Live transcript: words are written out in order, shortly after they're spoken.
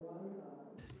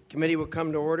Committee will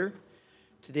come to order.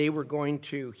 Today we're going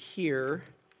to hear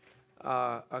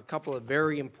a couple of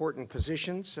very important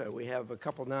positions. We have a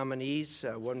couple nominees,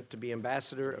 one to be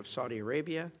Ambassador of Saudi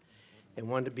Arabia and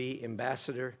one to be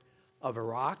Ambassador of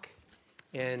Iraq.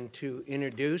 And to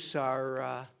introduce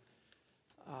our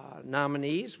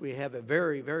nominees, we have a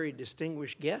very, very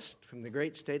distinguished guest from the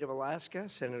great state of Alaska,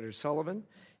 Senator Sullivan,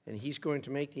 and he's going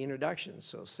to make the introduction.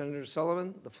 So, Senator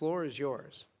Sullivan, the floor is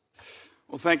yours.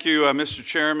 Well, thank you, Mr.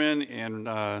 Chairman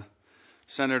and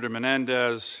Senator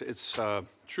Menendez. It's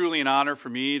truly an honor for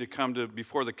me to come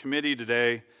before the committee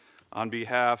today on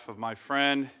behalf of my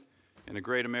friend and a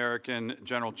great American,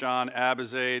 General John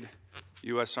Abizaid,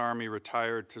 U.S. Army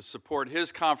retired, to support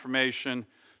his confirmation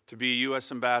to be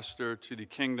U.S. Ambassador to the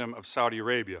Kingdom of Saudi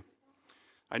Arabia.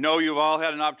 I know you've all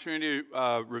had an opportunity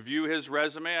to review his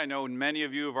resume. I know many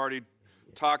of you have already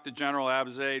talked to General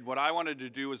Abizaid. What I wanted to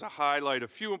do is highlight a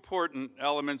few important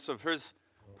elements of his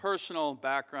personal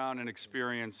background and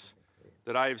experience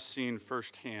that I have seen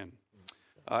firsthand.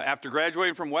 After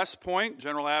graduating from West Point,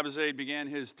 General Abizaid began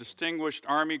his distinguished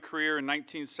Army career in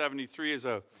 1973 as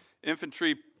an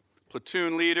infantry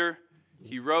platoon leader.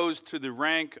 He rose to the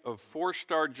rank of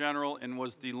 4-star general and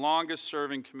was the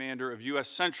longest-serving commander of U.S.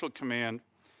 Central Command,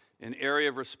 an area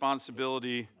of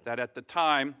responsibility that at the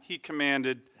time he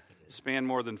commanded spanned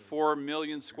more than 4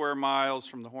 million square miles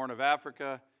from the Horn of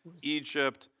Africa,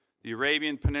 Egypt, the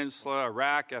Arabian Peninsula,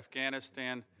 Iraq,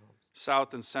 Afghanistan,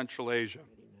 South and Central Asia.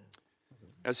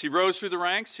 As he rose through the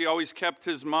ranks, he always kept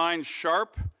his mind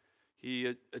sharp.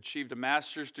 He achieved a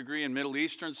master's degree in Middle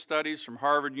Eastern Studies from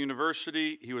Harvard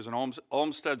University. He was an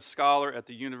Olmsted Scholar at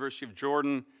the University of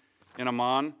Jordan in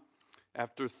Amman.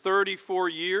 After 34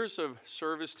 years of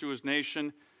service to his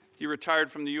nation, he retired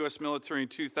from the U.S. military in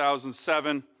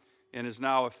 2007 and is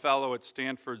now a fellow at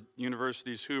Stanford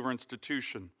University's Hoover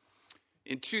Institution.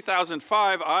 In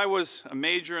 2005, I was a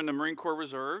major in the Marine Corps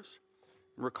Reserves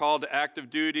and recalled to active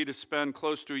duty to spend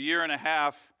close to a year and a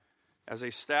half as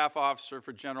a staff officer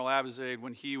for General Abizaid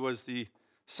when he was the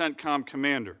CENTCOM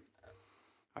commander.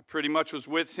 I pretty much was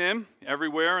with him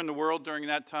everywhere in the world during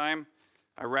that time: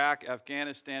 Iraq,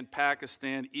 Afghanistan,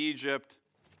 Pakistan, Egypt,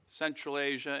 Central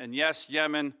Asia, and yes,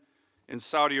 Yemen and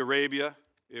Saudi Arabia.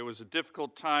 It was a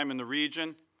difficult time in the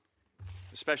region,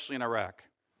 especially in Iraq.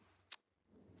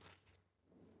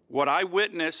 What I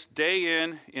witnessed day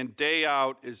in and day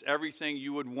out is everything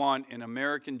you would want in an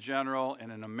American general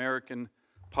and an American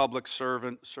public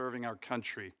servant serving our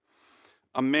country.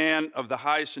 A man of the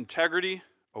highest integrity,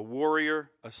 a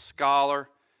warrior, a scholar,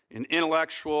 an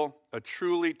intellectual, a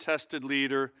truly tested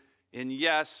leader, and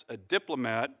yes, a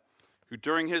diplomat who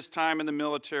during his time in the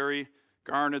military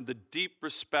garnered the deep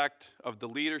respect of the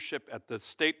leadership at the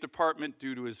State Department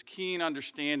due to his keen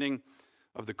understanding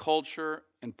of the culture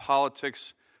and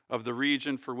politics of the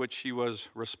region for which he was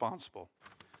responsible.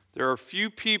 There are few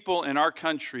people in our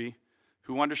country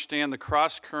who understand the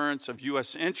cross currents of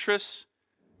U.S. interests,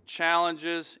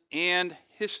 challenges, and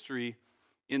history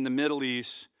in the Middle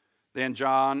East than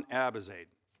John Abizaid.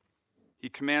 He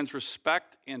commands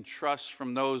respect and trust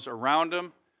from those around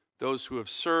him, those who have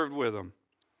served with him.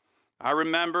 I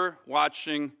remember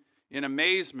watching in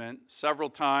amazement several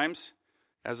times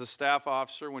as a staff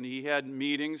officer when he had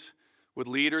meetings with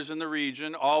leaders in the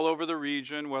region, all over the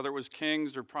region, whether it was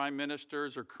kings or prime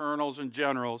ministers or colonels and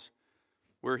generals,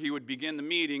 where he would begin the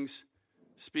meetings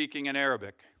speaking in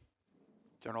Arabic.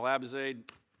 General Abizaid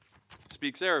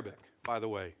speaks Arabic, by the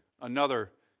way,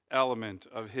 another element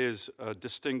of his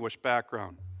distinguished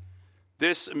background.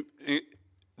 This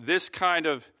kind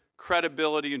of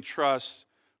credibility and trust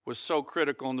was so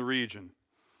critical in the region.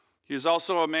 He is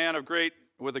also a man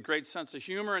with a great sense of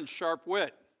humor and sharp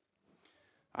wit.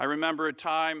 I remember a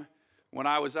time when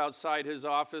I was outside his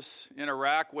office in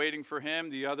Iraq waiting for him.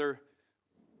 The other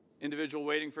individual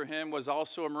waiting for him was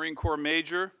also a Marine Corps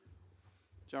major.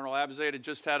 General Abizaid had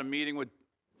just had a meeting with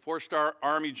 4-star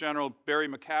Army General Barry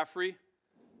McCaffrey.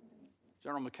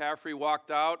 General McCaffrey walked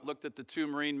out, looked at the two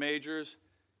Marine majors,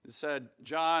 and said,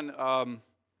 "John,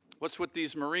 what's with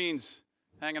these Marines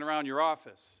hanging around your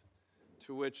office?"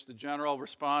 To which the general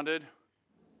responded,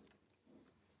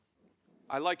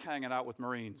 "I like hanging out with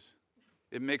Marines.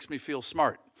 It makes me feel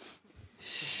smart."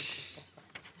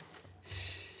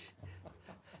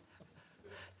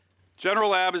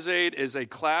 General Abizaid is a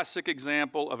classic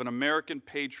example of an American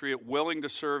patriot willing to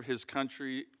serve his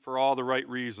country for all the right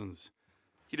reasons.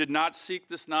 He did not seek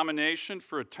this nomination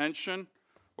for attention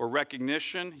or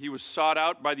recognition. He was sought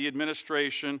out by the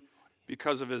administration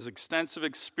because of his extensive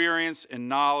experience and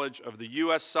knowledge of the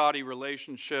U.S.-Saudi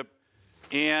relationship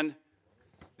and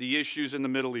the issues in the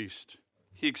Middle East.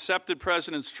 He accepted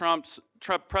President Trump's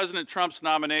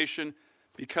nomination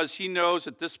because he knows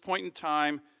at this point in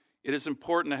time it is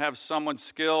important to have someone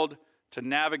skilled to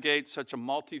navigate such a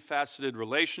multifaceted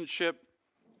relationship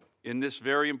in this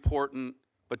very important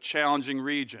but challenging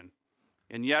region.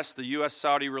 And yes, the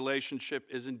U.S.-Saudi relationship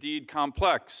is indeed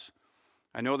complex.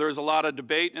 I know there is a lot of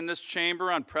debate in this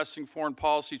chamber on pressing foreign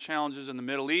policy challenges in the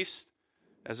Middle East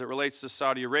as it relates to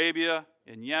Saudi Arabia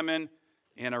and Yemen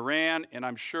and Iran, and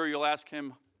I'm sure you'll ask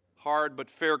him hard but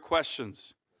fair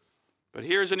questions. But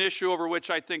here's an issue over which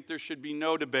I think there should be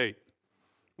no debate.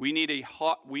 We need a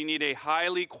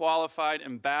highly qualified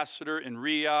ambassador in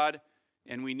Riyadh,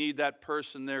 and we need that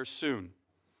person there soon.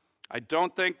 I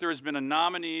don't think there has been a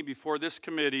nominee before this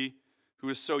committee who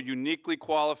is so uniquely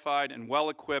qualified and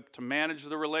well-equipped to manage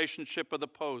the relationship of the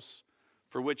posts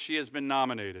for which he has been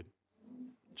nominated.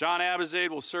 John Abizaid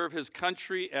will serve his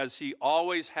country as he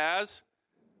always has,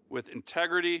 with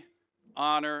integrity,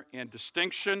 honor, and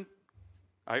distinction.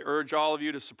 I urge all of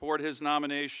you to support his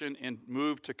nomination and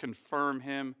move to confirm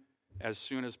him as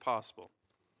soon as possible.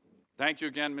 Thank you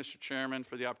again, Mr. Chairman,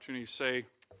 for the opportunity to say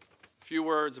a few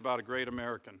words about a great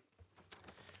American.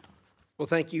 Well,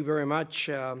 thank you very much.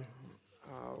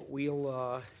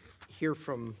 We'll hear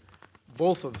from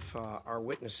both of our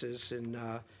witnesses in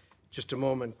just a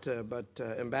moment, but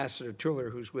Ambassador Tuller,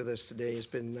 who's with us today, has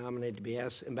been nominated to be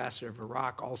Ambassador of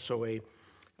Iraq, also a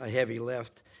heavy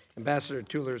lift. Ambassador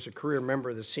Tuller is a career member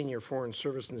of the Senior Foreign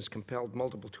Service and has compelled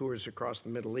multiple tours across the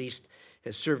Middle East,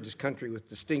 has served his country with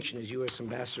distinction as U.S.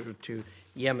 Ambassador to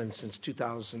Yemen since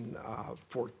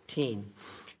 2014.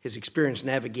 His experience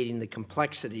navigating the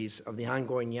complexities of the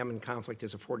ongoing Yemen conflict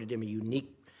has afforded him a unique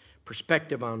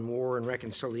perspective on war and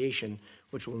reconciliation,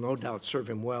 which will no doubt serve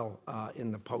him well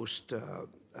in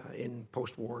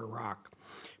post-war Iraq.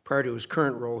 Prior to his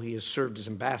current role, he has served as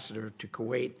ambassador to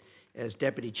Kuwait, as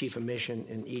deputy chief of mission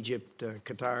in Egypt,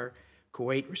 Qatar,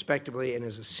 Kuwait, respectively, and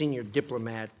as a senior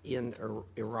diplomat in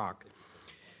Iraq.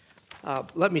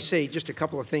 Let me say just a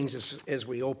couple of things as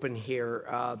we open here.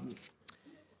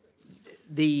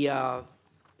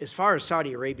 As far as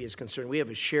Saudi Arabia is concerned, we have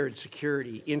a shared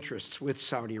security interests with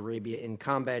Saudi Arabia in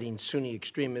combating Sunni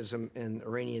extremism and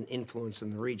Iranian influence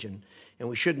in the region, and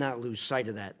we should not lose sight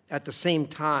of that. At the same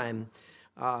time,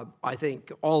 I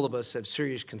think all of us have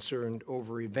serious concern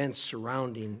over events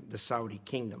surrounding the Saudi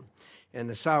kingdom. And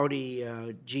the Saudi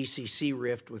GCC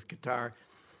rift with Qatar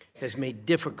has made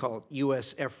difficult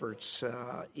U.S. efforts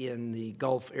in the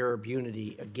Gulf Arab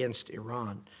unity against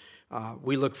Iran.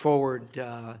 We look forward,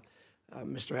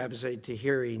 Mr. Abizaid, to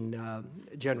hearing,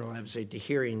 General Abizaid, to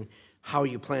hearing how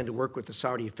you plan to work with the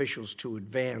Saudi officials to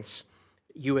advance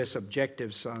U.S.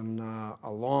 objectives on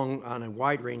a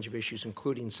wide range of issues,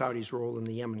 including Saudi's role in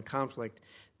the Yemen conflict,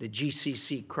 the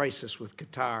GCC crisis with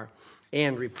Qatar,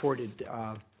 and reported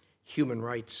human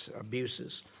rights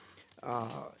abuses.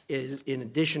 In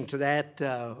addition to that,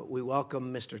 we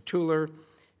welcome Mr. Tuller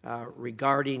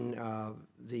regarding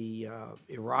the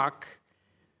Iraq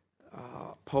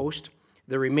post.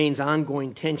 There remains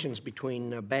ongoing tensions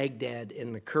between Baghdad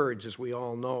and the Kurds, as we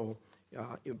all know,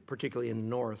 particularly in the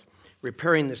north.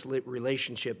 Repairing this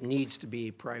relationship needs to be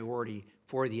a priority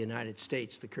for the United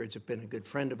States. The Kurds have been a good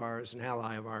friend of ours, an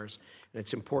ally of ours, and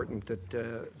it's important that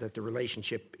the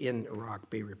relationship in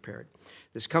Iraq be repaired.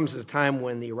 This comes at a time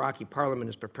when the Iraqi parliament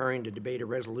is preparing to debate a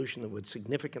resolution that would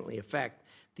significantly affect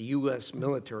the U.S.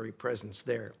 military presence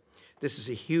there. This is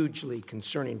a hugely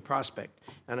concerning prospect,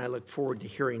 and I look forward to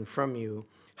hearing from you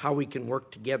how we can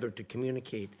work together to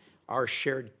communicate our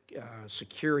shared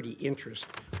security interest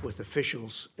with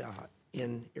officials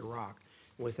in Iraq.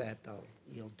 With that, I'll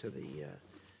yield to the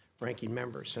ranking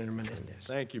member, Senator Menendez.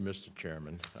 Thank you, Mr.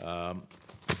 Chairman.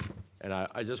 And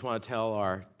I just want to tell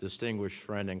our distinguished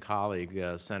friend and colleague,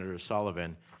 Senator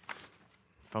Sullivan,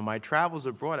 from my travels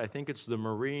abroad, I think it's the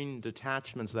Marine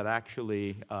detachments that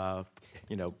actually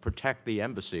protect the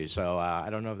embassy. So I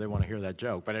don't know if they want to hear that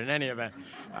joke. But in any event,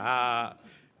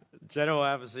 General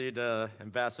Abizaid,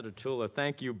 Ambassador Tuller,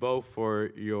 thank you both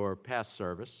for your past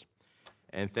service.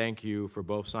 And thank you for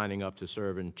both signing up to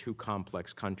serve in two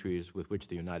complex countries with which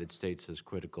the United States has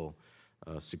critical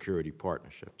security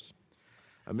partnerships.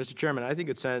 Mr. Chairman, I think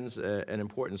it sends an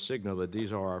important signal that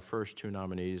these are our first two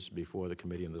nominees before the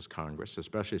committee in this Congress,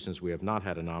 especially since we have not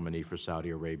had a nominee for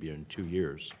Saudi Arabia in 2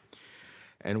 years.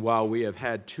 And while we have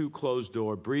had two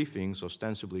closed-door briefings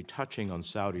ostensibly touching on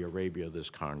Saudi Arabia this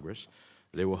Congress,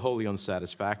 they were wholly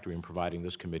unsatisfactory in providing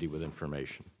this committee with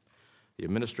information. The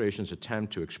administration's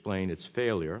attempt to explain its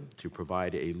failure to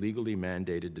provide a legally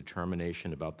mandated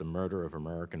determination about the murder of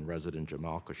American resident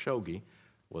Jamal Khashoggi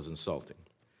was insulting.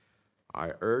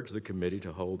 I urge the committee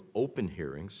to hold open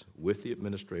hearings with the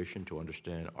administration to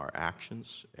understand our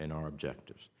actions and our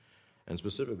objectives. And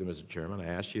specifically, Mr. Chairman, I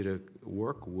ask you to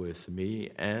work with me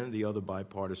and the other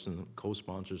bipartisan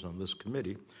co-sponsors on this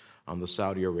committee on the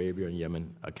Saudi Arabia and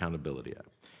Yemen Accountability Act.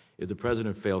 If the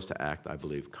President fails to act, I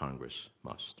believe Congress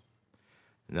must.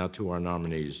 Now to our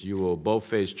nominees. You will both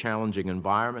face challenging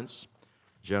environments.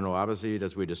 General Abasid,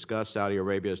 as we discussed, Saudi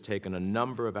Arabia has taken a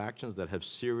number of actions that have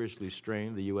seriously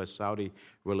strained the U.S.-Saudi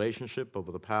relationship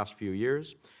over the past few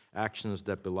years, actions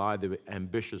that belie the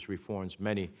ambitious reforms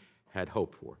many had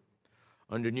hoped for.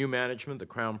 Under new management, the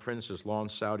Crown Prince has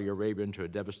launched Saudi Arabia into a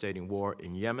devastating war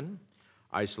in Yemen,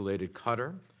 isolated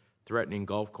Qatar, threatening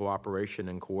Gulf cooperation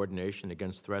and coordination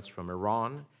against threats from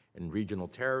Iran and regional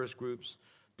terrorist groups,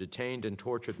 detained and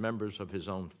tortured members of his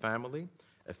own family,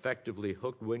 effectively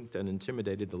hoodwinked and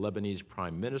intimidated the Lebanese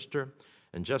prime minister,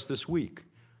 and just this week,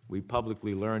 we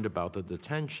publicly learned about the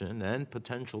detention and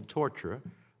potential torture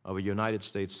of a United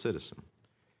States citizen.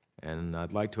 And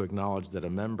I'd like to acknowledge that a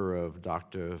member of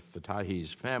Dr.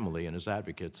 Fatahi's family and his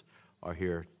advocates are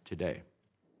here today.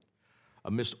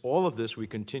 Amidst all of this, we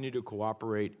continue to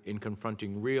cooperate in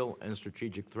confronting real and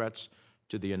strategic threats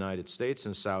to the United States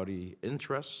and Saudi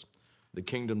interests. The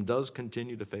kingdom does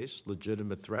continue to face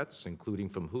legitimate threats, including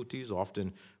from Houthis,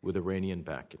 often with Iranian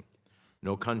backing.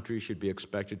 No country should be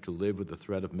expected to live with the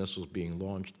threat of missiles being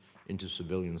launched into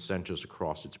civilian centers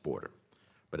across its border.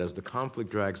 But as the conflict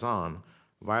drags on,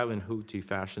 violent Houthi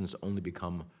factions only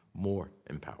become more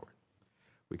empowered.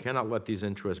 We cannot let these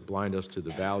interests blind us to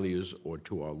the values or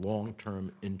to our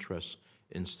long-term interests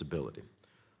in stability.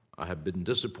 I have been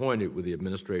disappointed with the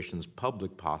administration's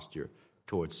public posture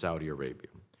towards Saudi Arabia.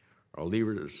 Our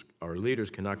leaders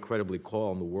cannot credibly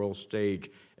call on the world stage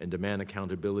and demand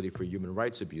accountability for human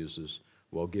rights abuses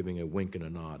while giving a wink and a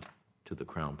nod to the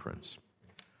Crown Prince.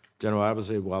 General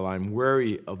Abasid, while I'm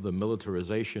wary of the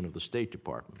militarization of the State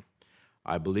Department,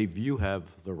 I believe you have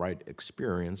the right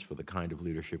experience for the kind of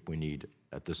leadership we need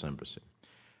at this embassy.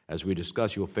 As we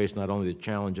discuss, you'll face not only the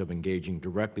challenge of engaging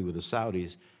directly with the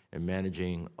Saudis and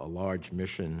managing a large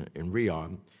mission in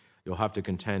Riyadh, you'll have to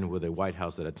contend with a White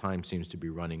House that at times seems to be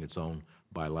running its own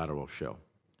bilateral show.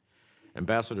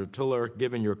 Ambassador Tuller,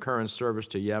 given your current service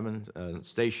to Yemen,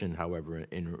 stationed, however,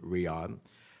 in Riyadh,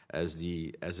 as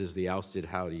is the ousted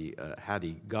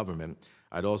Hadi government,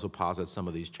 I'd also posit some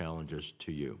of these challenges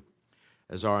to you.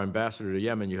 As our ambassador to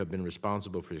Yemen, you have been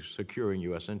responsible for securing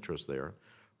U.S. interests there,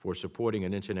 for supporting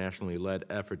an internationally led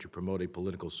effort to promote a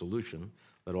political solution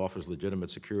that offers legitimate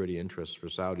security interests for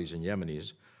Saudis and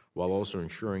Yemenis, while also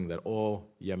ensuring that all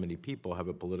Yemeni people have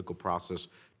a political process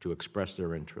to express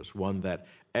their interests, one that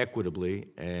equitably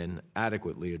and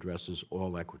adequately addresses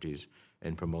all equities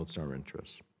and promotes our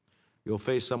interests. You'll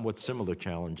face somewhat similar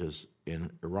challenges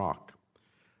in Iraq.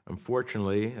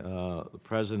 Unfortunately, the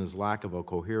President's lack of a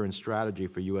coherent strategy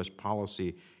for U.S.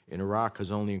 policy in Iraq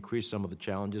has only increased some of the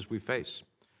challenges we face.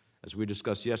 As we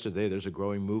discussed yesterday, there's a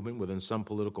growing movement within some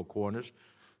political corners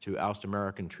to oust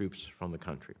American troops from the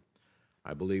country.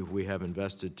 I believe we have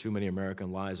invested too many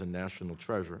American lives in national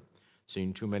treasure,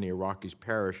 seen too many Iraqis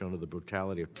perish under the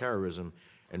brutality of terrorism,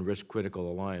 and risk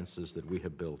critical alliances that we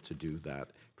have built to do that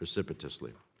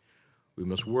precipitously. We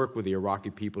must work with the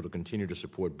Iraqi people to continue to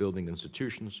support building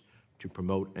institutions, to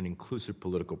promote an inclusive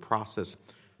political process,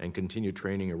 and continue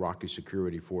training Iraqi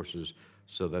security forces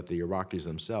so that the Iraqis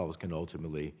themselves can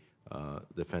ultimately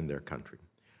defend their country.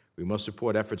 We must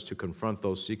support efforts to confront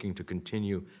those seeking to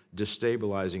continue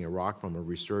destabilizing Iraq, from a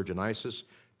resurgent ISIS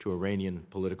to Iranian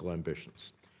political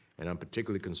ambitions. And I'm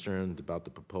particularly concerned about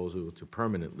the proposal to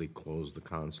permanently close the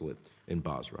consulate in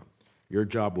Basra. Your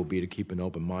job will be to keep an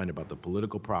open mind about the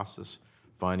political process,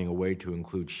 finding a way to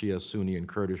include Shia, Sunni, and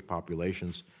Kurdish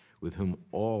populations with whom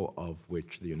all of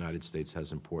which the United States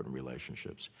has important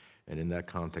relationships. And in that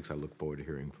context, I look forward to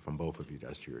hearing from both of you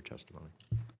as to your testimony.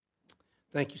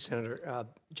 Thank you, Senator.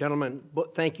 Gentlemen,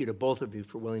 thank you to both of you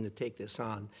for willing to take this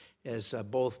on. As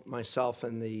both myself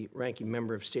and the ranking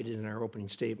member have stated in our opening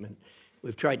statement,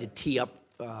 we've tried to tee up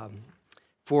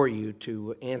for you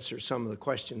to answer some of the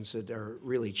questions that are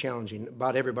really challenging.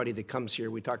 About everybody that comes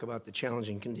here, we talk about the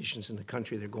challenging conditions in the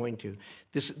country they're going to.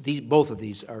 Both of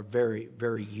these are very,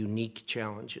 very unique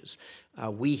challenges.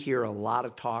 We hear a lot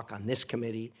of talk on this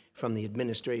committee from the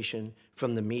administration,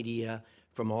 from the media,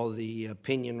 from all the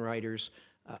opinion writers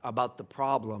about the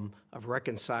problem of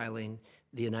reconciling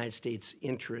the United States'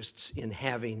 interests in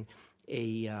having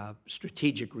a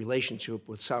strategic relationship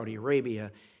with Saudi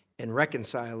Arabia and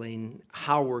reconciling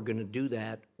how we're going to do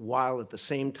that while at the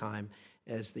same time,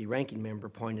 as the ranking member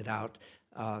pointed out,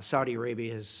 Saudi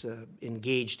Arabia has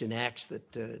engaged in acts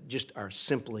that just are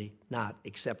simply not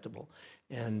acceptable.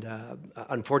 And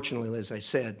unfortunately, as I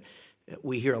said,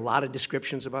 we hear a lot of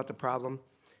descriptions about the problem.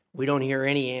 We don't hear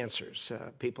any answers.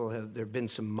 There have been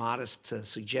some modest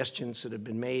suggestions that have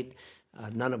been made,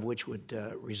 none of which would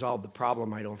resolve the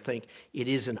problem, I don't think. It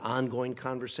is an ongoing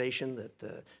conversation that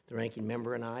the ranking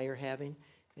member and I are having,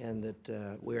 and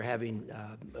that we're having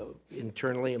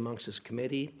internally amongst this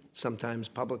committee, sometimes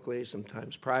publicly,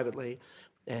 sometimes privately,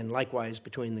 and likewise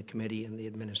between the committee and the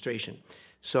administration.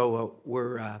 So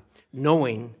we're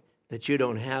knowing that you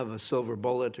don't have a silver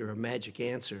bullet or a magic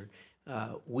answer.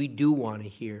 We do want to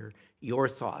hear your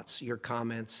thoughts, your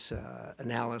comments,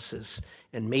 analysis,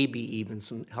 and maybe even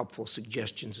some helpful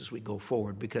suggestions as we go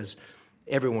forward, because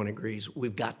everyone agrees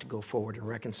we've got to go forward and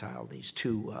reconcile these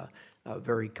two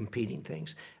very competing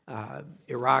things.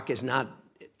 Iraq is not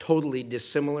totally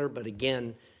dissimilar, but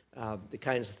again, the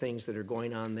kinds of things that are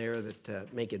going on there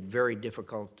that make it very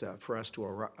difficult for us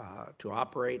to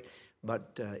operate.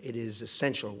 But it is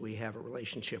essential we have a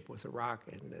relationship with Iraq,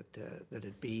 and that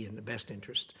it be in the best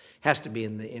interest, has to be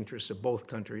in the interest of both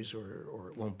countries, or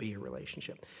it won't be a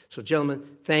relationship. So, gentlemen,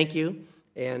 thank you.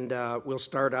 And we'll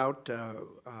start out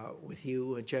with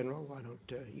you, General. Why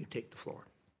don't you take the floor?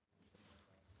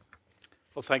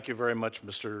 Well, thank you very much,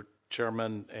 Mr.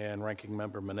 Chairman and Ranking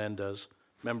Member Menendez,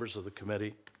 members of the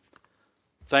committee.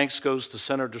 Thanks goes to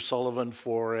Senator Sullivan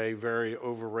for a very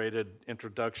overrated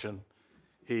introduction.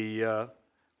 He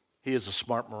is a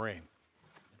smart Marine.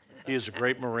 He is a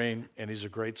great Marine, and he's a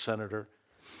great senator,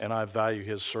 and I value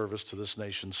his service to this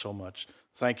nation so much.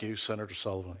 Thank you, Senator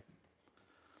Sullivan.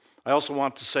 I also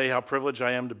want to say how privileged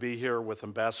I am to be here with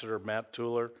Ambassador Matt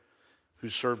Tueller, who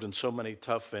served in so many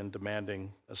tough and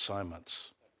demanding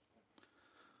assignments.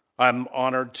 I'm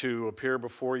honored to appear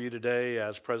before you today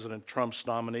as President Trump's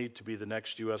nominee to be the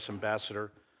next U.S.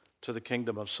 ambassador to the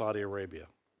Kingdom of Saudi Arabia.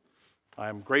 I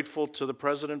am grateful to the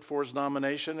President for his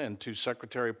nomination and to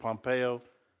Secretary Pompeo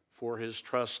for his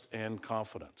trust and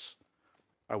confidence.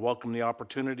 I welcome the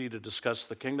opportunity to discuss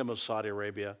the Kingdom of Saudi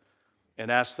Arabia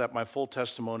and ask that my full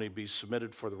testimony be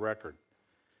submitted for the record.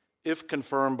 If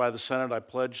confirmed by the Senate, I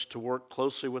pledge to work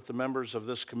closely with the members of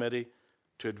this committee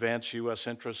to advance U.S.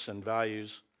 interests and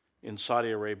values in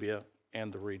Saudi Arabia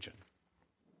and the region.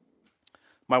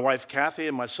 My wife, Kathy,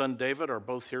 and my son, David, are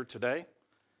both here today,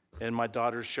 and my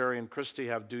daughters, Sherry and Christy,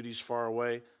 have duties far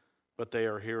away, but they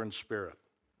are here in spirit.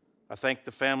 I thank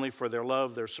the family for their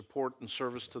love, their support, and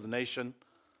service to the nation.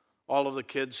 All of the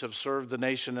kids have served the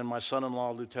nation, and my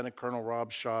son-in-law, Lieutenant Colonel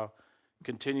Rob Shaw,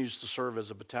 continues to serve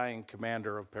as a battalion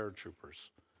commander of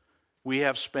paratroopers. We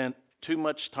have spent too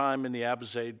much time in the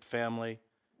Abizaid family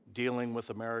dealing with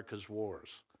America's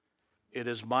wars. It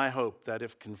is my hope that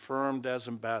if confirmed as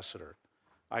ambassador,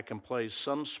 I can play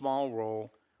some small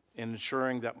role in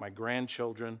ensuring that my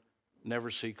grandchildren never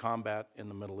see combat in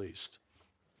the Middle East.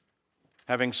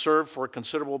 Having served for a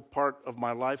considerable part of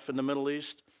my life in the Middle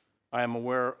East, I am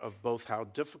aware of both how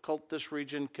difficult this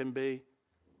region can be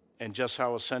and just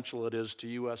how essential it is to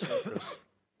U.S. interests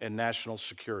and national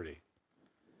security.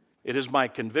 It is my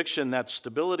conviction that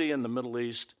stability in the Middle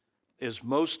East is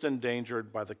most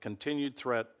endangered by the continued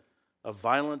threat of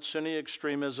violent Sunni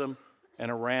extremism and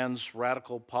Iran's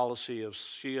radical policy of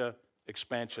Shia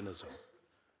expansionism.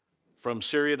 From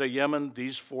Syria to Yemen,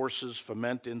 these forces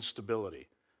foment instability,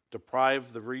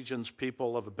 deprive the region's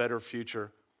people of a better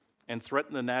future, and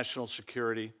threaten the national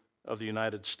security of the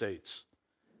United States.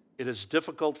 It is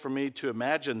difficult for me to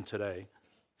imagine today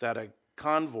that a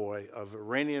convoy of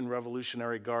Iranian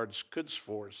Revolutionary Guards Quds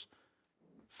Force,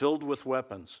 filled with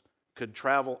weapons, could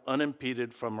travel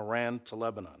unimpeded from Iran to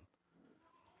Lebanon.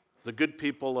 The good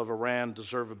people of Iran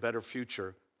deserve a better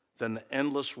future than the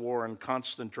endless war and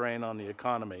constant drain on the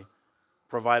economy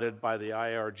provided by the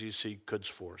IRGC Quds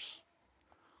Force.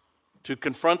 To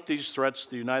confront these threats,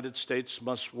 the United States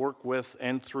must work with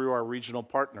and through our regional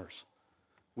partners.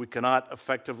 We cannot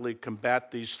effectively combat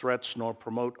these threats nor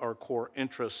promote our core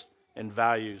interests and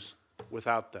values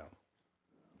without them.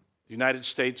 The United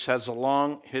States has a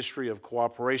long history of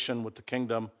cooperation with the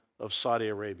Kingdom of Saudi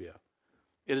Arabia.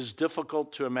 It is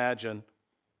difficult to imagine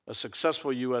a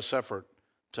successful U.S. effort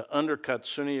to undercut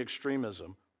Sunni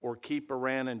extremism or keep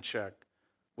Iran in check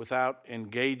without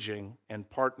engaging and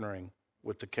partnering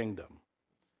with the kingdom.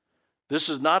 This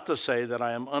is not to say that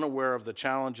I am unaware of the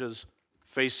challenges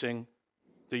facing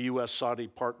the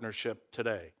U.S.-Saudi partnership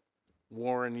today: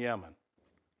 war in Yemen,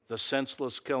 the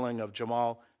senseless killing of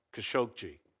Jamal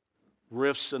Khashoggi,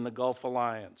 rifts in the Gulf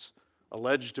Alliance,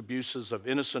 alleged abuses of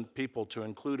innocent people, to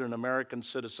include an American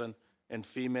citizen and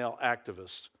female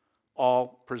activists,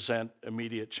 all present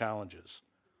immediate challenges.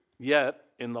 Yet,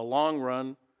 in the long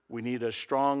run, we need a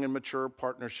strong and mature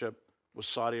partnership with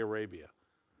Saudi Arabia.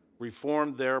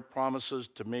 Reform there promises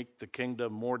to make the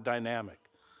kingdom more dynamic,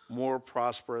 more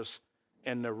prosperous,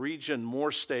 and the region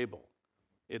more stable.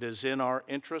 It is in our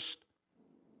interest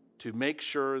to make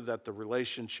sure that the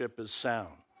relationship is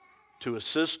sound, to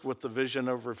assist with the vision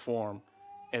of reform,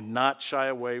 and not shy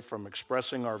away from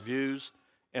expressing our views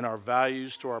and our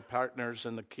values to our partners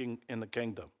in the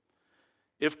kingdom.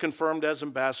 If confirmed as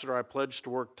ambassador, I pledge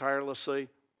to work tirelessly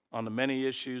on the many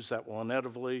issues that will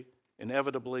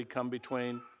inevitably come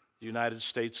between the United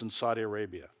States and Saudi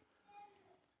Arabia.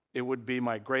 It would be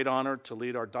my great honor to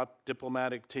lead our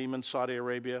diplomatic team in Saudi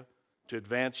Arabia, to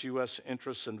advance U.S.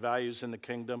 interests and values in the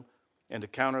kingdom, and to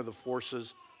counter the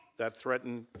forces that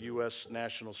threaten U.S.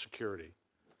 national security.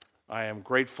 I am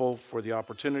grateful for the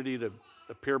opportunity to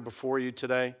appear before you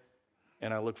today,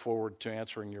 and I look forward to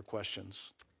answering your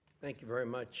questions. Thank you very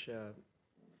much,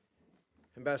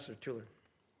 Ambassador Tuller.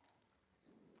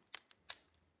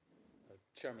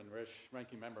 Chairman Risch,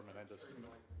 Ranking Member Menendez.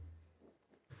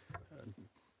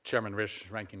 Chairman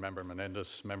Risch, Ranking Member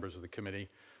Menendez, members of the committee,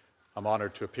 I'm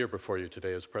honored to appear before you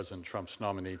today as President Trump's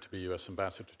nominee to be U.S.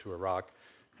 Ambassador to Iraq,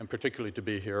 and particularly to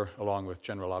be here along with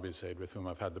General Abizaid, with whom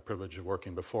I've had the privilege of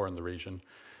working before in the region.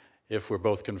 If we're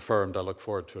both confirmed, I look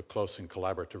forward to a close and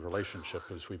collaborative relationship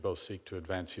as we both seek to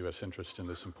advance U.S. interest in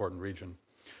this important region.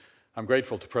 I'm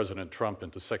grateful to President Trump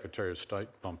and to Secretary of State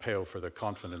Pompeo for their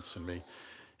confidence in me.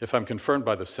 If I'm confirmed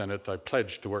by the Senate, I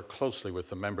pledge to work closely with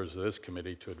the members of this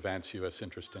committee to advance U.S.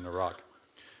 interest in Iraq.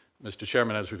 Mr.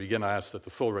 Chairman, as we begin, I ask that the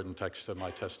full written text of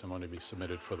my testimony be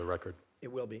submitted for the record.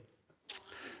 It will be.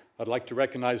 I'd like to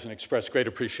recognize and express great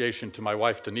appreciation to my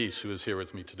wife, Denise, who is here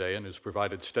with me today and has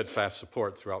provided steadfast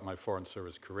support throughout my Foreign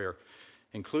Service career,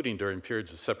 including during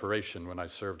periods of separation when I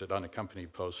served at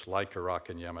unaccompanied posts like Iraq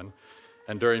and Yemen,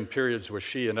 and during periods where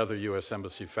she and other U.S.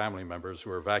 Embassy family members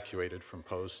were evacuated from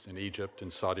posts in Egypt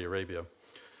and Saudi Arabia.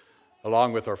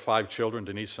 Along with our 5 children,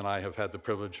 Denise and I have had the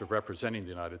privilege of representing the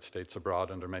United States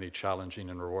abroad under many challenging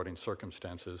and rewarding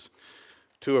circumstances.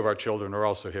 2 of our children are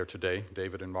also here today,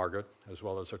 David and Margaret, as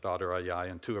well as our daughter Ayai,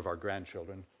 and 2 of our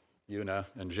grandchildren, Yuna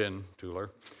and Jin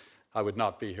Tuller. I would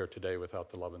not be here today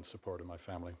without the love and support of my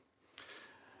family.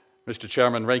 Mr.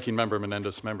 Chairman, Ranking Member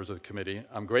Menendez, members of the committee,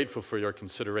 I'm grateful for your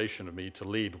consideration of me to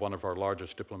lead one of our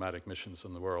largest diplomatic missions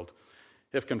in the world.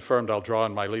 If confirmed, I'll draw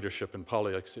on my leadership and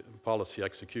policy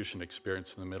execution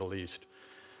experience in the Middle East.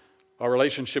 Our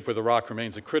relationship with Iraq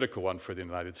remains a critical one for the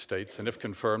United States, and if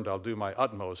confirmed, I'll do my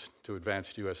utmost to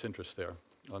advance U.S. interests there.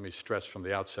 Let me stress from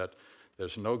the outset,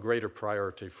 there's no greater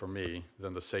priority for me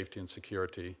than the safety and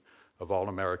security of all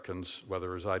Americans, whether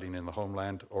residing in the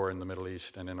homeland or in the Middle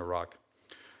East and in Iraq.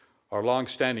 Our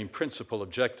long-standing principal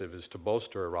objective is to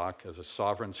bolster Iraq as a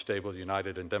sovereign, stable,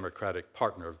 united, and democratic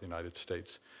partner of the United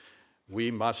States. We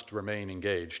must remain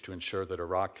engaged to ensure that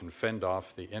Iraq can fend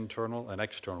off the internal and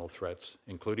external threats,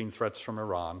 including threats from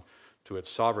Iran, to its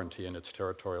sovereignty and its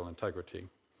territorial integrity.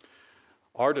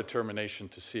 Our determination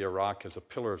to see Iraq as a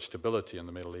pillar of stability in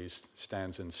the Middle East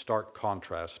stands in stark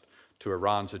contrast to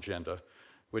Iran's agenda,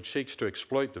 which seeks to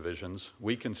exploit divisions,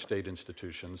 weaken state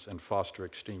institutions, and foster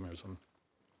extremism.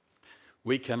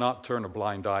 We cannot turn a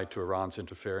blind eye to Iran's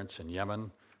interference in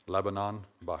Yemen, Lebanon,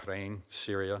 Bahrain,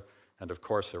 Syria, and of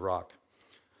course Iraq.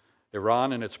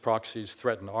 Iran and its proxies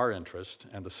threaten our interest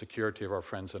and the security of our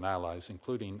friends and allies,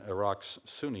 including Iraq's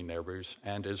Sunni neighbors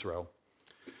and Israel.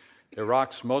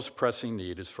 Iraq's most pressing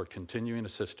need is for continuing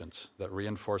assistance that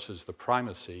reinforces the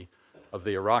primacy of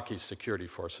the Iraqi security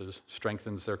forces,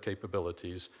 strengthens their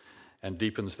capabilities, and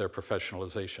deepens their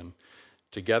professionalization.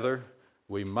 Together,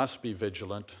 we must be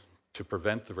vigilant to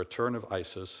prevent the return of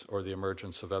ISIS or the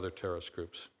emergence of other terrorist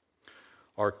groups.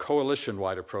 Our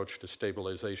coalition-wide approach to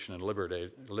stabilization in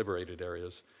liberated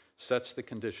areas sets the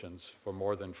conditions for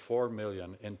more than 4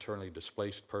 million internally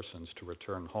displaced persons to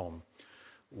return home.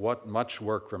 What much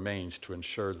work remains to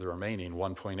ensure the remaining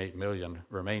 1.8 million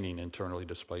remaining internally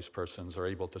displaced persons are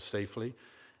able to safely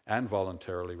and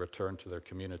voluntarily return to their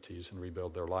communities and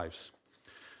rebuild their lives.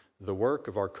 The work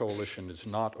of our coalition is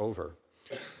not over.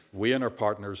 We and our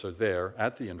partners are there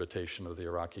at the invitation of the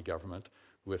Iraqi government,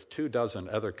 with 24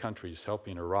 other countries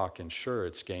helping Iraq ensure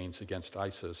its gains against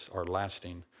ISIS are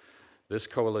lasting. This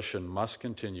coalition must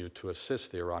continue to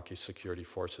assist the Iraqi security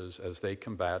forces as they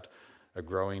combat a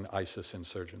growing ISIS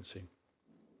insurgency.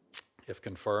 If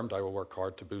confirmed, I will work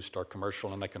hard to boost our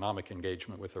commercial and economic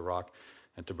engagement with Iraq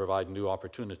and to provide new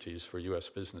opportunities for U.S.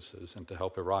 businesses and to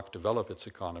help Iraq develop its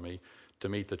economy to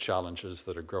meet the challenges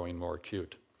that are growing more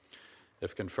acute.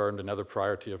 If confirmed, another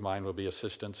priority of mine will be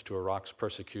assistance to Iraq's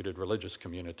persecuted religious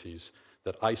communities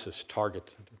that ISIS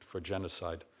targeted for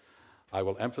genocide. I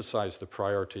will emphasize the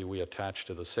priority we attach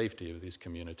to the safety of these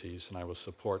communities, and I will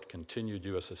support continued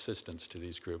U.S. assistance to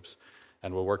these groups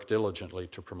and will work diligently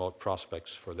to promote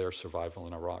prospects for their survival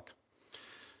in Iraq.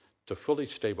 To fully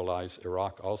stabilize,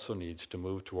 Iraq also needs to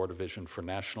move toward a vision for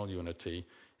national unity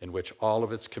in which all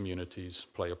of its communities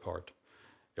play a part.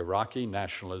 Iraqi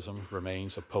nationalism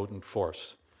remains a potent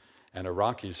force, and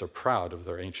Iraqis are proud of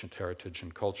their ancient heritage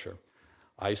and culture.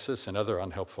 ISIS and other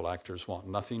unhelpful actors want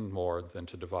nothing more than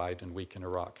to divide and weaken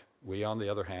Iraq. We, on the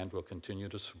other hand, will continue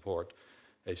to support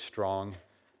a strong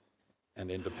and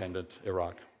independent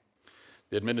Iraq.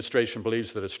 The administration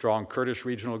believes that a strong Kurdish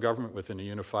regional government within a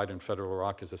unified and federal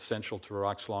Iraq is essential to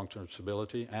Iraq's long-term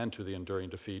stability and to the enduring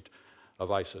defeat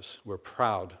of ISIS. We're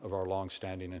proud of our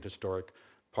long-standing and historic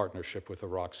partnership with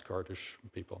Iraq's Kurdish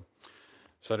people.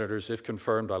 Senators, if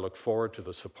confirmed, I look forward to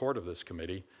the support of this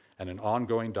committee and an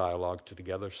ongoing dialogue to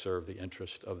together serve the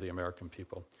interest of the American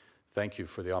people. Thank you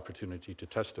for the opportunity to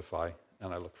testify,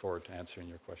 and I look forward to answering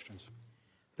your questions.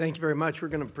 Thank you very much. We're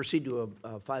going to proceed to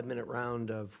a 5-minute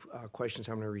round of questions.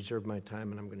 I'm going to reserve my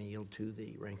time, and I'm going to yield to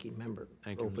the ranking member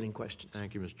for opening questions.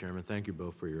 Thank you, Mr. Chairman. Thank you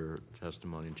both for your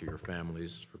testimony and to your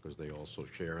families, because they also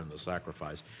share in the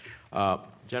sacrifice.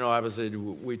 General Abizaid,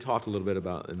 we talked a little bit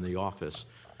about in the office.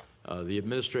 The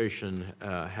administration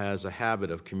has a habit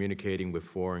of communicating with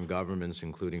foreign governments,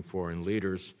 including foreign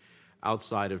leaders,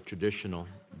 outside of traditional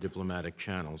diplomatic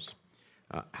channels.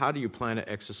 How do you plan to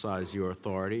exercise your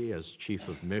authority as Chief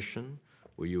of Mission?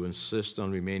 Will you insist on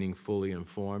remaining fully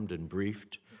informed and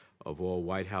briefed of all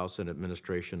White House and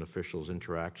administration officials'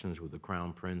 interactions with the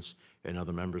Crown Prince and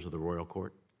other members of the Royal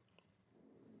Court?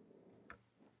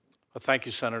 Thank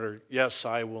you, Senator. Yes,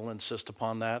 I will insist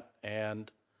upon that. And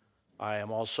I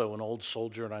am also an old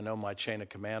soldier, and I know my chain of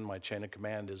command. My chain of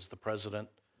command is the President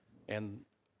and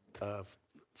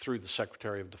through the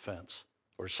Secretary of Defense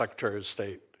or Secretary of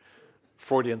State.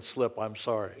 Freudian slip, I'm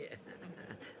sorry.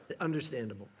 Yeah.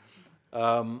 Understandable.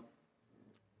 I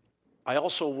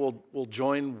also will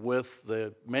join with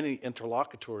the many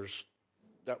interlocutors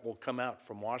that will come out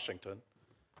from Washington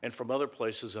and from other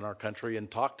places in our country and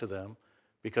talk to them,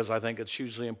 because I think it's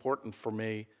hugely important for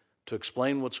me to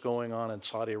explain what's going on in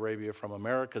Saudi Arabia from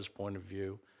America's point of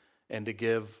view and to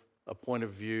give a point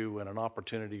of view and an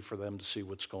opportunity for them to see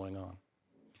what's going on.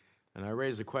 And I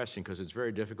raise the question because it's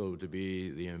very difficult to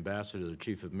be the ambassador, the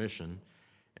chief of mission,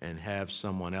 and have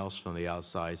someone else from the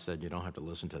outside said, you don't have to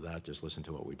listen to that, just listen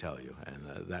to what we tell you. And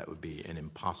that would be an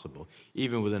impossible,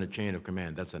 even within a chain of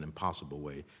command, that's an impossible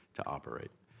way to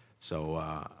operate. So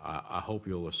I hope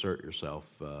you'll assert yourself,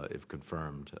 if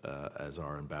confirmed, as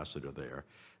our ambassador there,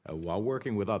 while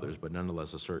working with others, but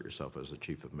nonetheless assert yourself as the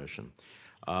chief of mission.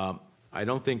 I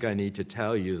don't think I need to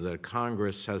tell you that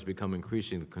Congress has become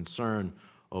increasingly concerned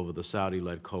over the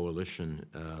Saudi-led coalition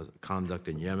conduct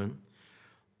in Yemen.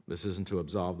 This isn't to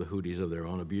absolve the Houthis of their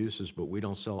own abuses, but we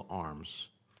don't sell arms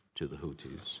to the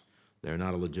Houthis. They're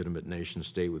not a legitimate nation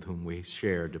state with whom we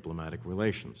share diplomatic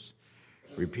relations.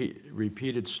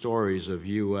 Repeated stories of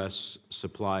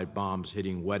U.S.-supplied bombs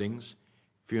hitting weddings,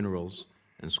 funerals,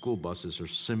 and school buses are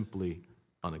simply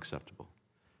unacceptable.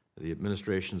 The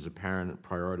administration's apparent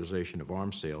prioritization of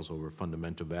arms sales over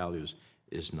fundamental values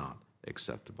is not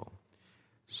acceptable.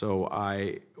 So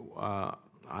I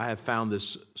have found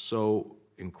this so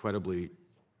incredibly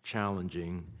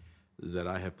challenging that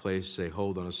I have placed a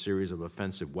hold on a series of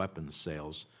offensive weapons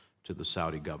sales to the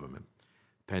Saudi government,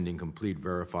 pending complete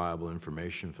verifiable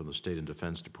information from the State and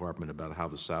Defense Department about how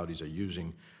the Saudis are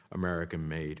using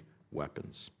American-made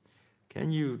weapons.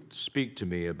 Can you speak to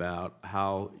me about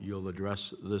how you'll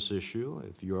address this issue,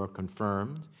 if you're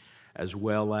confirmed, as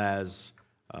well as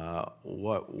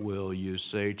what will you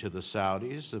say to the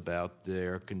Saudis about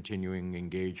their continuing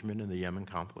engagement in the Yemen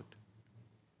conflict?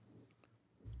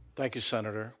 Thank you,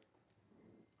 Senator.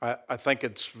 I think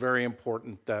it's very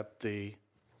important that the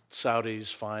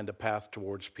Saudis find a path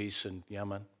towards peace in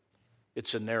Yemen.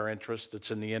 It's in their interest.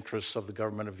 It's in the interest of the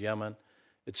government of Yemen.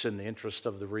 It's in the interest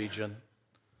of the region.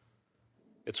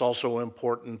 It's also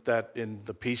important that in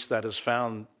the peace that is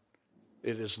found,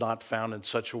 it is not found in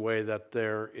such a way that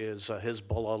there is a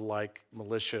Hezbollah-like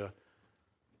militia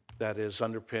that is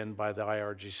underpinned by the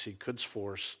IRGC Quds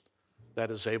Force that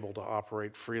is able to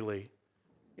operate freely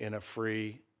in a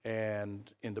free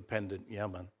and independent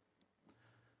Yemen.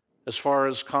 As far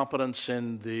as competence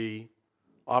in the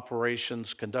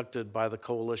operations conducted by the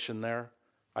coalition there,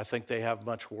 I think they have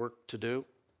much work to do.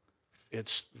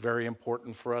 It's very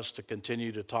important for us to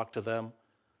continue to talk to them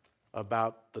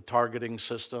about the targeting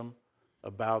system,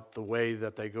 about the way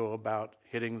that they go about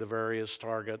hitting the various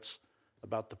targets,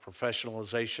 about the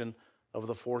professionalization of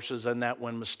the forces, and that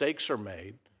when mistakes are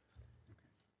made,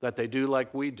 that they do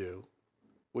like we do,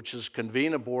 which is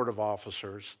convene a board of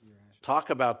officers, talk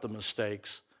about the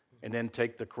mistakes, and then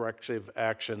take the corrective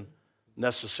action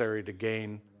necessary to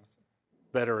gain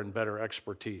better and better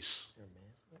expertise.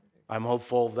 I'm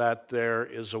hopeful that there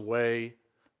is a way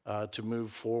to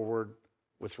move forward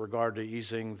with regard to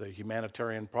easing the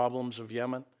humanitarian problems of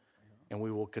Yemen, and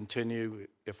we will continue,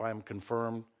 if I'm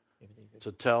confirmed,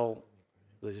 to tell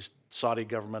the Saudi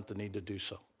government the need to do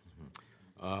so.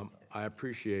 I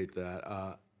appreciate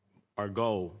that. Our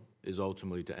goal is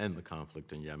ultimately to end the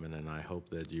conflict in Yemen, and I hope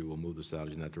that you will move the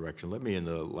Saudis in that direction. Let me, in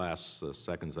the last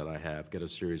seconds that I have, get a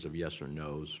series of yes or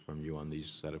no's from you on these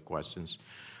set of questions.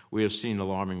 We have seen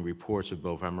alarming reports of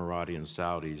both Emirati and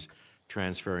Saudis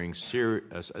transferring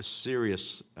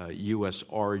serious U.S.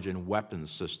 origin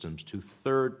weapons systems to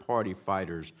third-party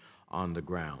fighters on the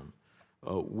ground.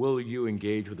 Will you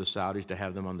engage with the Saudis to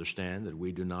have them understand that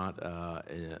we do not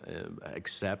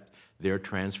accept their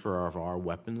transfer of our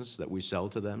weapons that we sell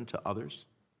to them to others?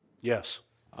 Yes.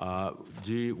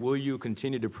 Will you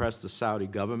continue to press the Saudi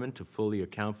government to fully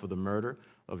account for the murder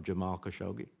of Jamal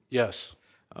Khashoggi? Yes.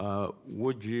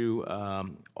 Would you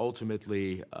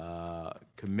ultimately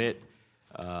commit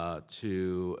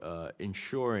to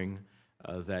ensuring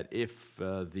that if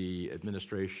the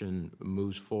administration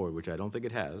moves forward, which I don't think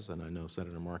it has, and I know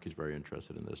Senator Markey is very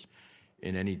interested in this,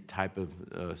 in any type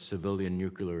of civilian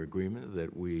nuclear agreement,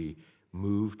 that we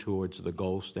move towards the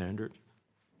gold standard?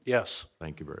 Yes.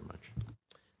 Thank you very much.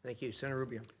 Thank you. Senator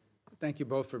Rubio. Thank you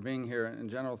both for being here. In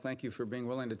general, thank you for being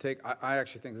willing to take. I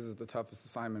actually think this is the toughest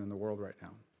assignment in the world right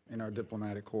now in our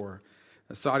diplomatic corps.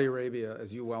 Saudi Arabia,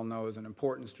 as you well know, is an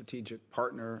important strategic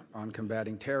partner on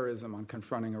combating terrorism, on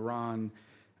confronting Iran.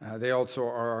 They also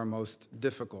are our most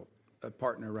difficult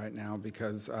partner right now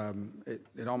because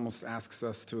it almost asks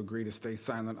us to agree to stay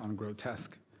silent on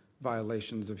grotesque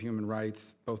violations of human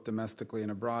rights, both domestically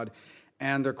and abroad.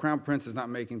 And their crown prince is not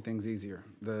making things easier.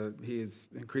 He is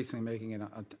increasingly making it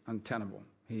untenable.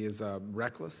 He is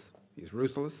reckless. He's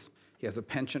ruthless. He has a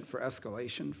penchant for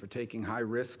escalation, for taking high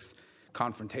risks,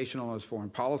 confrontational in his foreign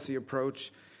policy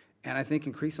approach, and I think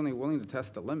increasingly willing to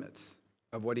test the limits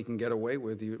of what he can get away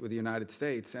with the United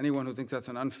States. Anyone who thinks that's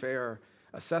an unfair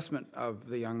assessment of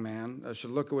the young man should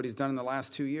look at what he's done in the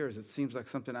last 2 years. It seems like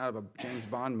something out of a James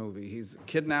Bond movie. He's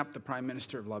kidnapped the Prime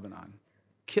Minister of Lebanon.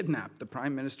 Kidnapped the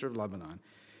Prime Minister of Lebanon.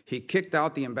 He kicked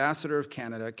out the ambassador of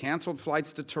Canada, canceled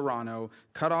flights to Toronto,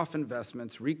 cut off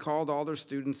investments, recalled all their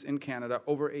students in Canada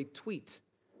over a tweet,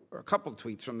 or a couple of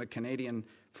tweets from the Canadian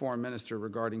foreign minister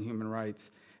regarding human rights.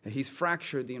 And he's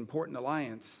fractured the important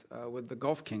alliance with the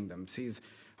Gulf kingdoms. He's,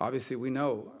 obviously, we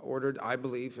know, ordered, I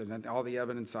believe, and all the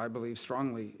evidence, I believe,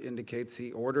 strongly indicates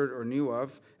he ordered or knew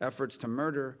of efforts to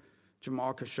murder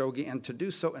Jamal Khashoggi and to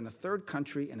do so in a third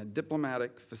country in a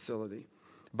diplomatic facility.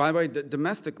 By the way,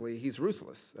 domestically, he's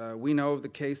ruthless. We know of the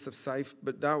case of Saif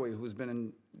Badawi, who's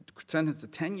been sentenced to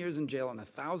 10 years in jail and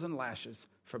 1,000 lashes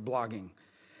for blogging.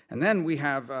 And then we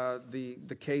have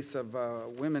the case of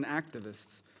women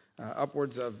activists,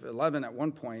 upwards of 11 at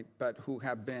one point, but who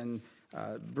have been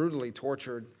brutally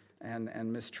tortured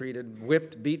and mistreated,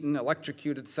 whipped, beaten,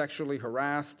 electrocuted, sexually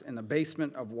harassed in the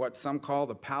basement of what some call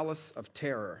the Palace of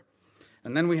Terror.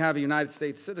 And then we have a United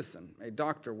States citizen, a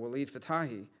doctor, Walid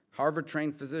Fatahi,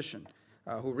 Harvard-trained physician,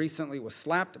 who recently was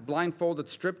slapped, blindfolded,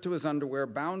 stripped to his underwear,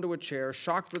 bound to a chair,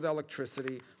 shocked with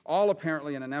electricity, all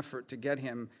apparently in an effort to get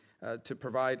him to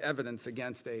provide evidence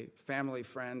against a family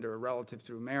friend or a relative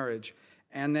through marriage.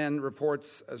 And then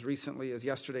reports as recently as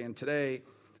yesterday and today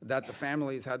that the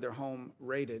families had their home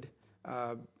raided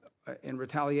in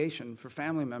retaliation for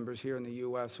family members here in the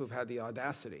U.S. who have had the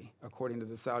audacity, according to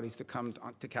the Saudis, to come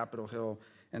to Capitol Hill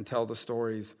and tell the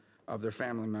stories of their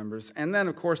family members. And then,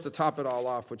 of course, to top it all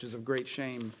off, which is of great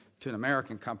shame to an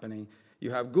American company,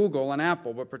 you have Google and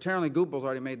Apple, but apparently Google's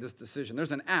already made this decision.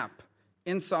 There's an app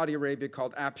in Saudi Arabia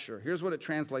called Apshare. Here's what it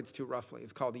translates to roughly.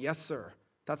 It's called Yes Sir.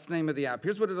 That's the name of the app.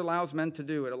 Here's what it allows men to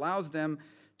do. It allows them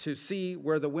to see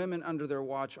where the women under their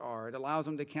watch are. It allows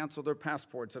them to cancel their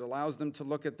passports. It allows them to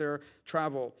look at their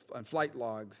travel and flight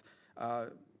logs.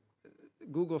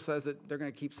 Google says that they're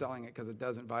going to keep selling it because it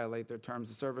doesn't violate their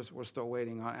terms of service. We're still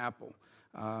waiting on Apple.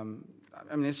 I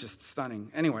mean, it's just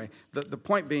stunning. Anyway, the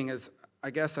point being is,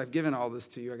 I guess I've given all this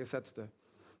to you. I guess that's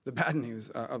the bad news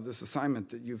of this assignment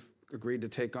that you've agreed to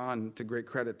take on, to great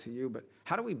credit to you. But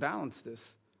how do we balance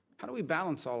this? How do we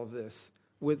balance all of this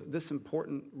with this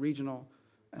important regional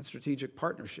and strategic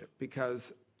partnership?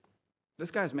 Because this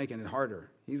guy's making it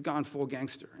harder. He's gone full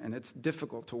gangster, and it's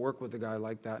difficult to work with a guy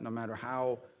like that no matter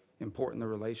how important the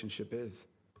relationship is.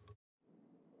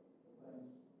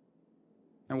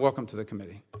 And welcome to the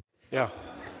committee. Yeah.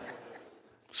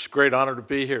 It's a great honor to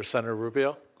be here, Senator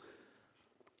Rubio.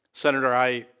 Senator,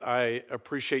 I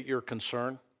appreciate your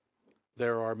concern.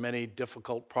 There are many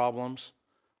difficult problems.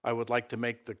 I would like to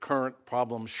make the current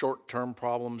problems short-term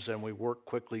problems, and we work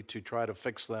quickly to try to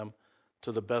fix them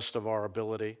to the best of our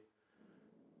ability.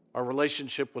 Our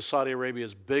relationship with Saudi Arabia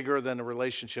is bigger than a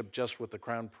relationship just with the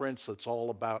Crown Prince. It's all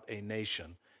about a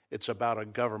nation. It's about a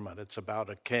government. It's about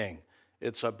a king.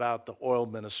 It's about the oil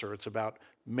minister. It's about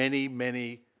many,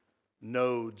 many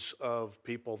nodes of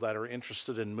people that are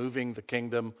interested in moving the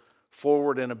kingdom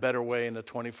forward in a better way in the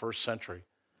 21st century.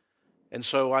 And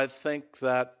so I think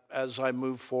that as I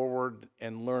move forward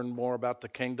and learn more about the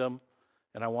kingdom,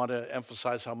 and I want to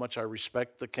emphasize how much I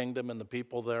respect the kingdom and the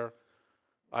people there,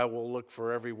 I will look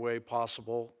for every way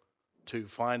possible to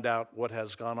find out what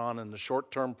has gone on in the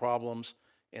short-term problems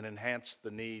and enhance the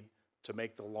need to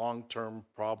make the long-term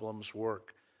problems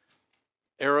work.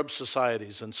 Arab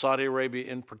societies, and Saudi Arabia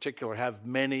in particular, have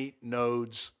many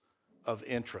nodes of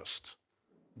interest.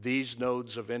 These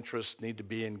nodes of interest need to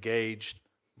be engaged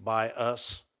by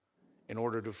us in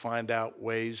order to find out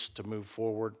ways to move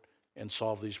forward and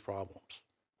solve these problems.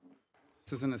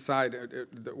 This is an aside.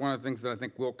 One of the things that I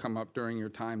think will come up during your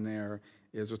time there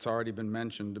is what's already been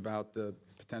mentioned about the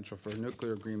potential for a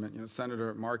nuclear agreement. You know,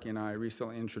 Senator Markey and I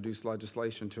recently introduced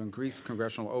legislation to increase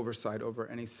congressional oversight over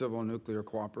any civil nuclear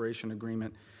cooperation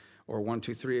agreement or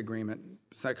 123 agreement.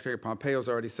 Secretary Pompeo's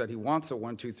already said he wants a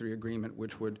 123 agreement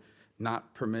which would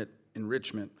not permit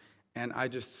enrichment. And I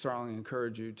just strongly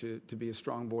encourage you to be a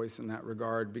strong voice in that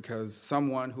regard, because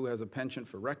someone who has a penchant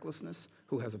for recklessness,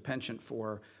 who has a penchant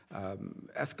for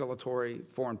escalatory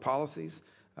foreign policies,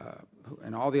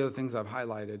 and all the other things I've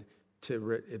highlighted, to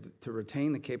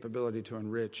retain the capability to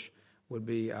enrich would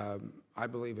be, I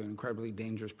believe, an incredibly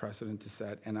dangerous precedent to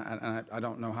set. And I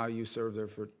don't know how you served there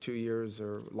for 2 years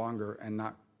or longer and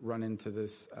not run into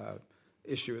this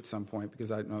issue at some point,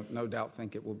 because I no doubt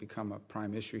think it will become a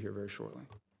prime issue here very shortly.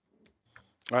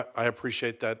 I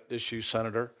appreciate that issue,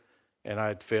 Senator, and I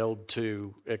had failed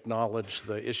to acknowledge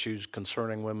the issues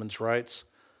concerning women's rights.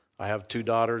 I have 2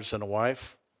 daughters and a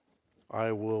wife.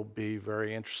 I will be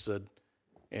very interested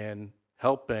in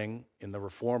helping in the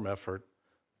reform effort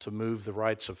to move the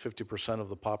rights of 50% of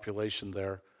the population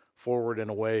there forward in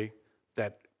a way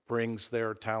that brings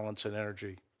their talents and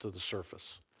energy to the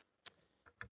surface.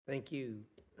 Thank you.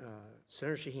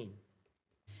 Senator Shaheen.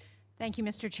 Thank you,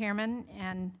 Mr. Chairman,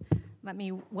 and let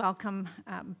me welcome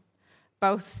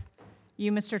both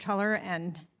you, Mr. Tuller,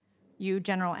 and you,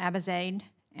 General Abizaid,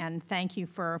 and thank you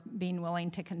for being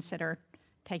willing to consider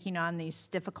taking on these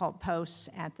difficult posts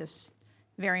at this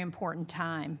very important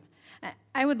time.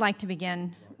 I would like to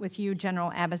begin with you,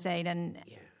 General Abizaid, and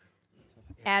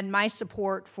add my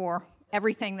support for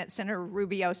everything that Senator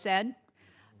Rubio said,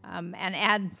 and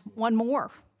add one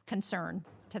more concern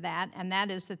to that, and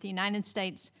that is that the United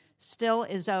States still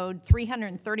is owed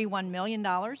 $331 million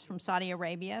from Saudi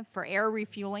Arabia for air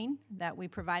refueling that we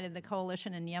provided the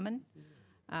coalition in Yemen.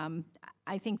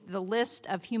 I think the list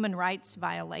of human rights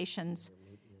violations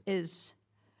is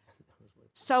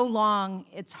so long,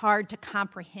 it's hard to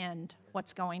comprehend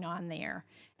what's going on there.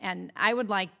 And I would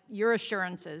like your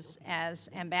assurances as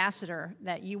ambassador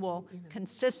that you will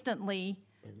consistently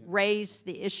raise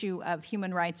the issue of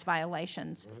human rights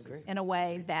violations in a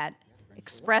way that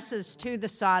expresses to the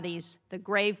Saudis the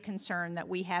grave concern that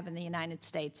we have in the United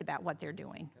States about what they're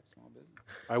doing.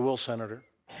 I will, Senator.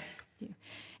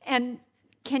 And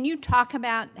can you talk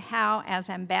about how, as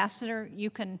ambassador,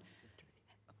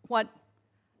 what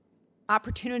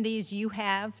opportunities you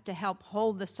have to help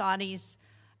hold the Saudis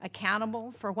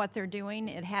accountable for what they're doing?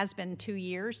 It has been 2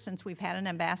 years since we've had an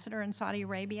ambassador in Saudi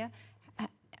Arabia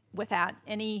without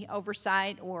any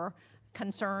oversight or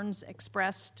concerns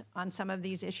expressed on some of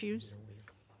these issues?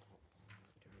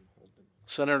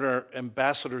 Senator,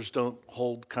 ambassadors don't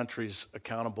hold countries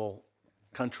accountable.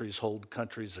 Countries hold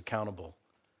countries accountable.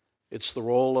 It's the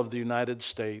role of the United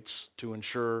States to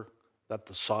ensure that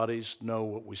the Saudis know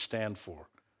what we stand for,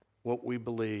 what we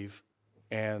believe,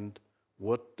 and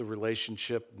what the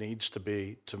relationship needs to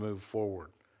be to move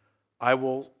forward. I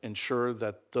will ensure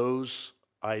that those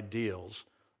ideals,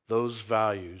 those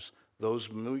values,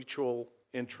 those mutual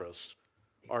interests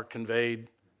are conveyed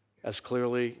as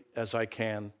clearly as I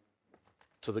can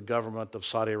to the government of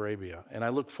Saudi Arabia. And I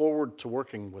look forward to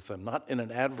working with them, not in an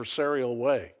adversarial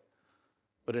way,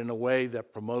 but in a way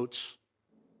that promotes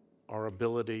our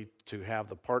ability to have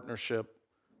the partnership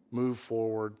move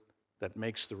forward that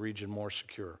makes the region more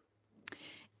secure.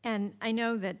 And I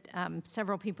know that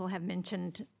several people have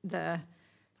mentioned the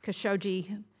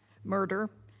Khashoggi murder.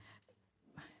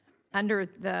 Under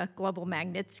the Global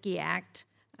Magnitsky Act,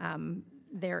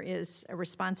 there is a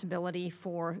responsibility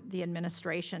for the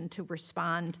administration to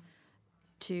respond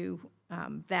to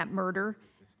that murder.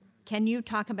 Can you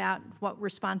talk about what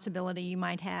responsibility you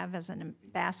might have as an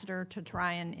ambassador to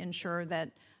try and ensure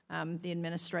that the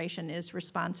administration is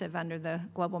responsive under the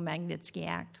Global Magnitsky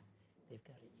Act?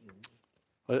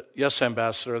 Yes,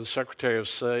 Ambassador. The Secretary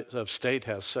of State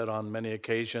has said on many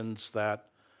occasions that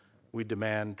we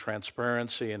demand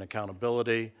transparency and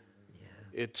accountability.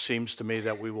 It seems to me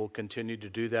that we will continue to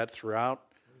do that throughout.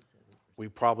 We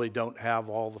probably don't have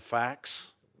all the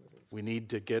facts. We need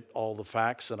to get all the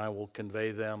facts, and I will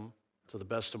convey them to the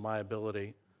best of my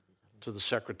ability to the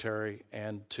Secretary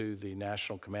and to the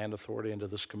National Command Authority and to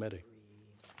this committee.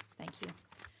 Thank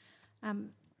you.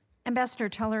 Ambassador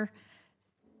Tuller,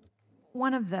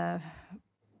 one of the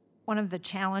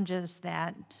challenges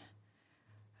that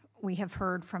we have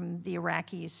heard from the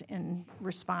Iraqis in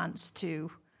response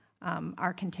to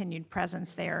our continued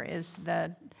presence there is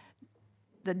the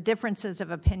differences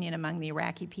of opinion among the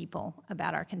Iraqi people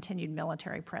about our continued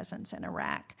military presence in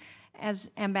Iraq.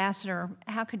 As ambassador,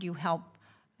 how could you help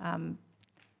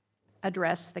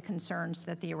address the concerns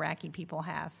that the Iraqi people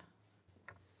have?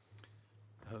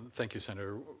 Thank you,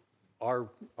 Senator.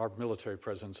 Our military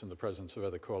presence and the presence of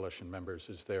other coalition members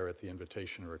is there at the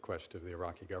invitation and request of the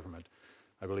Iraqi government.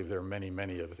 I believe there are many,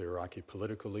 many of the Iraqi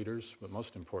political leaders, but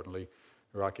most importantly,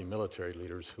 Iraqi military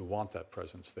leaders who want that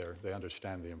presence there. They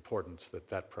understand the importance that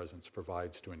that presence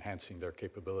provides to enhancing their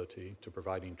capability, to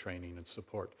providing training and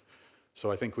support. So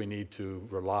I think we need to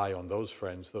rely on those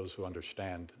friends, those who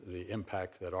understand the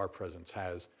impact that our presence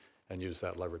has, and use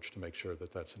that leverage to make sure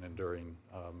that that's an enduring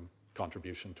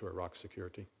contribution to Iraq's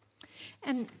security.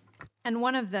 And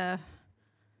one of the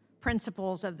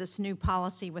principles of this new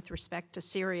policy with respect to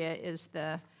Syria is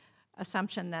the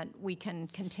assumption that we can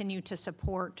continue to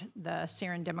support the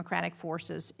Syrian Democratic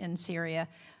Forces in Syria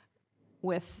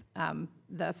with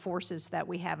the forces that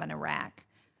we have in Iraq.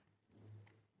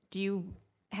 Do you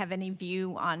have any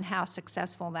view on how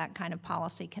successful that kind of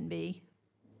policy can be?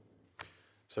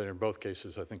 Senator, in both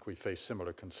cases, I think we face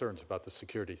similar concerns about the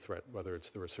security threat, whether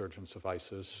it's the resurgence of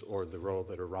ISIS or the role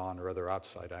that Iran or other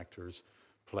outside actors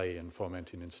play in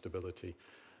fomenting instability.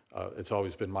 It's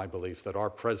always been my belief that our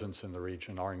presence in the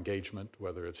region, our engagement,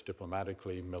 whether it's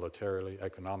diplomatically, militarily,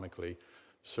 economically,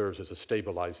 serves as a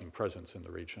stabilizing presence in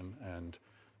the region. And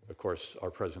of course,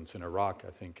 our presence in Iraq,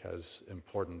 I think, has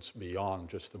importance beyond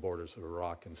just the borders of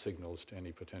Iraq and signals to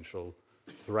any potential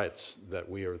threats that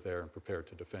we are there and prepared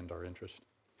to defend our interests.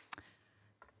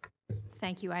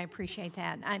 Thank you. I appreciate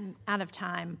that. I'm out of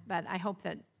time, but I hope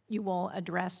that you will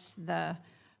address the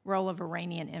role of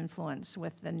Iranian influence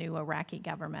with the new Iraqi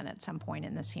government at some point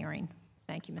in this hearing.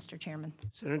 Thank you, Mr. Chairman.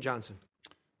 Senator Johnson.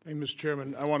 Thank you, Mr.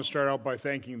 Chairman. I want to start out by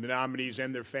thanking the nominees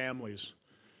and their families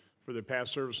for their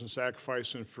past service and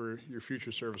sacrifice and for your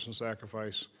future service and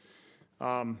sacrifice.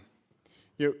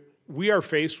 We are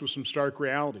faced with some stark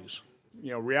realities,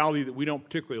 reality that we don't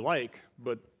particularly like,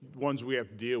 but ones we have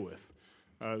to deal with.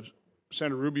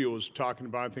 Senator Rubio was talking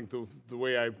about, I think, the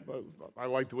way I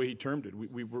like the way he termed it.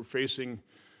 We were facing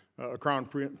a crown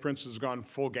prince has gone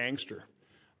full gangster.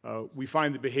 We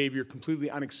find the behavior completely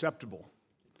unacceptable.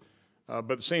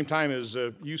 But at the same time, as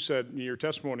you said in your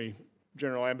testimony,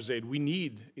 General Abizaid, we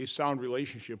need a sound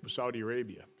relationship with Saudi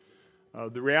Arabia.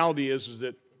 The reality is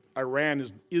that Iran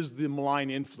is the malign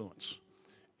influence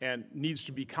and needs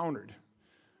to be countered.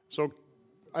 So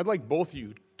I'd like both of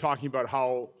you talking about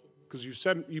how, because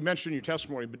you mentioned in your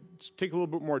testimony, but take a little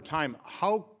bit more time.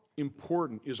 How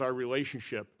important is our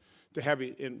relationship to have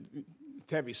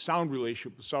a sound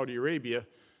relationship with Saudi Arabia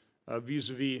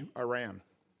vis-a-vis Iran?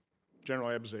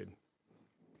 General Abizaid.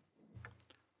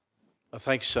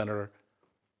 Thanks, Senator.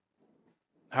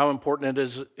 How important it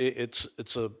is,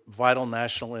 it's a vital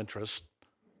national interest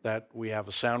that we have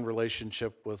a sound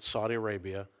relationship with Saudi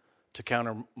Arabia to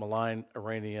counter malign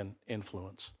Iranian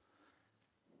influence.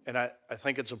 And I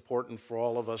think it's important for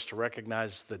all of us to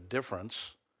recognize the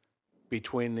difference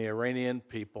between the Iranian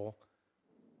people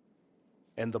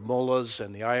and the mullahs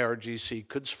and the IRGC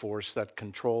Quds Force that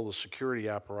control the security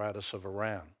apparatus of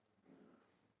Iran.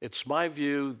 It's my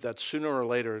view that sooner or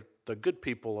later, the good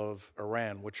people of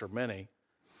Iran, which are many,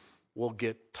 will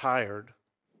get tired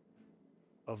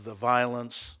of the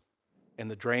violence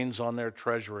and the drains on their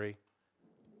treasury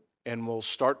and will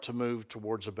start to move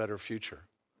towards a better future.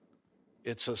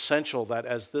 It's essential that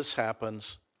as this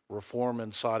happens, reform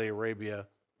in Saudi Arabia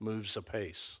moves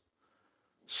apace.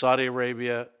 Saudi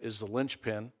Arabia is the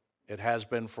linchpin. It has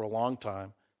been for a long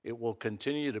time. It will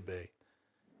continue to be.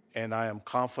 And I am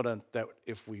confident that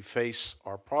if we face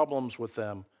our problems with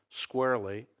them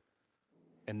squarely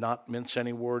and not mince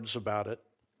any words about it,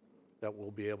 that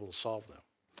we'll be able to solve them.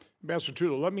 Ambassador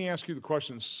Tula, let me ask you the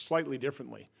question slightly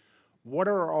differently. What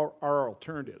are our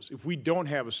alternatives? If we don't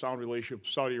have a sound relationship with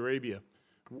Saudi Arabia,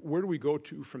 where do we go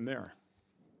to from there?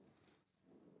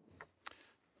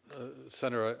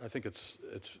 Senator, I think it's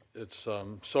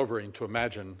sobering to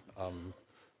imagine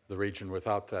the region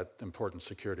without that important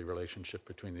security relationship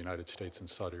between the United States and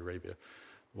Saudi Arabia.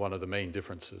 One of the main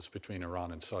differences between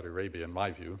Iran and Saudi Arabia, in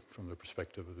my view, from the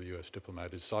perspective of the U.S.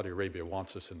 diplomat, is Saudi Arabia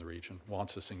wants us in the region,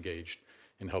 wants us engaged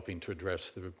in helping to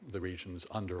address the region's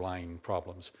underlying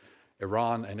problems.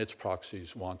 Iran and its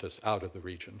proxies want us out of the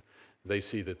region. They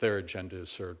see that their agenda is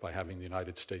served by having the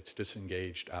United States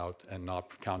disengaged out and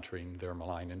not countering their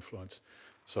malign influence.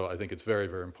 So I think it's very,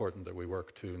 very important that we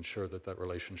work to ensure that that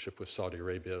relationship with Saudi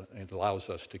Arabia allows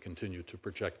us to continue to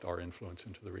project our influence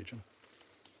into the region.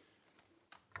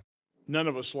 None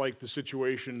of us like the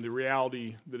situation, the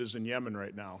reality that is in Yemen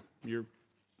right now. You're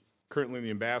currently the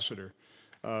ambassador.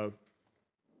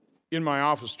 In my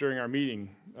office during our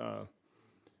meeting,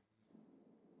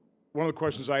 one of the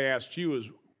questions I asked you is,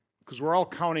 because we're all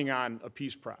counting on a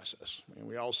peace process, and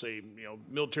we all say,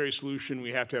 military solution,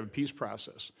 we have to have a peace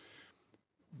process.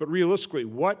 But realistically,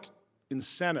 what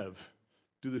incentive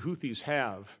do the Houthis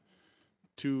have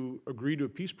to agree to a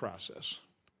peace process?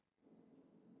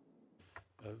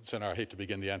 Senator, I hate to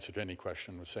begin the answer to any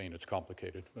question with saying it's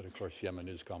complicated, but of course Yemen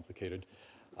is complicated.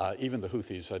 Even the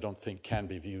Houthis, I don't think, can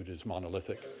be viewed as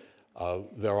monolithic.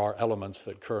 There are elements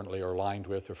that currently are aligned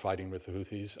with or fighting with the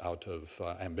Houthis out of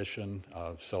ambition,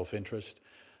 of self-interest.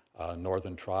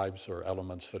 Northern tribes or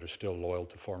elements that are still loyal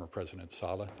to former President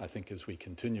Saleh. I think as we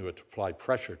continue to apply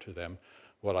pressure to them,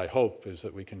 what I hope is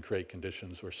that we can create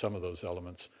conditions where some of those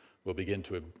elements will begin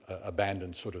to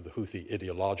abandon sort of the Houthi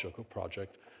ideological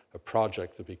project, a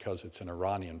project that, because it's an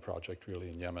Iranian project really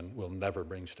in Yemen, will never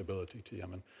bring stability to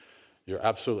Yemen. You're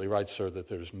absolutely right, sir, that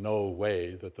there's no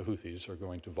way that the Houthis are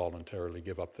going to voluntarily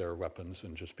give up their weapons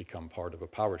and just become part of a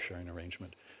power-sharing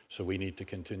arrangement. So we need to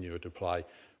continue to apply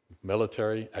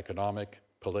military, economic,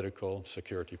 political,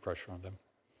 security pressure on them.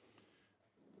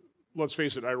 Let's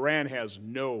face it, Iran has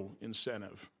no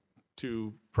incentive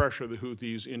to pressure the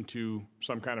Houthis into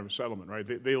some kind of a settlement, right?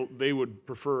 They would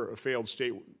prefer a failed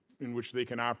state in which they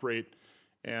can operate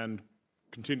and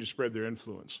continue to spread their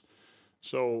influence.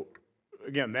 So,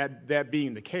 again, that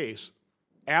being the case,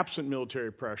 absent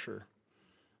military pressure,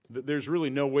 there's really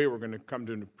no way we're going to come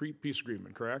to a peace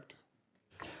agreement, correct?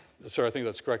 Sir, I think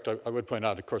that's correct. I would point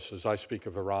out, of course, as I speak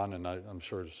of Iran, and I'm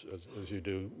sure as you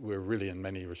do, we're really in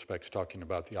many respects talking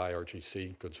about the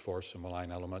IRGC, Quds Force, a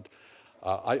malign element.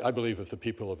 I believe if the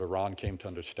people of Iran came to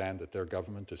understand that their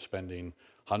government is spending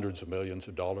hundreds of millions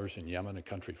of dollars in Yemen, a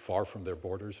country far from their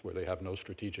borders where they have no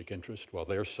strategic interest, while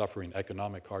they're suffering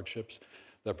economic hardships,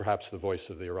 that perhaps the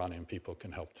voice of the Iranian people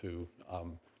can help to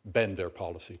bend their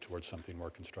policy towards something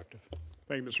more constructive.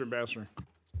 Thank you, Mr. Ambassador.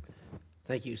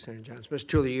 Thank you, Senator Johnson. Mr.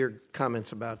 Tula, your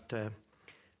comments about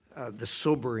the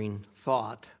sobering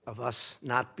thought of us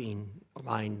not being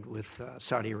aligned with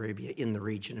Saudi Arabia in the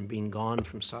region and being gone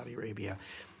from Saudi Arabia,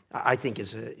 I think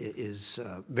is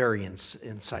very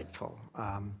insightful.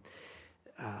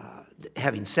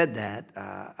 Having said that,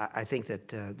 I think that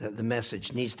the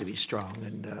message needs to be strong,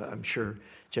 and I'm sure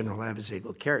General Abizaid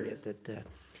will carry it,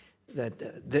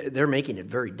 that they're making it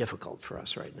very difficult for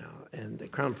us right now, and the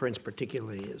Crown Prince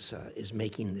particularly is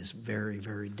making this very,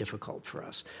 very difficult for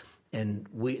us. And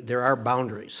there are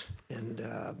boundaries, and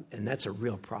that's a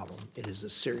real problem. It is a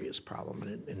serious problem,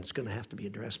 and it's going to have to be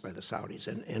addressed by the Saudis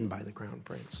and by the Crown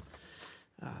Prince.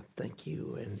 Thank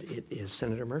you, and it is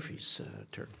Senator Murphy's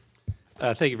turn.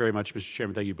 Thank you very much, Mr.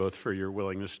 Chairman. Thank you both for your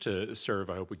willingness to serve.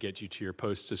 I hope we get you to your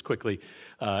posts as quickly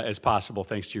as possible.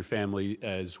 Thanks to your family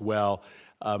as well.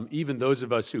 Even those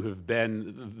of us who have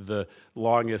been the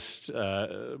longest,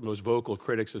 most vocal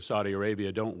critics of Saudi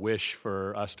Arabia don't wish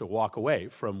for us to walk away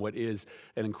from what is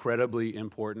an incredibly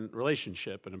important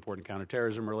relationship, an important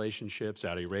counterterrorism relationship.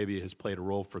 Saudi Arabia has played a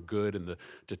role for good in the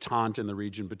detente in the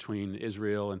region between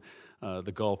Israel and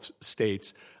the Gulf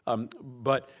states.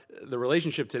 But the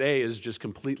relationship today is just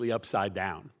completely upside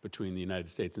down between the United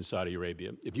States and Saudi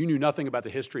Arabia. If you knew nothing about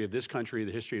the history of this country,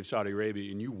 the history of Saudi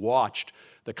Arabia, and you watched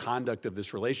the conduct of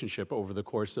this relationship over the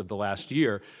course of the last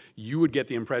year, you would get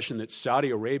the impression that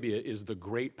Saudi Arabia is the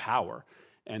great power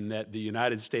and that the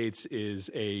United States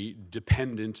is a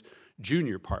dependent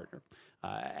junior partner.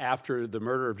 After the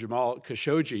murder of Jamal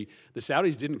Khashoggi, the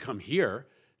Saudis didn't come here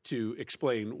to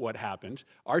explain what happened.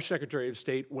 Our Secretary of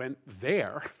State went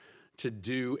there to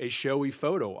do a showy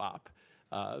photo op.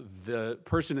 The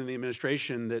person in the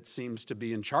administration that seems to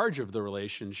be in charge of the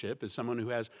relationship is someone who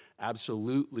has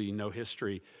absolutely no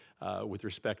history with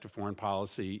respect to foreign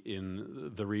policy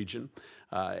in the region.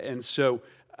 And so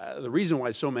the reason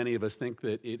why so many of us think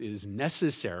that it is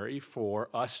necessary for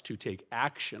us to take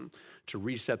action to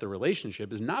reset the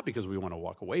relationship is not because we want to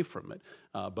walk away from it,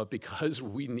 but because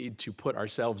we need to put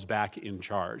ourselves back in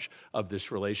charge of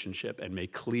this relationship and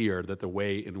make clear that the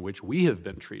way in which we have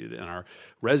been treated and our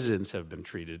residents have been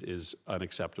treated is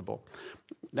unacceptable.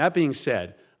 That being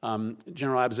said,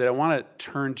 General Abizaid, I want to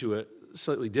turn to a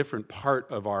slightly different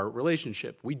part of our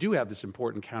relationship. We do have this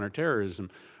important counterterrorism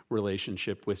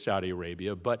relationship with Saudi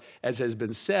Arabia, but as has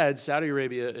been said, Saudi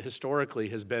Arabia historically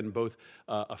has been both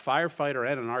a firefighter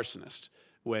and an arsonist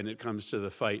when it comes to the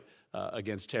fight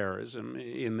against terrorism,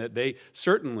 in that they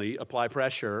certainly apply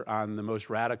pressure on the most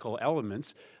radical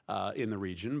elements in the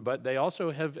region, but they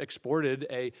also have exported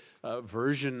a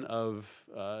version of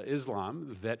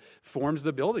Islam that forms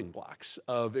the building blocks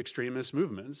of extremist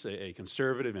movements, a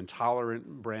conservative,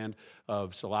 intolerant brand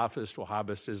of Salafist,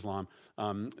 Wahhabist Islam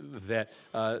that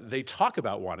they talk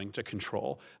about wanting to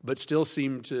control, but still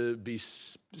seem to be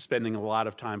spending a lot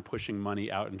of time pushing money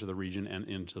out into the region and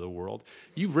into the world.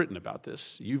 You've written about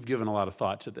this. You've given a lot of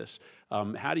thought to this.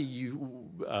 How do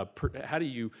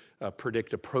you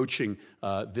predict approaching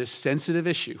this sensitive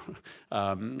issue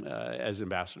as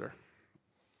ambassador?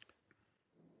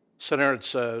 Senator,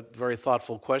 it's a very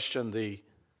thoughtful question. The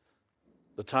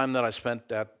time that I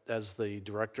spent as the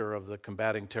director of the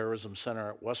Combating Terrorism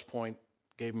Center at West Point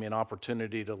gave me an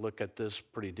opportunity to look at this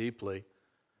pretty deeply.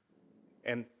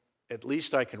 And at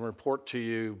least I can report to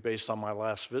you, based on my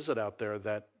last visit out there,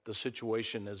 that the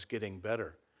situation is getting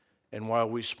better. And while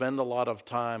we spend a lot of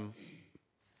time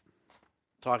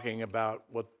talking about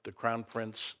what the Crown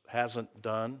Prince hasn't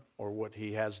done or what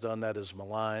he has done that is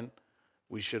malign,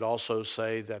 we should also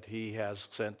say that he has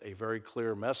sent a very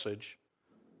clear message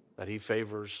that he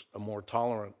favors a more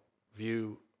tolerant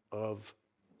view of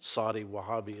Saudi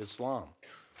Wahhabi Islam.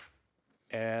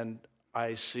 And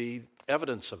I see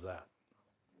evidence of that.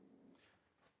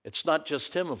 It's not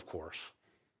just him, of course.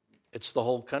 It's the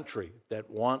whole country that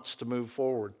wants to move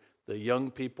forward. The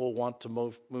young people want to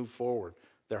move forward.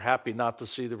 They're happy not to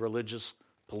see the religious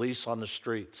police on the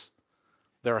streets.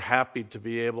 They're happy to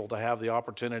be able to have the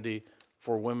opportunity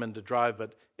for women to drive,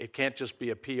 but it can't just be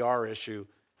a PR issue.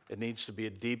 It needs to be a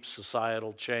deep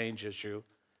societal change issue.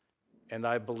 And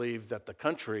I believe that the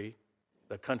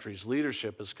country's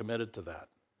leadership is committed to that.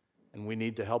 And we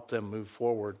need to help them move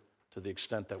forward to the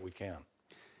extent that we can.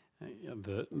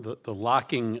 The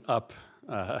locking up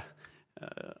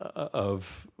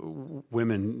of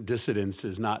women dissidents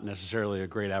is not necessarily a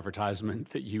great advertisement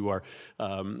that you are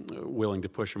willing to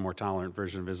push a more tolerant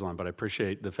version of Islam, but I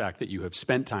appreciate the fact that you have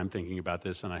spent time thinking about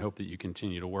this, and I hope that you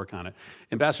continue to work on it.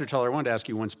 Ambassador Tuller, I wanted to ask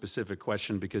you one specific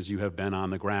question because you have been on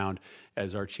the ground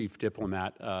as our chief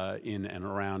diplomat in and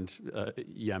around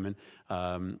Yemen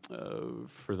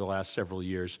for the last several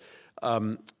years.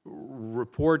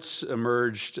 Reports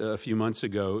emerged a few months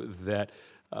ago that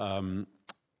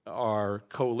our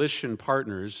coalition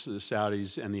partners, the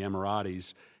Saudis and the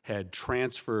Emiratis, had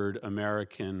transferred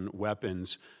American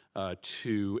weapons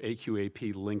to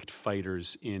AQAP-linked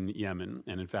fighters in Yemen.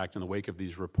 And in fact, in the wake of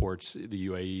these reports, the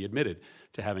UAE admitted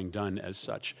to having done as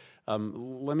such.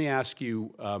 Let me ask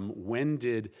you, when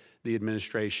did the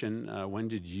administration, when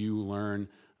did you learn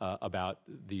about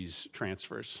these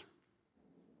transfers?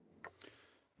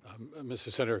 Mr.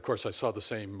 Senator, of course, I saw the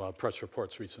same press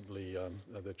reports recently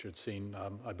that you'd seen.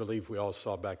 I believe we all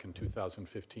saw back in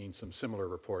 2015 some similar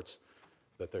reports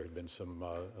that there had been some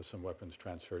weapons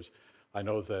transfers. I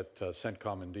know that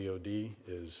CENTCOM and DOD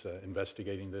is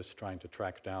investigating this, trying to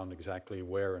track down exactly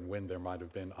where and when there might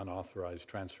have been unauthorized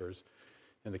transfers.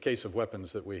 In the case of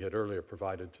weapons that we had earlier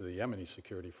provided to the Yemeni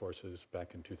security forces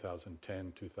back in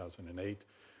 2010, 2008,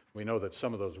 we know that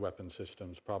some of those weapon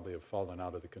systems probably have fallen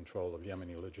out of the control of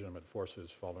Yemeni legitimate forces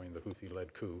following the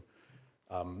Houthi-led coup.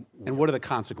 And what are the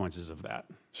consequences of that?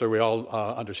 So we all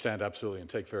understand absolutely and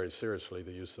take very seriously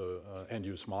the use of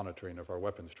end-use monitoring of our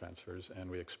weapons transfers, and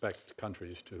we expect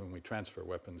countries to whom we transfer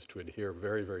weapons to adhere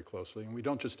very, very closely. And we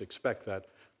don't just expect that,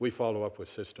 we follow up with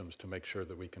systems to make sure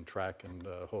that we can track and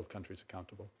hold countries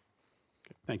accountable.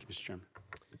 Okay. Thank you, Mr. Chairman.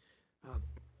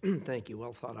 Thank you.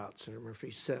 Well thought out, Senator Murphy.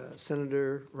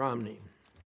 Senator Romney.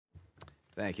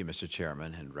 Thank you, Mr.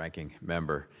 Chairman and Ranking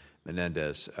Member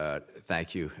Menendez.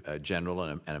 Thank you, General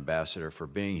and Ambassador, for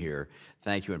being here.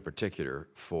 Thank you in particular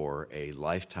for a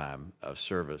lifetime of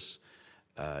service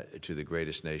to the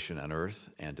greatest nation on earth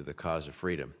and to the cause of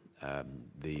freedom.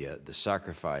 The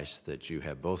sacrifice that you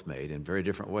have both made in very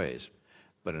different ways,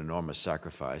 but an enormous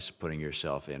sacrifice, putting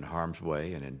yourself in harm's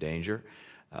way and in danger,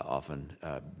 often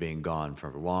being gone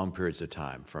for long periods of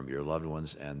time from your loved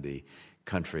ones and the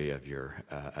country of your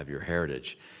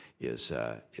heritage is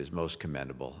most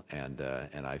commendable, and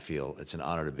I feel it's an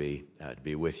honor to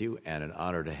be with you, and an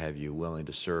honor to have you willing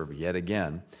to serve yet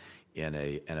again in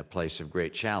a place of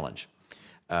great challenge.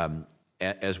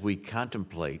 As we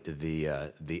contemplate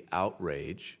the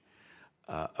outrage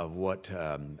of what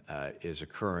is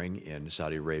occurring in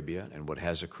Saudi Arabia and what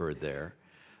has occurred there,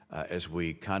 as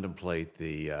we contemplate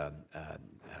the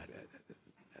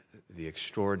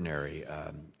extraordinary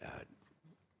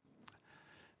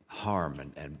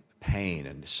harm and pain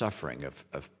and suffering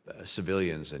of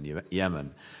civilians in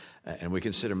Yemen, and we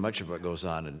consider much of what goes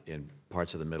on in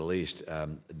parts of the Middle East,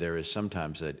 there is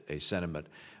sometimes a sentiment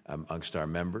amongst our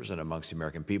members and amongst the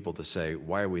American people to say,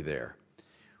 why are we there?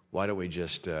 Why don't we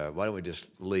just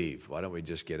leave? Why don't we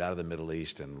just get out of the Middle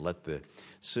East and let the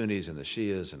Sunnis and the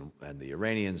Shias and the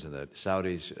Iranians and the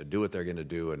Saudis do what they're going to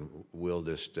do, and we'll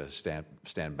just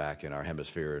stand back in our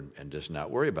hemisphere and just not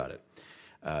worry about it?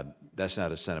 That's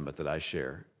not a sentiment that I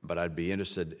share, but I'd be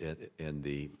interested in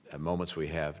the moments we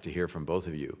have to hear from both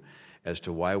of you as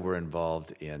to why we're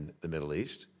involved in the Middle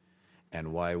East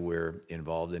and why we're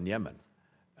involved in Yemen.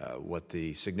 What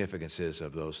the significance is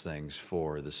of those things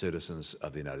for the citizens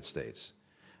of the United States.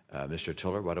 Mr.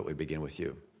 Tuller, why don't we begin with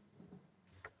you?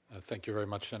 Thank you very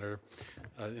much, Senator.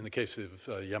 In the case of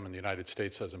Yemen, the United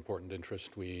States has important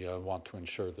interest. We want to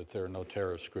ensure that there are no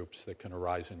terrorist groups that can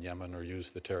arise in Yemen or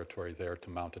use the territory there to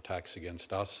mount attacks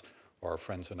against us or our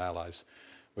friends and allies.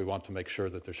 We want to make sure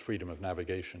that there's freedom of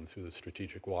navigation through the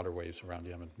strategic waterways around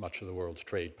Yemen. Much of the world's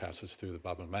trade passes through the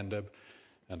Bab el-Mandeb.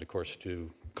 And, of course,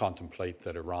 to contemplate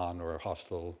that Iran or a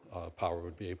hostile power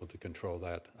would be able to control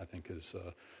that, I think, is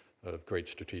of great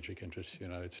strategic interest to the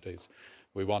United States.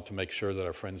 We want to make sure that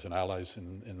our friends and allies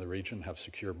in the region have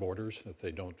secure borders, that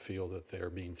they don't feel that they're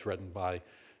being threatened by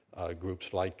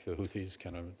groups like the Houthis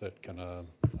that can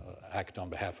act on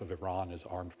behalf of Iran as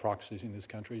armed proxies in these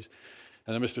countries.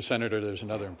 And then, Mr. Senator, there's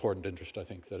another important interest, I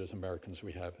think, that as Americans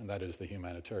we have, and that is the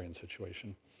humanitarian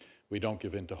situation. We don't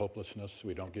give in to hopelessness.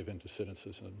 We don't give in to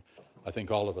cynicism. I think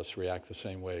all of us react the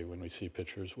same way when we see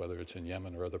pictures, whether it's in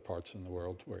Yemen or other parts in the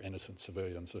world, where innocent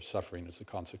civilians are suffering as the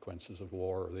consequences of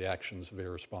war or the actions of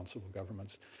irresponsible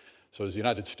governments. So as the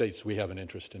United States, we have an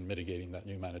interest in mitigating that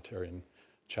humanitarian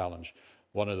challenge.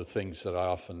 One of the things that I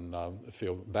often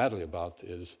feel badly about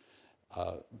is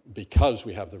because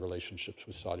we have the relationships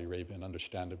with Saudi Arabia, and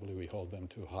understandably we hold them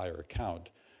to a higher account,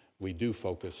 we do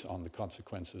focus on the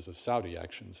consequences of Saudi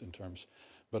actions in terms,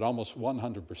 but almost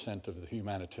 100% of the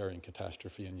humanitarian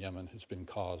catastrophe in Yemen has been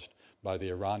caused by the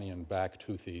Iranian-backed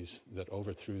Houthis that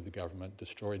overthrew the government,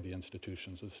 destroyed the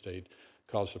institutions of the state,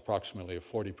 caused approximately a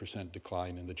 40%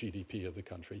 decline in the GDP of the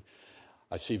country.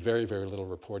 I see very, very little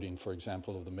reporting, for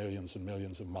example, of the millions and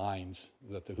millions of mines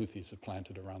that the Houthis have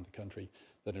planted around the country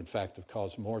that in fact have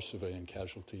caused more civilian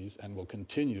casualties and will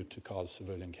continue to cause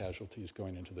civilian casualties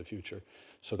going into the future.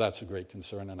 So that's a great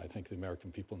concern, and I think the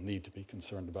American people need to be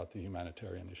concerned about the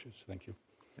humanitarian issues. Thank you.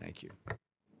 Thank you.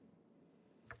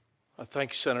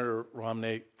 Thank you, Senator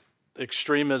Romney.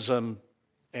 Extremism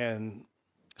and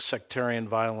sectarian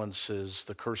violence is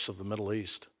the curse of the Middle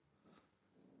East.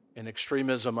 And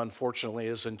extremism, unfortunately,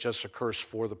 isn't just a curse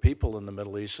for the people in the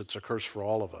Middle East, it's a curse for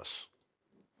all of us.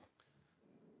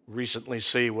 Recently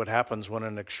see what happens when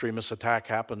an extremist attack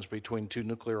happens between two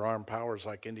nuclear-armed powers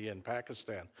like India and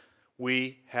Pakistan.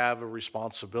 We have a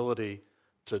responsibility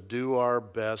to do our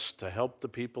best to help the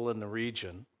people in the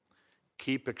region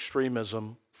keep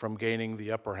extremism from gaining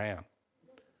the upper hand.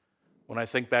 When I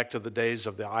think back to the days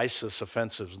of the ISIS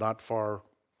offensives not far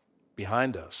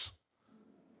behind us,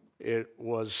 it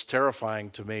was terrifying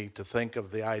to me to think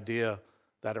of the idea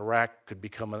that Iraq could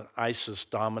become an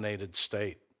ISIS-dominated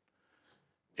state.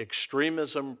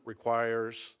 Extremism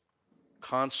requires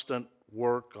constant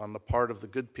work on the part of the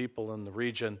good people in the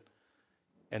region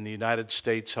and the United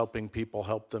States helping people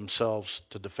help themselves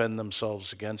to defend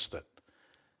themselves against it.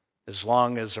 As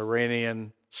long as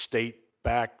Iranian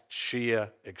state-backed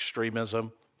Shia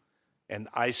extremism and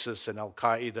ISIS and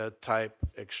Al-Qaeda type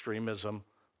extremism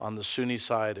on the Sunni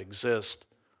side exist,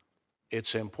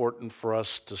 it's important for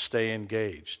us to stay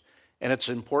engaged. And it's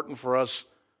important for us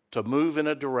to move in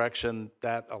a direction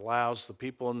that allows the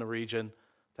people in the region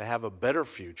to have a better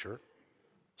future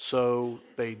so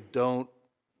they don't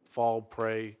fall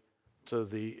prey to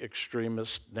the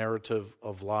extremist narrative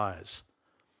of lies.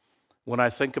 When I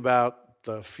think about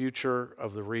the future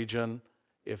of the region,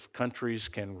 if countries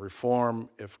can reform,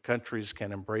 if countries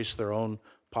can embrace their own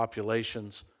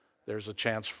populations, there's a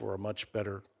chance for a much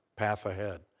better path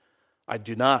ahead. I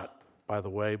do not, by the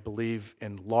way, believe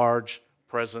in large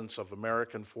presence of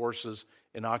American forces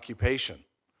in occupation.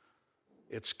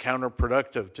 It's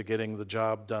counterproductive to getting the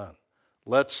job done.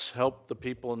 Let's help the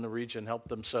people in the region help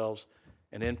themselves,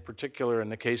 and in particular, in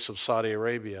the case of Saudi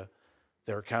Arabia,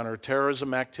 their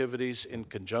counterterrorism activities in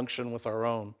conjunction with our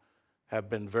own have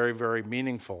been very, very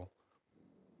meaningful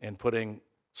in putting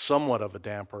somewhat of a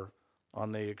damper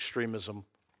on the extremism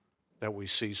that we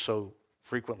see so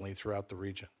frequently throughout the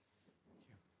region.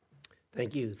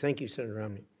 Thank you. Thank you, Senator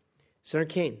Romney. Senator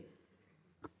Kane.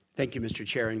 Thank you, Mr.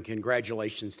 Chair, and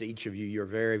congratulations to each of you. You're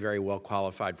very, very well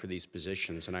qualified for these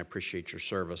positions, and I appreciate your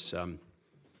service.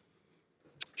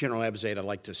 General Abizaid, I'd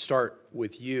like to start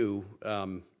with you.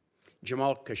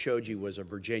 Jamal Khashoggi was a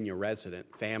Virginia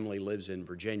resident. Family lives in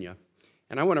Virginia.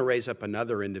 And I want to raise up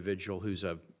another individual who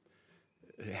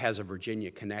has a Virginia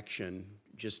connection,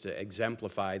 just to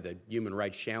exemplify the human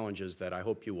rights challenges that I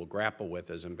hope you will grapple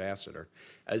with as ambassador.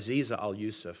 Aziza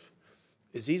Al-Yusuf.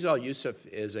 Aziza Al-Yusuf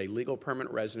is a legal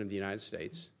permanent resident of the United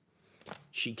States.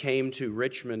 She came to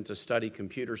Richmond to study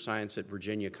computer science at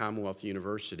Virginia Commonwealth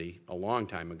University a long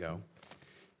time ago.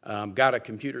 Got a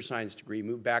computer science degree,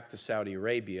 moved back to Saudi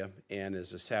Arabia, and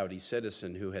is a Saudi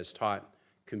citizen who has taught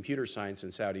computer science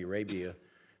in Saudi Arabia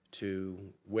to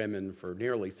women for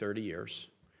nearly 30 years.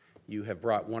 You have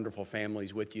brought wonderful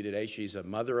families with you today. She's a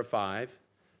mother of 5.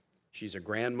 She's a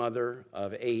grandmother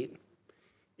of 8.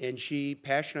 And she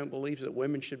passionately believes that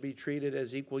women should be treated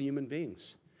as equal human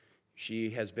beings.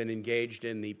 She has been engaged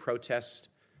in the protests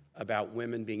about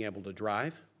women being able to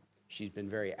drive. She's been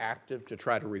very active to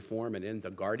try to reform and end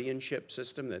the guardianship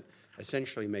system that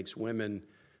essentially makes women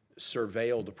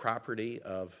surveil the property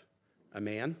of a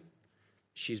man.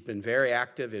 She's been very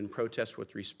active in protests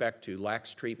with respect to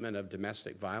lax treatment of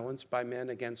domestic violence by men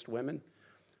against women,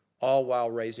 all while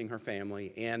raising her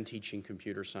family and teaching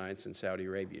computer science in Saudi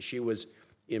Arabia. She was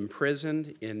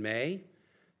imprisoned in May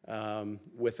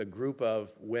with a group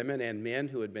of women and men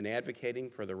who had been advocating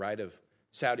for the right of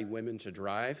Saudi women to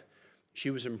drive. She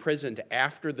was imprisoned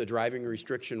after the driving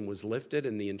restriction was lifted,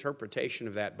 and the interpretation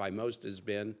of that by most has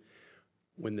been,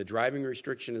 when the driving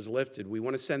restriction is lifted, we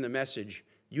want to send the message,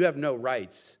 you have no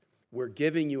rights. We're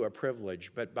giving you a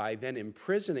privilege. But by then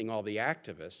imprisoning all the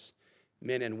activists,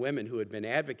 men and women who had been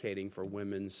advocating for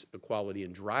women's equality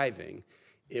in driving,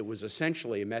 it was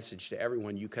essentially a message to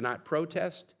everyone, you cannot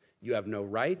protest, you have no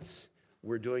rights,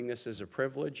 we're doing this as a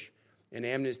privilege. And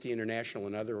Amnesty International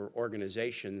and other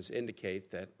organizations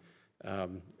indicate that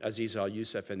Aziza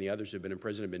Al-Yusuf and the others who have been in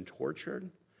prison have been tortured,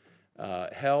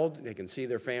 held. They can see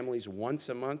their families once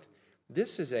a month.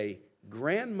 This is a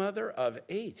grandmother of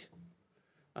 8,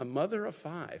 a mother of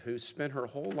 5, who spent her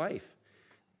whole life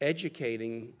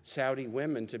educating Saudi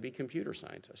women to be computer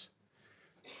scientists.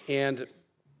 And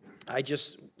I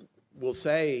just will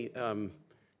say,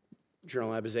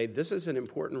 General Abizaid, this is an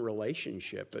important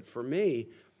relationship, but for me,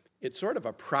 it's sort of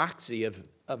a proxy of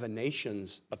a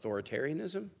nation's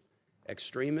authoritarianism,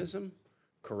 extremism,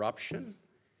 corruption,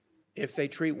 if they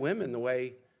treat women the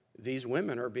way these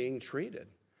women are being treated,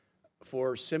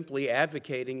 for simply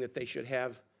advocating that they should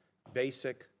have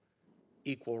basic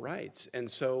equal rights. And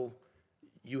so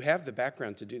you have the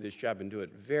background to do this job and do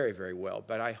it very, very well,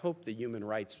 but I hope the human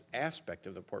rights aspect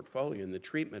of the portfolio and the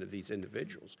treatment of these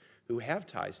individuals who have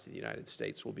ties to the United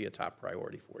States will be a top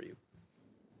priority for you.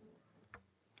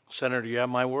 Senator, you have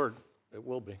my word. It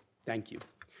will be. Thank you.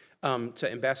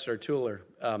 To Ambassador Tuller,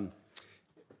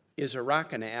 is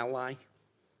Iraq an ally?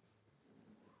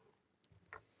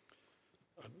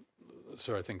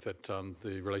 Sir, I think that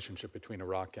the relationship between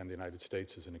Iraq and the United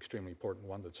States is an extremely important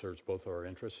one that serves both our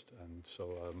interests. And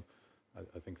so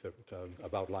I think that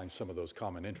I've outlined some of those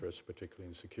common interests, particularly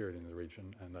in security in the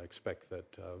region. And I expect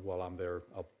that while I'm there,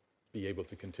 I'll be able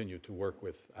to continue to work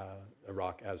with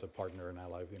Iraq as a partner and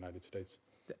ally of the United States.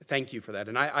 Thank you for that.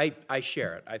 And I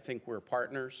share it. I think we're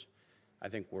partners. I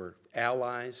think we're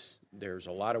allies. There's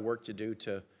a lot of work to do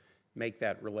to make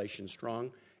that relation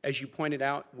strong. As you pointed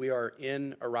out, we are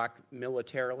in Iraq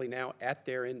militarily now at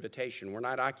their invitation. We're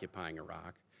not occupying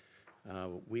Iraq.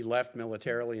 We left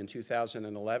militarily in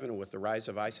 2011, and with the rise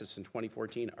of ISIS in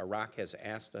 2014, Iraq has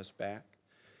asked us back.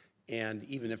 And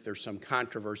even if there's some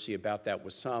controversy about that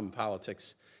with some,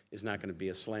 politics is not going to be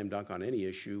a slam dunk on any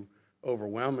issue.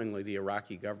 Overwhelmingly, the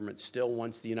Iraqi government still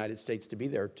wants the United States to be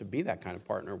there to be that kind of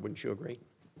partner. Wouldn't you agree?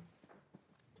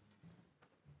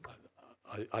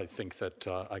 I think that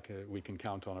we can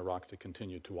count on Iraq to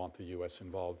continue to want the U.S.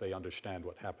 involved. They understand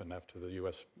what happened after the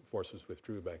U.S. forces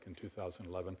withdrew back in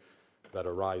 2011, that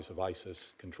a rise of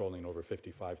ISIS controlling over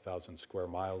 55,000 square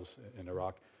miles in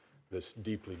Iraq, this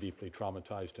deeply, deeply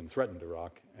traumatized and threatened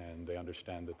Iraq, and they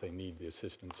understand that they need the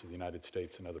assistance of the United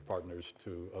States and other partners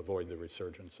to avoid the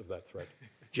resurgence of that threat.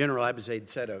 General Abizaid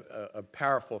said a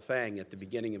powerful thing at the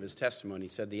beginning of his testimony. He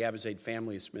said the Abizaid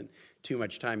family has spent too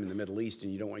much time in the Middle East,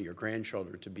 and you don't want your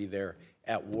grandchildren to be there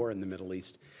at war in the Middle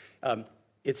East.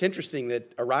 It's interesting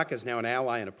that Iraq is now an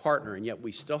ally and a partner, and yet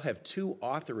we still have 2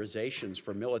 authorizations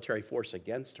for military force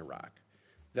against Iraq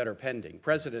that are pending.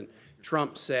 President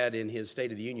Trump said in his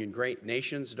State of the Union, great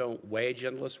nations don't wage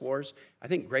endless wars. I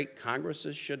think great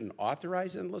Congresses shouldn't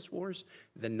authorize endless wars.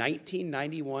 The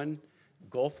 1991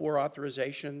 Gulf War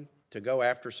authorization to go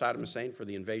after Saddam Hussein for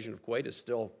the invasion of Kuwait is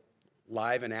still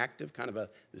live and active, kind of a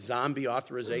zombie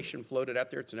authorization floated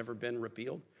out there. It's never been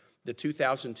repealed. The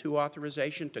 2002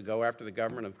 authorization to go after the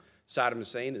government of Saddam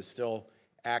Hussein is still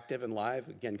active and live.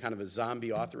 Again, kind of a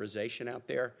zombie authorization out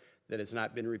there that has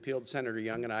not been repealed. Senator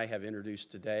Young and I have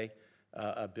introduced today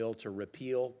a bill to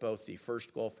repeal both the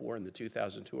first Gulf War and the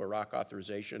 2002 Iraq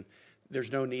authorization.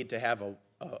 There's no need to have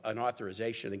an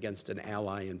authorization against an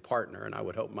ally and partner, and I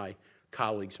would hope my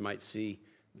colleagues might see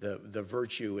the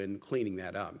virtue in cleaning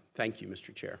that up. Thank you,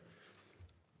 Mr. Chair.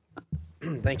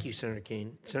 Thank you, Senator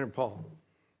Kane. Senator Paul.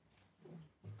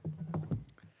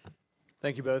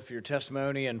 Thank you both for your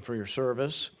testimony and for your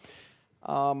service.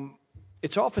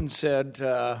 It's often said,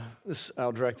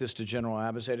 I'll direct this to General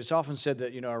Abizaid, it's often said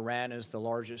that, Iran is the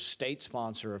largest state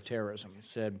sponsor of terrorism. It's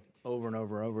said over and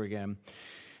over and over again.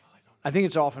 I think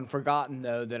it's often forgotten,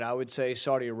 though, that I would say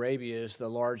Saudi Arabia is the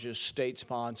largest state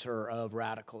sponsor of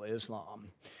radical Islam.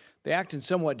 They act in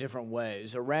somewhat different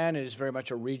ways. Iran is very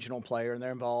much a regional player, and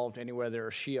they're involved anywhere there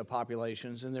are Shia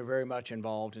populations, and they're very much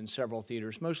involved in several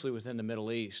theaters, mostly within the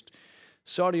Middle East.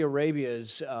 Saudi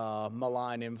Arabia's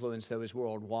malign influence, though, is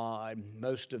worldwide.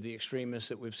 Most of the extremists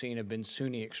that we've seen have been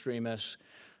Sunni extremists.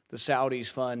 The Saudis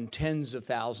fund tens of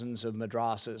thousands of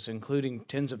madrasas, including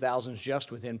tens of thousands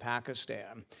just within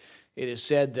Pakistan. It is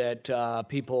said that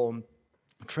people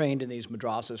trained in these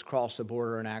madrasas cross the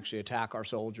border and actually attack our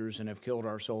soldiers and have killed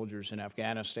our soldiers in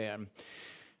Afghanistan.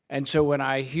 And so when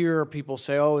I hear people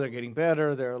say, oh, they're getting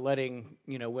better, they're letting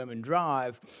women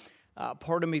drive,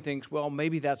 part of me thinks, well,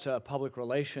 maybe that's a public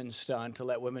relations stunt to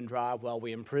let women drive while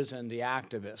we imprison the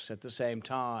activists at the same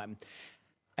time.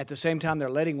 At the same time they're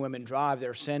letting women drive,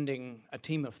 they're sending a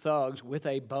team of thugs with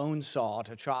a bone saw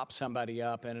to chop somebody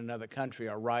up in another country,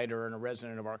 a writer and a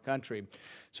resident of our country.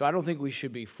 So I don't think we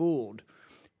should be fooled.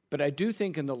 But I do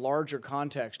think in the larger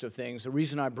context of things, the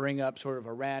reason I bring up sort of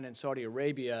Iran and Saudi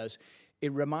Arabia is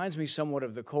it reminds me somewhat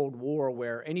of the Cold War,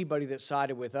 where anybody that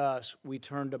sided with us, we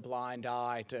turned a blind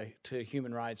eye to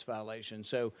human rights violations.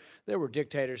 So there were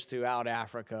dictators throughout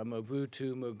Africa,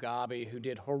 Mobutu, Mugabe, who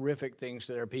did horrific things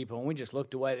to their people, and we just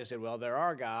looked away. They said, well, they're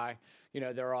our guy.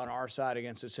 They're on our side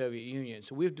against the Soviet Union.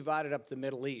 So we've divided up the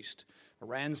Middle East.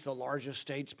 Iran's the largest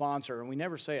state sponsor, and we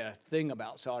never say a thing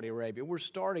about Saudi Arabia. We're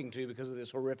starting to because of this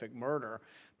horrific murder.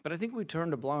 But I think we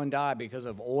turned a blind eye because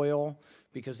of oil,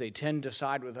 because they tend to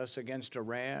side with us against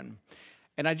Iran.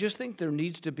 And I just think there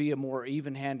needs to be a more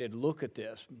even-handed look at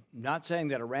this. Not saying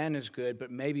that Iran is good,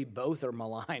 but maybe both are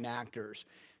malign actors.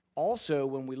 Also,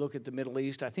 when we look at the Middle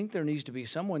East, I think there needs to be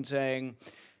someone saying,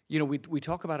 we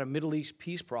talk about a Middle East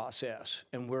peace process,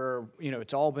 and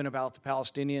it's all been about the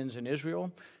Palestinians and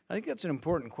Israel. I think that's an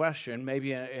important question,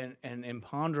 maybe an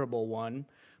imponderable one.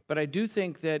 But I do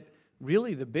think that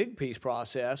really the big peace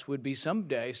process would be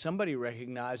someday somebody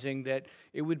recognizing that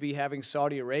it would be having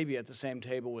Saudi Arabia at the same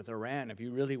table with Iran if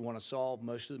you really want to solve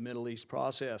most of the Middle East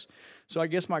process. So I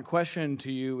guess my question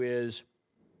to you is,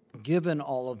 given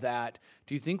all of that,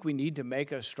 do you think we need to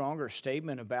make a stronger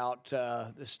statement about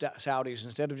the Saudis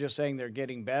instead of just saying they're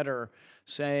getting better,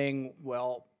 saying,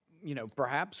 well,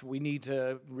 perhaps we need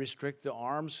to restrict the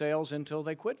arms sales until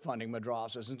they quit funding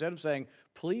madrasas. Instead of saying,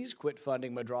 please quit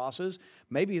funding madrasas,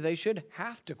 maybe they should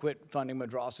have to quit funding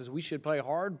madrasas. We should play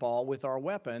hardball with our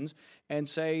weapons and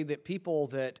say that people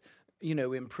that,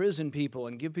 imprison people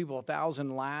and give people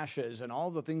 1,000 lashes and all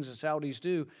the things the Saudis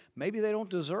do, maybe they don't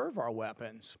deserve our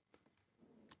weapons.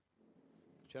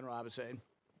 General Abizaid.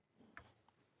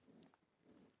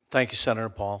 Thank you, Senator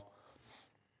Paul.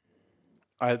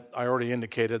 I already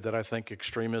indicated that I think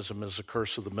extremism is a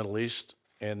curse of the Middle East,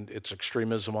 and it's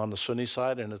extremism on the Sunni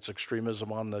side and it's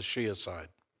extremism on the Shia side.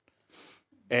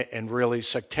 And really,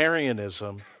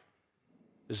 sectarianism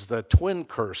is the twin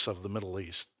curse of the Middle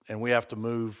East, and we have to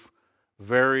move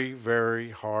very,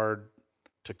 very hard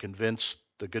to convince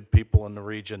the good people in the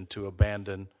region to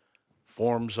abandon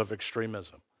forms of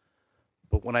extremism.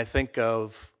 But when I think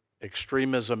of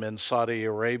extremism in Saudi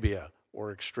Arabia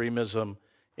or extremism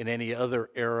in any other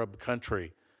Arab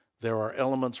country, there are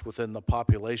elements within the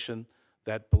population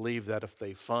that believe that if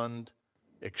they fund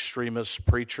extremist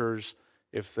preachers,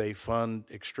 if they fund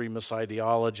extremist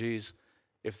ideologies,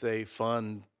 if they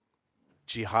fund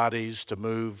jihadis to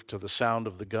move to the sound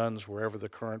of the guns wherever the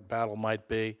current battle might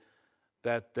be,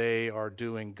 that they are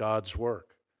doing God's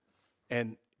work.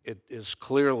 And it is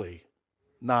clearly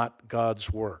not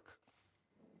God's work.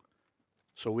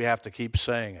 So we have to keep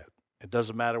saying it. It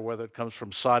doesn't matter whether it comes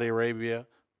from Saudi Arabia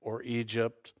or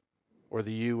Egypt or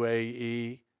the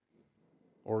UAE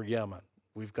or Yemen.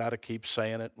 We've got to keep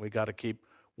saying it. We've got to keep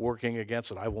working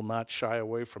against it. I will not shy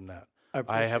away from that.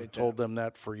 I have told them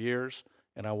that for years,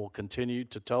 and I will continue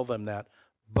to tell them that.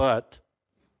 But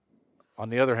on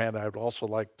the other hand, I would also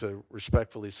like to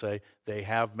respectfully say they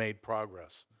have made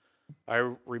progress.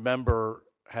 I remember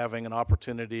having an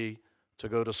opportunity to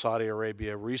go to Saudi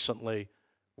Arabia recently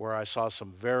where I saw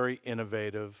some very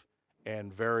innovative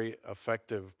and very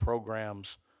effective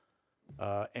programs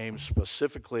aimed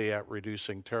specifically at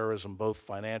reducing terrorism, both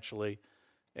financially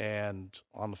and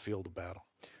on the field of battle.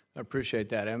 I appreciate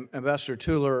that. Ambassador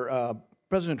Tuller,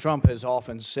 President Trump has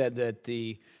often said that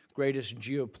the greatest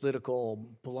geopolitical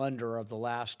blunder of the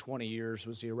last 20 years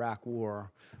was the Iraq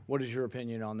War. What is your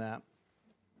opinion on that?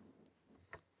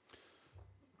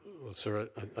 Well, sir,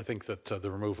 I think that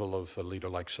the removal of a leader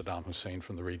like Saddam Hussein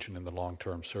from the region in the long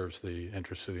term serves the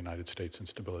interests of the United States and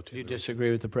stability. Do you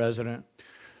disagree with the president?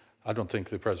 I don't think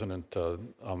the president,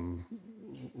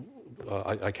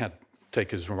 I can't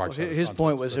take his remarks out of His context,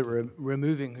 point was that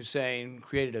removing Hussein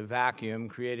created a vacuum,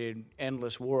 created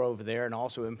endless war over there, and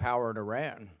also empowered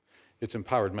Iran. It's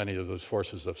empowered many of those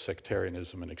forces of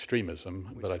sectarianism and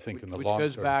extremism, but I think in the long term...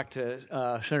 Which goes back to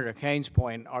Senator Kane's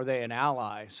point, are they an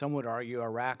ally? Some would argue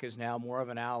Iraq is now more of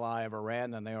an ally of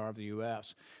Iran than they are of the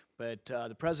U.S., but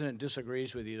the president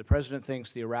disagrees with you. The president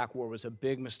thinks the Iraq war was a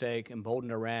big mistake,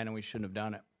 emboldened Iran, and we shouldn't have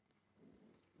done it.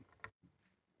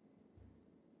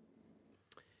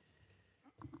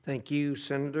 Thank you,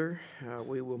 Senator.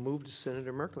 We will move to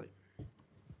Senator Merkley.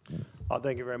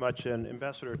 Thank you very much. And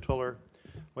Ambassador Tuller,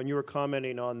 when you were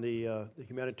commenting on the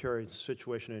humanitarian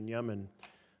situation in Yemen,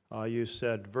 you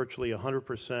said virtually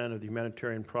 100% of the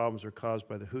humanitarian problems are caused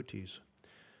by the Houthis.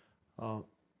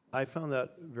 I found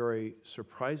that a very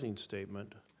surprising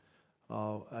statement.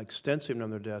 An extensive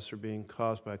number of deaths are being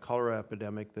caused by a cholera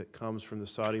epidemic that comes from the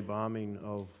Saudi bombing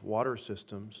of water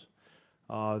systems.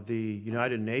 The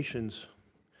United Nations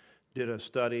did a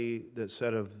study that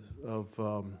said of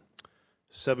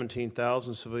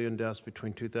 17,000 civilian deaths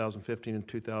between 2015 and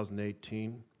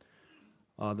 2018.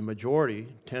 The majority,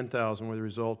 10,000, were the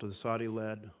result of the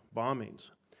Saudi-led bombings.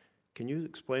 Can you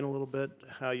explain a little bit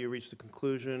how you reached the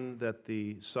conclusion that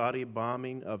the Saudi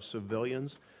bombing of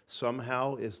civilians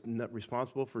somehow is not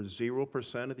responsible for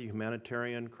 0% of the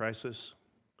humanitarian crisis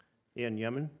in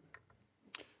Yemen?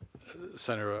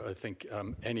 Senator, I think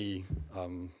any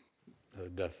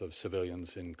death of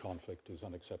civilians in conflict is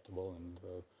unacceptable, and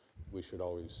we should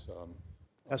always...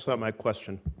 That's not my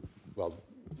question. Well,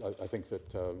 I think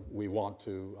that we want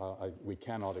to, we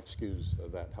cannot excuse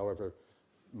that. However,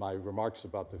 my remarks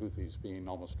about the Houthis being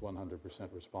almost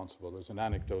 100% responsible, there's an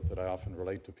anecdote that I often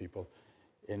relate to people.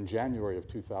 In January of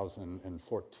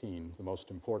 2014, the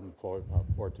most important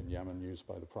port in Yemen used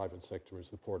by the private sector was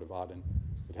the port of Aden.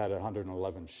 It had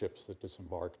 111 ships that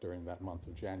disembarked during that month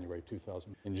of January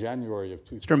 2000. In January of...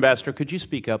 Mr. Ambassador, could you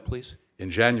speak up, please? In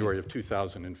January of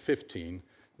 2015,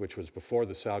 which was before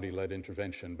the Saudi-led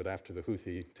intervention, but after the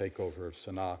Houthi takeover of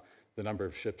Sana'a, the number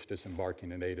of ships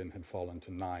disembarking in Aden had fallen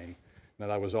to 9. Now,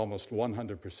 that was almost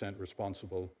 100%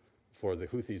 responsible for the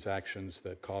Houthis' actions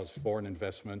that caused foreign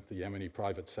investment, the Yemeni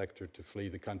private sector to flee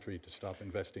the country, to stop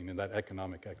investing in that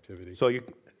economic activity. So I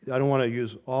don't want to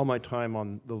use all my time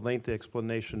on the lengthy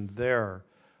explanation there,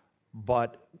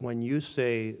 but when you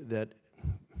say that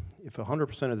if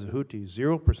 100% is the Houthis,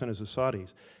 0% is the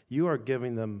Saudis, you are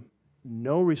giving them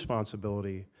no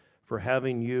responsibility for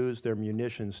having used their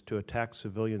munitions to attack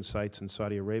civilian sites in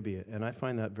Saudi Arabia, and I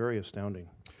find that very astounding.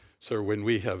 Sir, when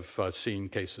we have seen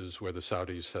cases where the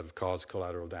Saudis have caused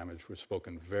collateral damage, we've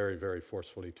spoken very, very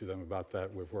forcefully to them about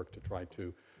that. We've worked to try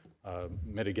to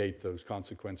mitigate those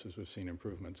consequences. We've seen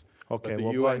improvements. Okay, but the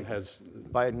well, UN has...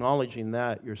 by acknowledging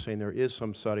that, you're saying there is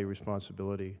some Saudi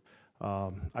responsibility.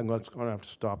 I'm going to have to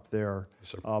stop there,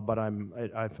 yes, but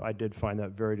I did find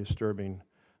that very disturbing,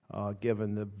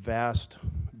 given the vast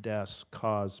deaths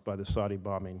caused by the Saudi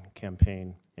bombing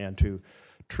campaign, and to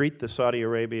treat the Saudi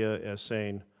Arabia as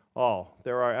saying, oh,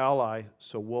 they're our ally,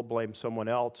 so we'll blame someone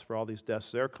else for all these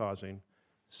deaths they're causing,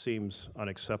 seems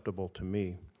unacceptable to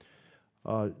me.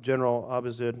 General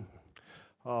Abazid,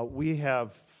 we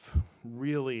have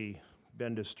really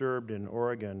been disturbed in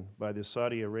Oregon by the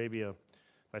Saudi Arabia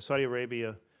by Saudi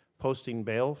Arabia posting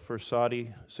bail for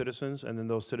Saudi citizens and then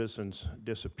those citizens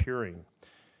disappearing.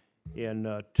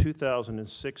 In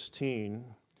 2016,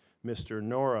 Mr.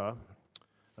 Nora,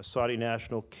 a Saudi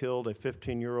national, killed a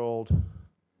 15-year-old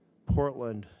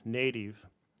Portland native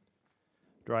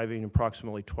driving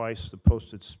approximately twice the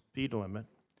posted speed limit.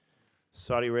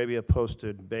 Saudi Arabia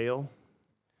posted bail,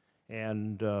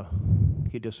 and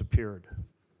he disappeared.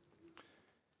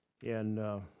 And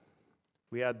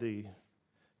we had the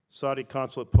Saudi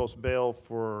consulate post bail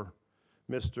for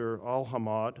Mr.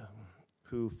 Al-Hamad,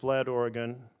 who fled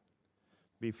Oregon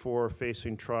before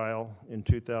facing trial in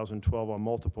 2012 on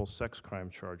multiple sex crime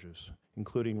charges,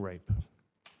 including rape.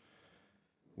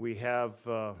 We have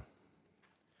a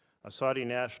Saudi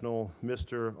national,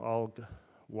 Mr.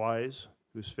 Al-Wais,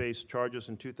 who's faced charges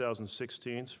in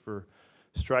 2016 for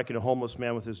striking a homeless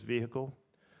man with his vehicle,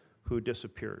 who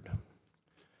disappeared.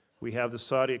 We have the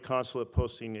Saudi consulate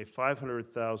posting a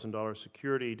 $500,000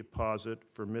 security deposit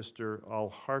for Mr.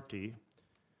 Al-Harti,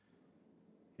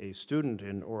 a student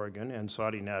in Oregon and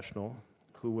Saudi national,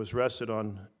 who was arrested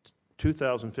in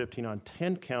 2015 on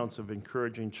 10 counts of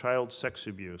encouraging child sex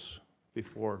abuse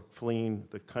before fleeing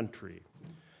the country.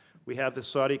 We have the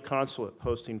Saudi consulate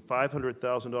posting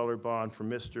 $500,000 bond for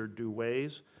Mr.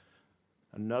 Duways,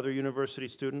 another university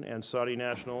student and Saudi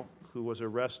national who was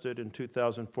arrested in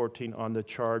 2014 on the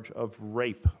charge of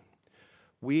rape.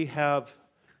 We have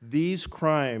these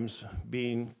crimes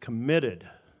being committed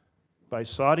by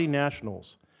Saudi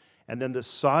nationals, and then the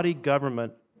Saudi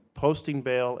government posting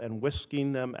bail and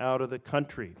whisking them out of the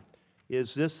country.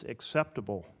 Is this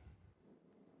acceptable?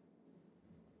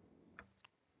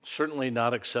 Certainly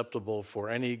not acceptable for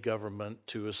any government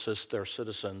to assist their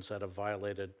citizens that have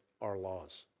violated our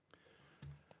laws.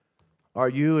 Are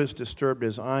you as disturbed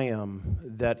as I am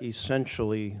that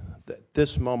essentially, at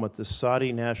this moment, the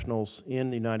Saudi nationals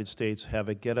in the United States have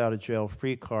a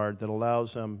get-out-of-jail-free card that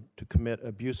allows them to commit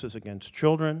abuses against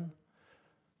children,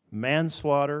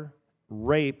 manslaughter,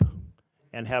 rape,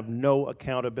 and have no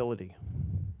accountability?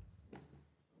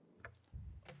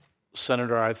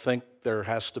 Senator, I think there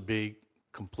has to be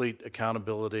complete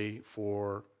accountability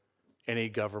for any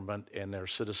government and their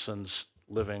citizens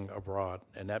living abroad,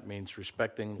 and that means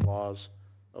respecting laws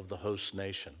of the host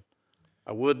nation.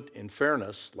 I would, in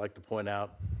fairness, like to point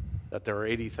out that there are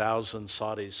 80,000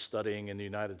 Saudis studying in the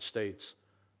United States,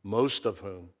 most of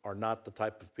whom are not the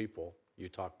type of people you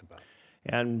talked about.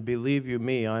 And believe you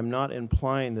me, I'm not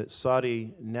implying that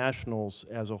Saudi nationals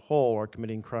as a whole are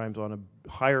committing crimes on a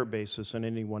higher basis than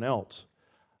anyone else.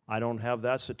 I don't have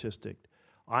that statistic.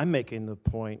 I'm making the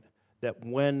point that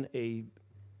when a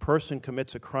person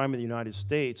commits a crime in the United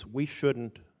States, we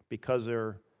shouldn't, because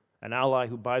they're an ally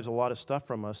who buys a lot of stuff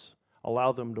from us,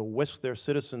 allow them to whisk their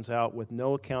citizens out with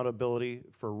no accountability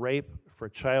for rape, for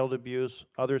child abuse,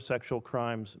 other sexual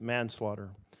crimes, manslaughter,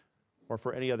 or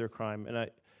for any other crime.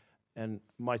 And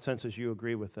my sense is you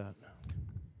agree with that.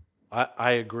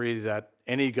 I agree that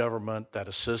any government that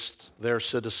assists their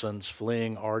citizens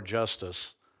fleeing our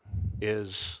justice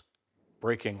is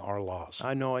breaking our laws.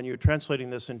 I know, and you're translating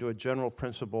this into a general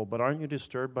principle, but aren't you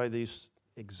disturbed by these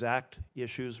exact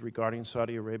issues regarding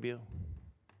Saudi Arabia?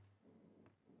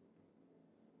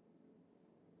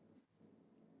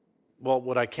 Well,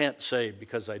 what I can't say,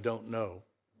 because I don't know,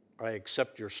 I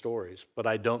accept your stories, but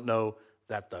I don't know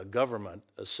that the government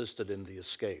assisted in the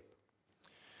escape.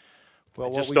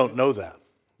 Well, I just don't know that.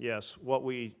 Yes, what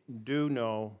we do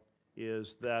know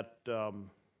is that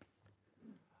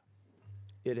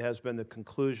it has been the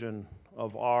conclusion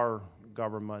of our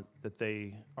government that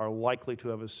they are likely to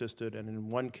have assisted, and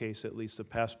in one case, at least, the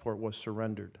passport was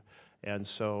surrendered. And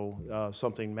so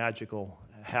something magical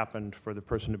happened for the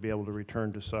person to be able to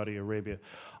return to Saudi Arabia.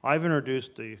 I've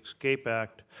introduced the Escape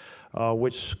Act,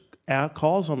 which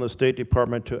calls on the State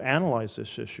Department to analyze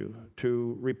this issue,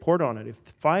 to report on it. If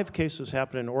 5 cases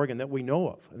happen in Oregon that we know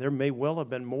of, and there may well have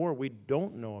been more we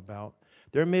don't know about,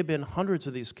 there may have been hundreds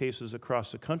of these cases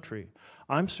across the country.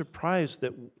 I'm surprised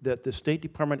that the State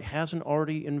Department hasn't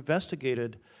already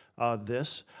investigated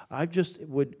this.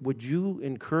 Would you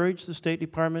encourage the State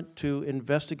Department to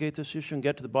investigate this issue and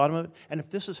get to the bottom of it? And if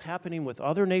this is happening with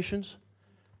other nations,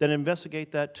 then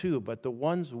investigate that too. But the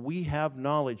ones we have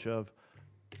knowledge of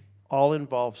all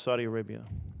involve Saudi Arabia.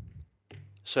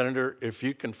 Senator, if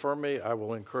you confirm me, I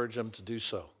will encourage them to do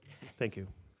so. Thank you.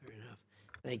 Fair enough.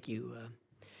 Thank you.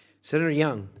 Senator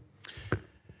Young.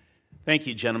 Thank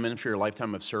you, gentlemen, for your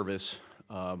lifetime of service.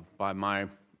 By my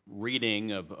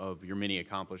reading of your many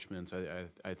accomplishments,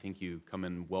 I think you come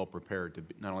in well prepared to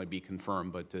not only be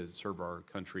confirmed, but to serve our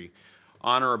country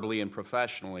honorably and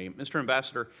professionally. Mr.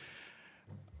 Ambassador,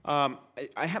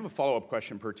 I have a follow-up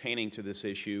question pertaining to this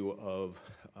issue of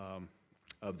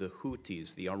the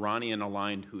Houthis, the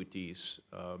Iranian-aligned Houthis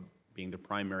being the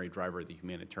primary driver of the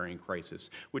humanitarian crisis,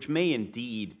 which may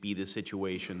indeed be the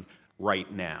situation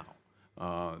right now.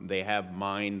 They have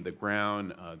mined the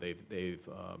ground. They've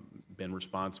been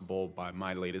responsible, by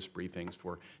my latest briefings,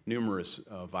 for numerous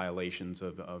violations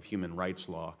of human rights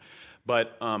law.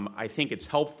 But I think it's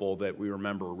helpful that we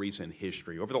remember recent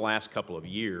history. Over the last couple of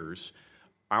years,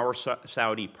 our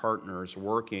Saudi partners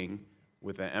working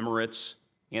with the Emirates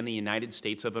and the United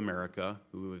States of America,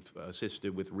 who have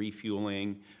assisted with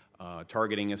refueling,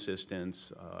 targeting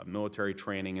assistance, military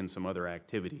training, and some other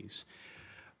activities,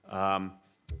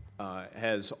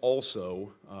 has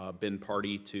also been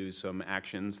party to some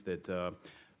actions that,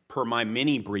 per my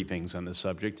many briefings on the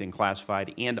subject in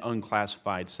classified and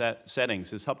unclassified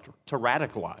settings, has helped to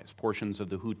radicalize portions of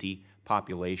the Houthi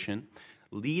population,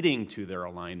 leading to their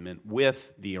alignment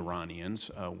with the Iranians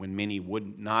when many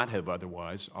would not have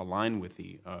otherwise aligned with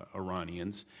the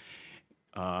Iranians.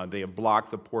 They have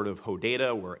blocked the port of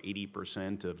Hodeidah, where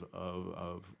 80%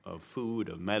 of food,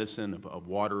 of medicine, of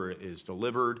water is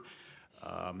delivered.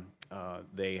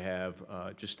 They have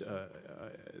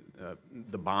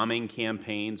the bombing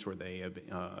campaigns where they have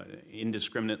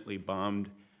indiscriminately bombed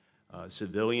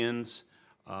civilians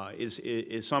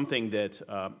is something that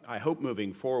I hope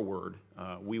moving forward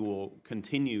we will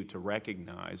continue to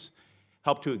recognize,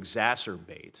 help to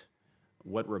exacerbate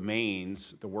what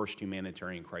remains the worst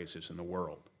humanitarian crisis in the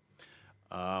world.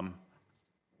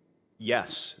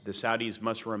 Yes, the Saudis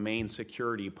must remain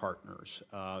security partners.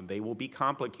 They will be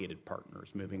complicated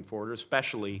partners moving forward,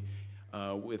 especially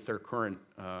with their current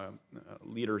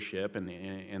leadership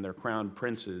and their crown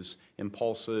prince's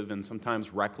impulsive and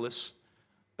sometimes reckless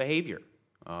behavior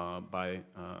by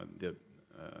the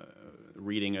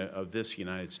reading of this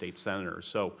United States senator.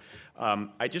 So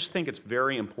I just think it's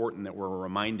very important that we're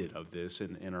reminded of this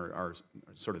and are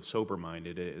sort of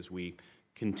sober-minded as we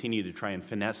continue to try and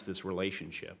finesse this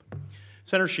relationship.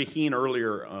 Senator Shaheen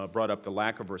earlier brought up the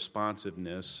lack of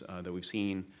responsiveness that we've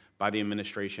seen by the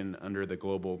administration under the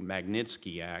Global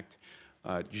Magnitsky Act.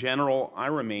 General, I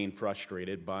remain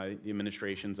frustrated by the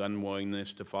administration's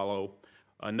unwillingness to follow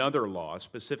another law,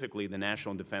 specifically the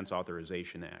National Defense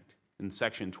Authorization Act in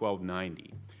Section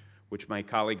 1290, which my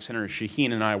colleague Senator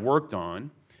Shaheen and I worked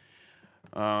on.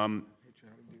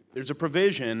 There's a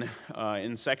provision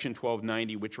in Section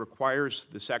 1290 which requires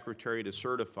the Secretary to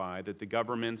certify that the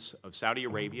governments of Saudi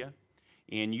Arabia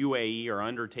and UAE are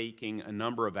undertaking a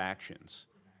number of actions.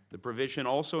 The provision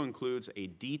also includes a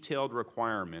detailed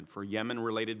requirement for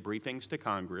Yemen-related briefings to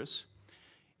Congress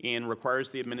and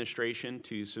requires the administration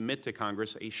to submit to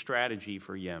Congress a strategy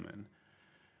for Yemen.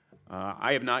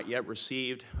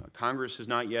 Congress has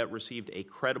not yet received a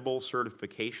credible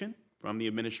certification from the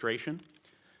administration.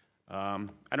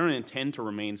 I don't intend to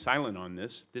remain silent on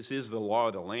this. This is the law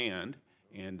of the land,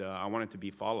 and I want it to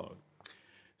be followed.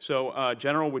 So,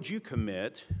 General, would you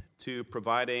commit to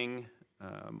providing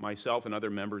myself and other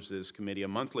members of this committee a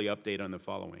monthly update on the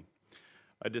following: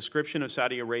 a description of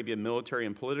Saudi Arabia military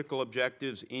and political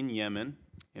objectives in Yemen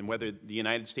and whether the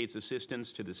United States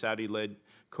assistance to the Saudi-led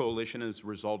coalition has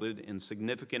resulted in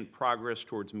significant progress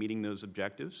towards meeting those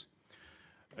objectives;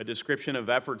 a description of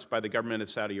efforts by the government of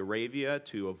Saudi Arabia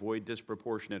to avoid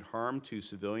disproportionate harm to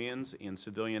civilians and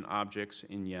civilian objects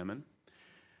in Yemen;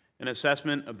 an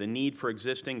assessment of the need for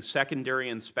existing secondary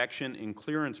inspection and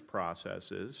clearance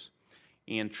processes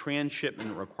and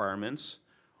transshipment requirements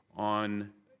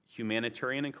on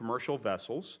humanitarian and commercial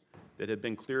vessels that have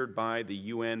been cleared by the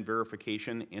UN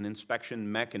verification and inspection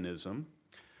mechanism;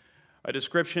 a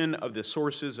description of the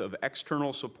sources of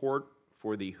external support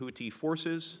for the Houthi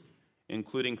forces,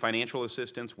 including financial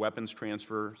assistance, weapons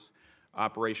transfers,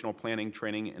 operational planning,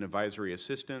 training, and advisory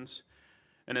assistance;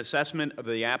 an assessment of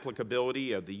the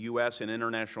applicability of the U.S. and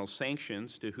international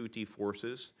sanctions to Houthi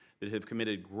forces that have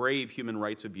committed grave human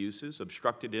rights abuses,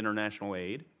 obstructed international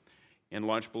aid, and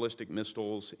launched ballistic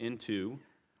missiles into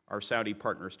our Saudi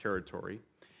partners' territory;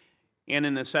 and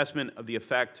an assessment of the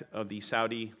effect of the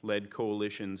Saudi-led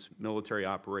coalition's military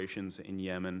operations in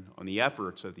Yemen on the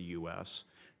efforts of the U.S.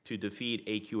 to defeat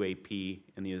AQAP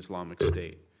and the Islamic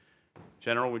State.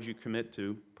 General, would you commit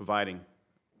to providing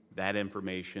that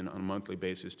information on a monthly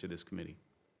basis to this committee?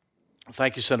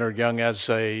 Thank you, Senator Young. As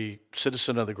a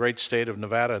citizen of the great state of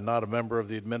Nevada and not a member of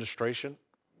the administration,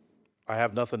 I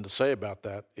have nothing to say about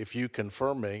that. If you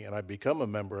confirm me and I become a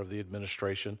member of the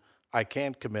administration, I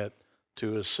can commit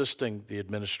to assisting the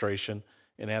administration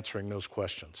in answering those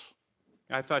questions.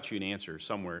 I thought you'd answer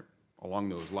somewhere along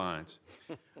those lines.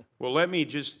 Well, let me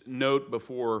just note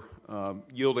before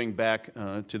yielding back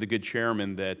to the good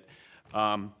chairman that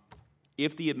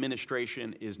if the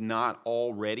administration is not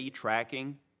already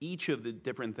tracking each of the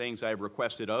different things I've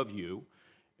requested of you,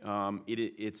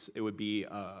 it would be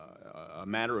a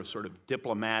matter of sort of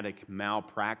diplomatic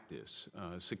malpractice,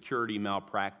 security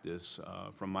malpractice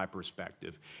from my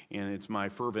perspective. And it's my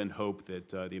fervent hope that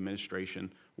the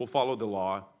administration will follow the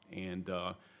law and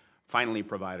finally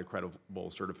provide a credible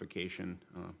certification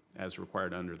as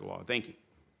required under the law. Thank you.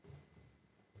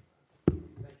 Thank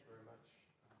you very much.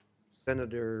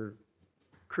 Senator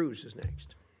Cruz is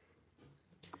next.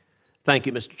 Thank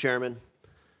you, Mr. Chairman.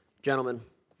 Gentlemen,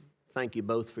 thank you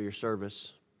both for your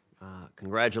service.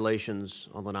 Congratulations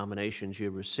on the nominations you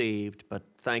received, but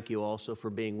thank you also for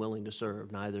being willing to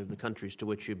serve. Neither of the countries to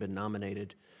which you've been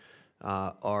nominated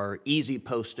are easy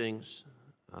postings,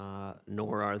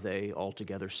 nor are they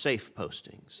altogether safe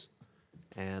postings.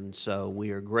 And so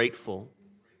we are grateful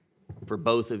for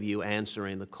both of you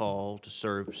answering the call to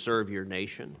serve your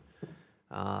nation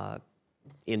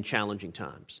in challenging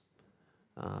times.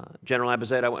 General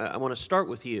Abizaid, I want to start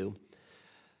with you.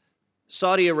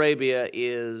 Saudi Arabia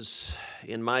is,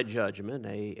 in my judgment,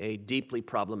 a deeply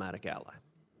problematic ally.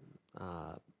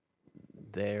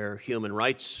 Their human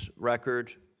rights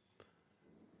record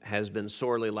has been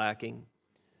sorely lacking.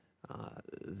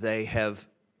 They have,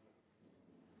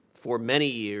 for many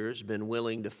years, been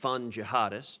willing to fund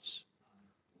jihadists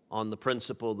on the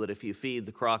principle that if you feed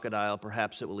the crocodile,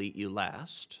 perhaps it will eat you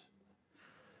last.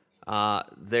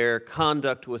 Their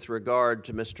conduct with regard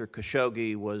to Mr.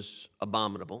 Khashoggi was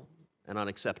abominable and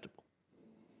unacceptable.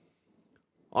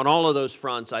 On all of those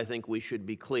fronts, I think we should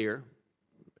be clear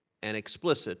and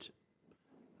explicit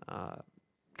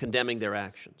condemning their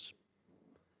actions.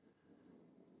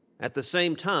 At the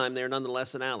same time, they're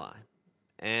nonetheless an ally,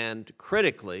 and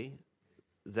critically,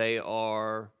 they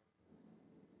are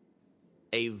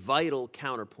a vital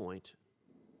counterpoint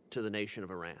to the nation of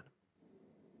Iran.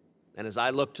 And as I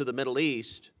look to the Middle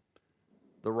East,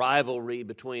 the rivalry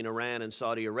between Iran and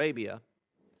Saudi Arabia,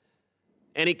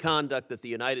 any conduct that the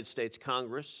United States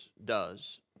Congress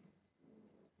does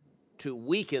to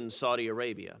weaken Saudi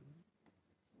Arabia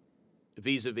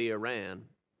vis-a-vis Iran,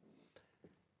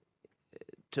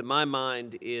 to my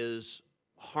mind, is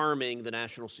harming the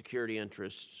national security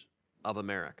interests of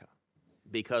America,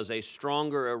 because a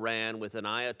stronger Iran with an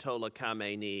Ayatollah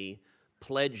Khamenei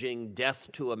pledging death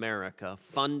to America,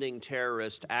 funding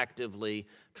terrorists actively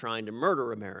trying to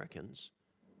murder Americans,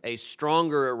 a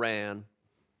stronger Iran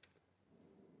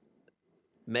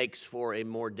makes for a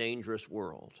more dangerous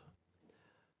world.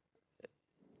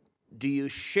 Do you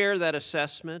share that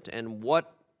assessment, and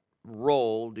what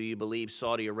role do you believe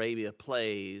Saudi Arabia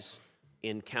plays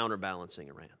in counterbalancing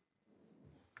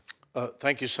Iran?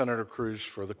 Thank you, Senator Cruz,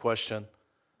 for the question.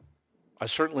 I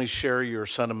certainly share your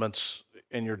sentiments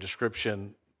in your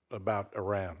description about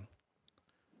Iran.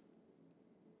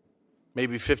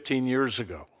 Maybe 15 years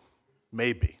ago,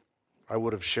 I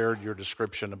would have shared your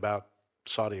description about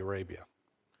Saudi Arabia.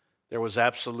 There was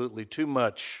absolutely too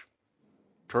much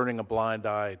turning a blind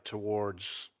eye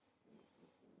towards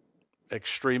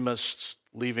extremists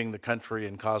leaving the country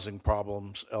and causing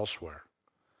problems elsewhere.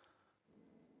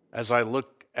 As I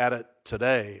look at it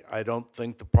today, I don't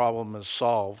think the problem is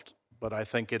solved, but I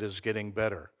think it is getting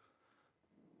better.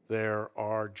 There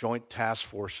are joint task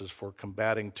forces for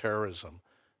combating terrorism.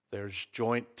 There's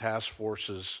joint task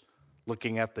forces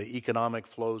looking at the economic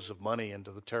flows of money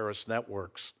into the terrorist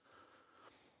networks.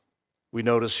 We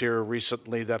notice here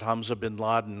recently that Hamza bin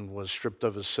Laden was stripped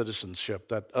of his citizenship,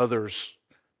 that others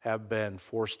have been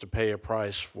forced to pay a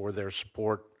price for their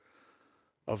support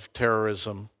of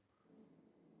terrorism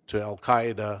to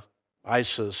Al-Qaeda,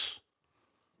 ISIS,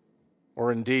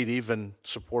 or indeed even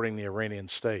supporting the Iranian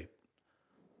state.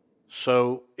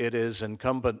 So it is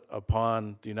incumbent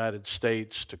upon the United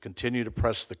States to continue to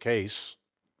press the case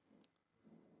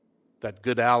that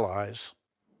good allies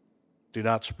do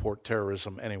not support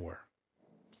terrorism anywhere.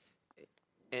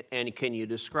 And can you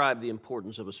describe the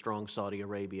importance of a strong Saudi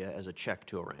Arabia as a check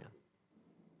to Iran?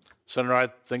 Senator, I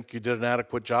think you did an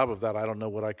adequate job of that. I don't know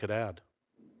what I could add.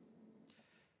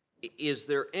 Is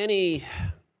there any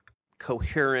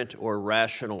coherent or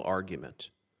rational argument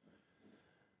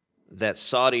that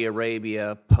Saudi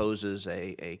Arabia poses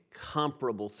a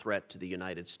comparable threat to the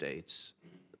United States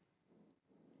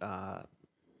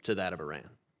to that of Iran?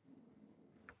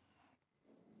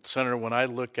 Senator, when I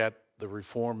look at the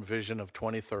reform vision of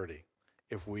 2030,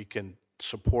 if we can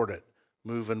support it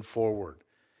moving forward,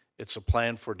 it's a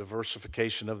plan for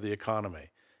diversification of the economy.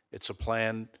 It's a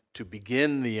plan to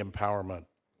begin the empowerment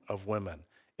of women.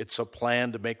 It's a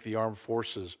plan to make the armed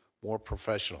forces more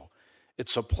professional.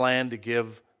 It's a plan to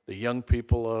give the young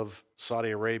people of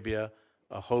Saudi Arabia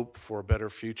a hope for a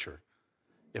better future.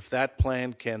 If that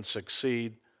plan can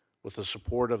succeed with the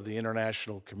support of the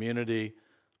international community,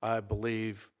 I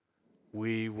believe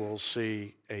we will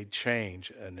see a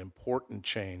change, an important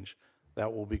change,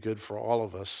 that will be good for all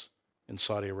of us in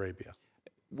Saudi Arabia.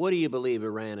 What do you believe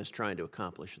Iran is trying to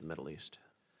accomplish in the Middle East?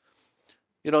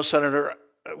 You know, Senator,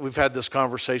 we've had this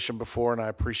conversation before, and I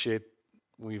appreciate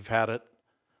we've had it.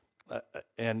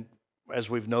 And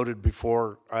as we've noted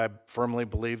before, I firmly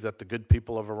believe that the good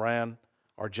people of Iran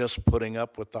are just putting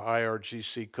up with the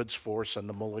IRGC Quds Force and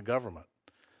the mullah government.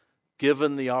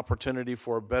 Given the opportunity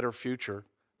for a better future,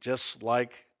 just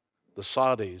like the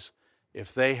Saudis,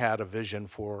 if they had a vision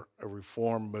for a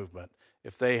reform movement,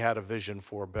 if they had a vision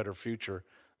for a better future,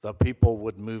 the people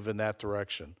would move in that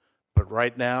direction. But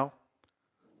right now,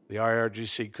 the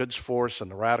IRGC Quds Force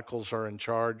and the radicals are in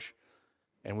charge,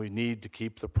 and we need to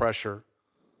keep the pressure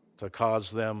to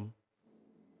cause them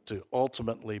to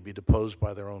ultimately be deposed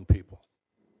by their own people.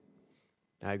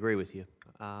 I agree with you.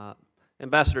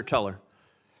 Ambassador Tuller,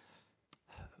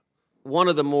 one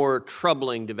of the more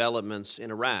troubling developments in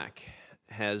Iraq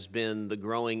has been the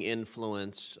growing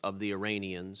influence of the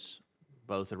Iranians,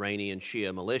 both Iranian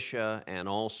Shia militia and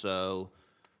also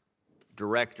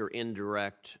direct or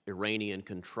indirect Iranian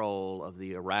control of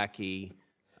the Iraqi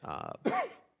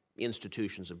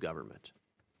institutions of government.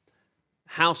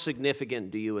 How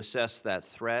significant do you assess that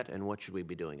threat, and what should we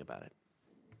be doing about it?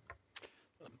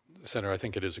 Senator, I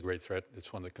think it is a great threat.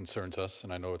 It's one that concerns us,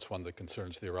 and I know it's one that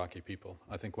concerns the Iraqi people.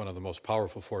 I think one of the most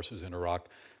powerful forces in Iraq,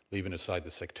 leaving aside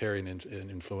the sectarian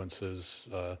influences,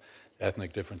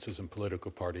 ethnic differences in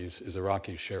political parties, is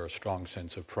Iraqis share a strong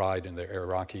sense of pride in their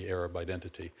Iraqi Arab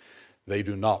identity. They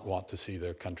do not want to see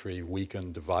their country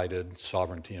weakened, divided,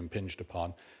 sovereignty impinged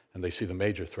upon, and they see the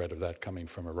major threat of that coming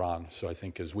from Iran. So I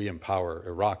think as we empower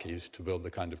Iraqis to build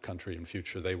the kind of country and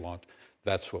future they want,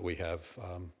 that's what we have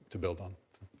to build on.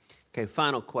 Okay,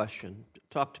 final question.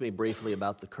 Talk to me briefly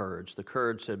about the Kurds. The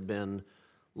Kurds have been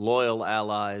loyal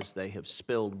allies. They have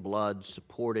spilled blood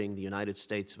supporting the United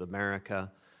States of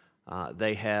America.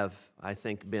 They have, I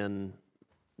think, been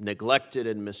neglected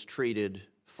and mistreated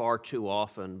far too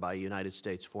often by United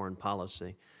States foreign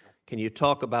policy. Can you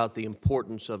talk about the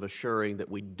importance of assuring that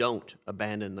we don't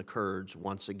abandon the Kurds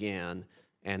once again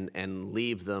and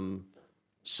leave them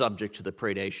subject to the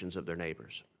predations of their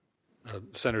neighbors?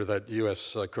 Senator, that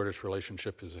U.S.-Kurdish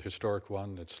relationship is a historic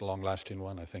one. It's a long-lasting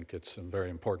one. I think it's a very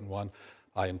important one.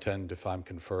 I intend, if I'm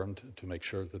confirmed, to make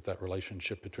sure that that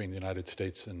relationship between the United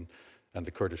States and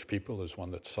the Kurdish people is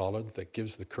one that's solid, that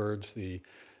gives the Kurds the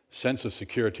sense of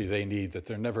security they need, that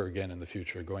they're never again in the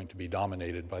future going to be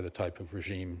dominated by the type of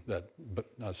regime that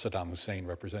Saddam Hussein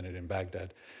represented in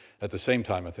Baghdad. At the same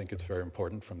time, I think it's very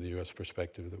important from the U.S.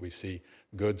 perspective that we see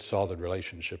good, solid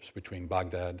relationships between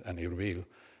Baghdad and Erbil,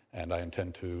 and I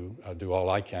intend to do all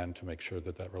I can to make sure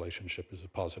that that relationship is a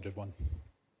positive one.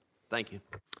 Thank you.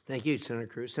 Thank you, Senator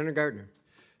Cruz. Senator Gardner.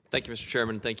 Thank you, Mr.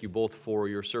 Chairman. Thank you both for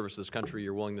your service to this country,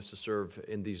 your willingness to serve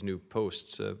in these new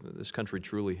posts. This country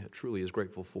truly is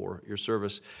grateful for your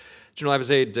service. General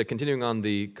Abizaid, continuing on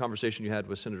the conversation you had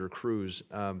with Senator Cruz,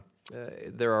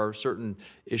 there are certain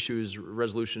issues,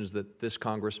 resolutions that this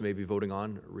Congress may be voting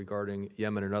on regarding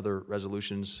Yemen and other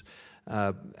resolutions.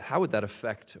 How would that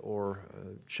affect or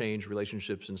change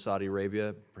relationships in Saudi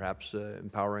Arabia, perhaps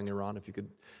empowering Iran? If you could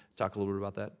talk a little bit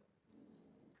about that.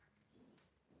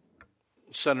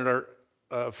 Senator,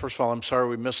 first of all, I'm sorry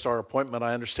we missed our appointment.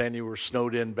 I understand you were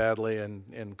snowed in badly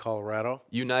in Colorado.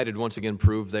 United once again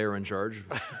proved they are in charge.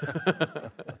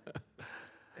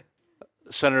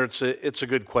 Senator, it's a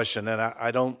good question, and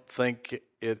I don't think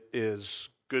it is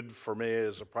good for me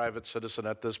as a private citizen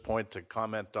at this point to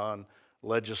comment on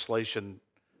legislation.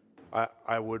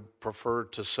 I would prefer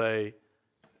to say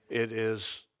it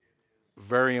is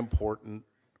very important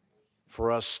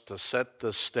for us to set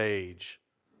the stage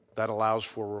that allows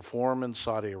for reform in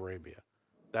Saudi Arabia,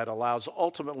 that allows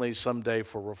ultimately someday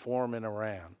for reform in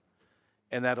Iran,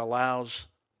 and that allows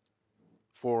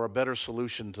for a better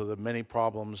solution to the many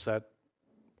problems that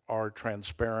are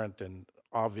transparent and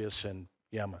obvious in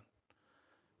Yemen.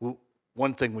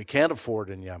 One thing we can't afford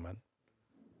in Yemen,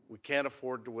 we can't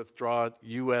afford to withdraw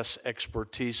U.S.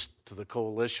 expertise to the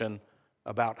coalition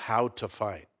about how to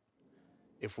fight.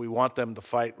 If we want them to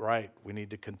fight right, we need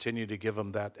to continue to give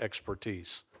them that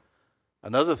expertise.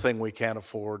 Another thing we can't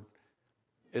afford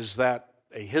is that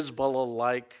a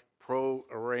Hezbollah-like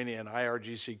pro-Iranian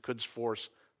IRGC Quds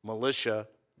Force militia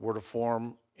were to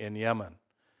form in Yemen.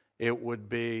 It would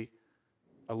be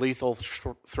a lethal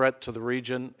threat to the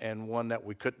region and one that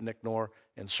we couldn't ignore,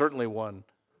 and certainly one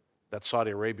that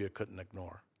Saudi Arabia couldn't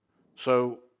ignore.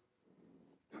 So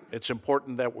it's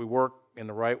important that we work in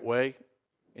the right way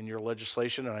in your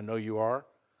legislation, and I know you are.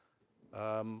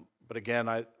 But again,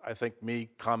 I think me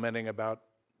commenting about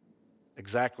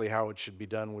exactly how it should be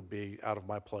done would be out of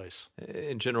my place.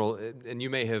 In general, and you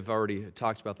may have already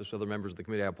talked about this with other members of the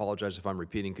committee, I apologize if I'm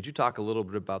repeating. Could you talk a little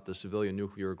bit about the civilian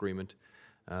nuclear agreement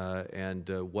and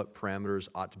what parameters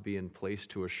ought to be in place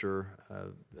to assure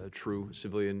a true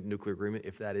civilian nuclear agreement,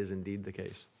 if that is indeed the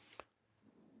case?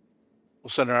 Well,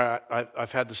 Senator,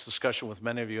 I've had this discussion with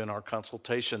many of you in our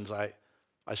consultations. I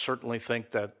certainly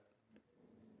think that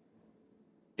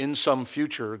in some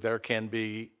future there can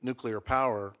be nuclear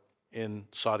power in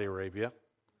Saudi Arabia,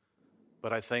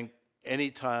 but I think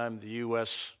anytime the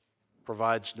U.S.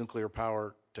 provides nuclear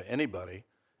power to anybody,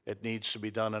 it needs to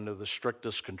be done under the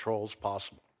strictest controls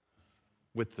possible.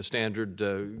 With the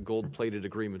standard gold-plated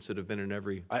agreements that have been in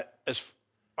every...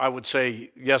 I would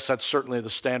say, yes, that's certainly the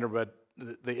standard, but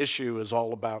the issue is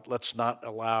all about let's not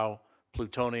allow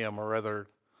plutonium or other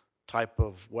type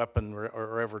of weapon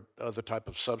or other type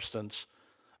of substance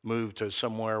move to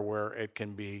somewhere where it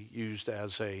can be used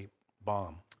as a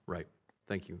bomb. Right.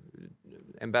 Thank you.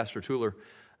 Ambassador Tuller,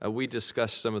 we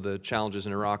discussed some of the challenges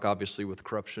in Iraq, obviously, with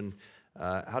corruption.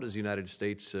 How does the United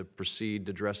States proceed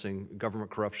addressing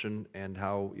government corruption, and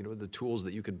how, the tools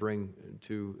that you could bring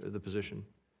to the position?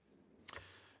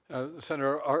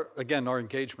 Senator, our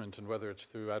engagement, and whether it's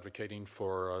through advocating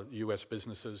for U.S.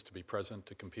 businesses to be present,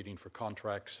 to competing for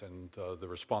contracts, and the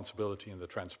responsibility and the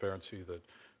transparency that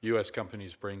U.S.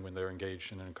 companies bring when they're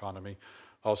engaged in an economy.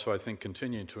 Also, I think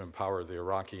continuing to empower the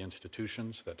Iraqi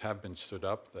institutions that have been stood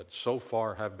up, that so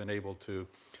far have been able to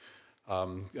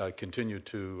continue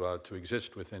to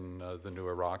exist within the new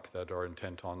Iraq, that are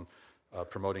intent on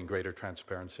promoting greater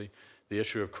transparency. The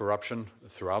issue of corruption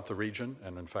throughout the region,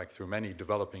 and in fact through many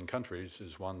developing countries,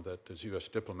 is one that as U.S.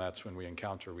 diplomats, when we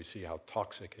encounter, we see how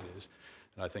toxic it is.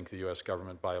 And I think the U.S.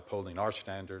 government, by upholding our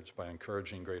standards, by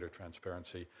encouraging greater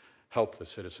transparency, help the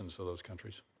citizens of those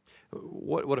countries.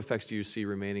 What effects do you see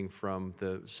remaining from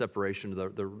the separation,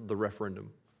 the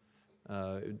referendum,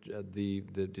 the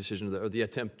decision, or the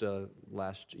attempt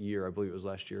last year? I believe it was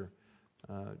last year.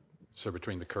 So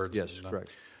between the Kurds? Yes,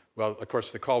 correct. Well, of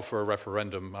course, the call for a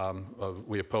referendum,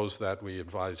 we opposed that. We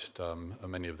advised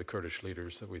many of the Kurdish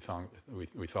leaders that we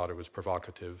thought it was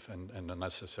provocative and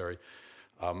unnecessary.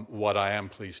 What I am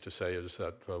pleased to say is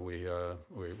that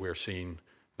we're seeing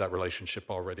that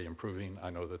relationship already improving. I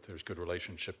know that there's good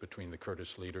relationship between the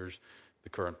Kurdish leaders, the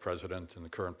current president, and the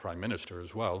current prime minister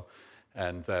as well,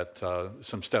 and that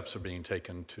some steps are being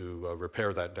taken to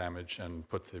repair that damage and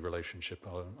put the relationship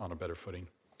on a better footing.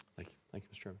 Thank you. Thank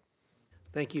you, Mr. Chairman.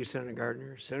 Thank you, Senator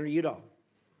Gardner. Senator Udall.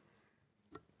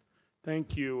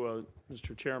 Thank you,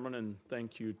 Mr. Chairman, and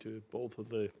thank you to both of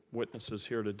the witnesses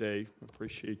here today.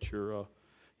 Appreciate your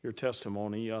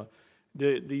testimony.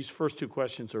 These first two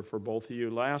questions are for both of you.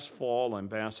 Last fall,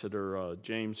 Ambassador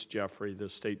James Jeffrey, the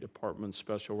State Department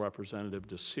Special Representative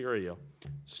to Syria,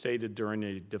 stated during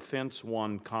a Defense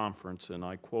One conference, and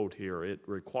I quote here, "It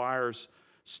requires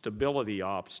stability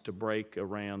ops to break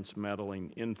Iran's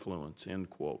meddling influence," end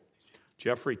quote.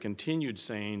 Jeffrey continued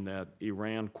saying that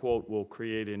Iran, quote, "will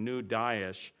create a new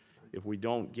Daesh if we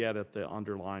don't get at the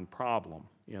underlying problem,"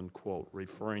 end quote,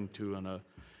 referring to an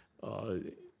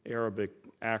Arabic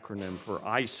acronym for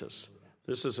ISIS.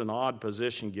 This is an odd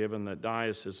position given that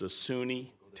Daesh is a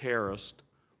Sunni terrorist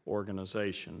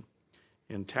organization.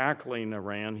 In tackling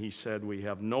Iran, he said, "We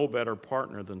have no better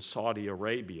partner than Saudi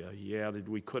Arabia." He added,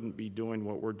 "We couldn't be doing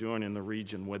what we're doing in the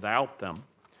region without them."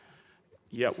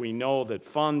 Yet we know that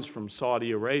funds from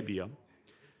Saudi Arabia,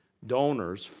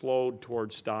 donors, flowed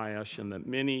towards Daesh, and that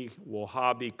many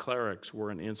Wahhabi clerics were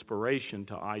an inspiration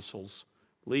to ISIL's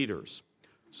leaders.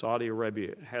 Saudi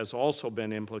Arabia has also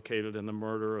been implicated in the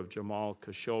murder of Jamal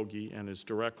Khashoggi and is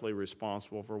directly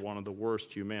responsible for one of the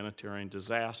worst humanitarian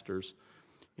disasters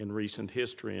in recent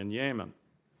history in Yemen.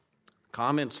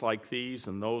 Comments like these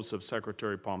and those of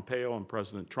Secretary Pompeo and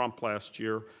President Trump last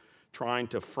year, trying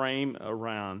to frame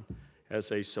Iran as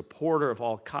a supporter of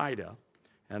al-Qaeda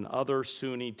and other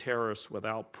Sunni terrorists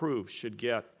without proof, should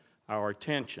get our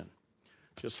attention.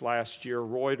 Just last year,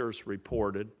 Reuters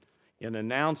reported, in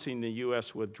announcing the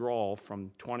U.S. withdrawal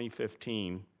from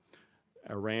 2015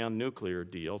 Iran nuclear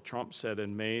deal, Trump said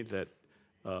in May that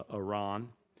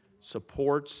Iran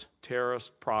supports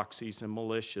terrorist proxies and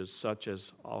militias such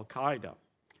as al-Qaeda,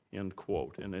 end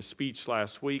quote. In a speech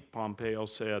last week, Pompeo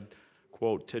said,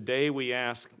 quote, "Today we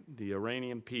ask the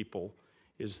Iranian people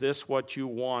Is this what you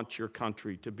want your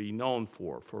country to be known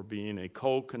for being a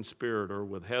co-conspirator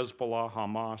with Hezbollah,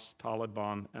 Hamas,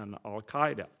 Taliban, and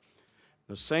al-Qaeda?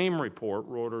 The same report,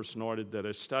 Reuters noted that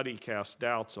a study cast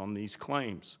doubts on these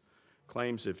claims.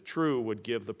 Claims, if true, would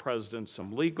give the president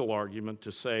some legal argument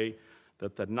to say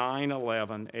that the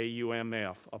 9/11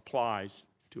 AUMF applies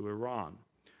to Iran,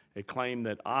 a claim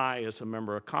that I, as a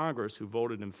member of Congress who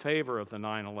voted in favor of the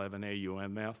 9/11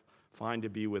 AUMF, find to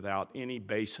be without any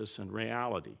basis in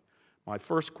reality. My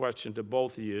first question to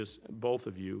both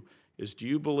of you is, do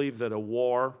you believe that a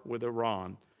war with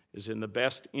Iran is in the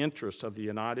best interest of the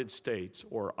United States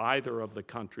or either of the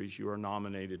countries you are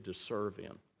nominated to serve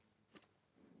in?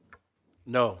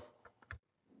 No.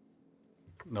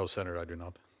 No, Senator, I do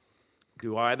not.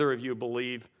 Do either of you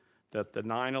believe that the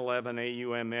 9/11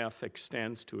 AUMF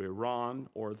extends to Iran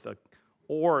or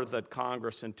that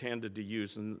Congress intended to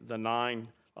use the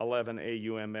 9/11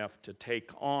 AUMF to take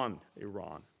on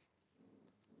Iran?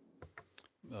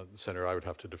 Senator, I would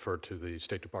have to defer to the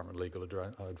State Department legal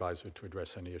advisor to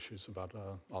address any issues about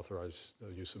authorized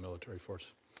use of military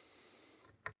force.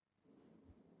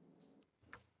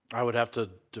 I would have to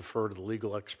defer to the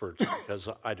legal experts because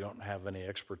I don't have any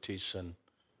expertise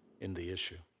in the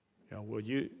issue. Yeah, well,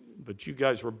 but you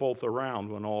guys were both around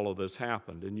when all of this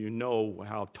happened, and you know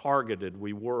how targeted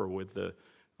we were with the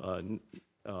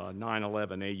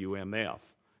 9/11 AUMF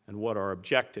and what our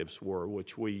objectives were,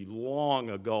 which we long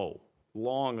ago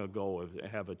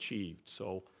have achieved.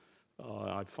 So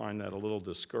I find that a little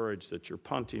discouraged that you're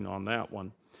punting on that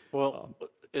one. Well,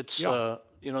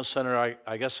 Senator,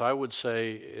 I guess I would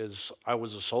say is I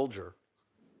was a soldier,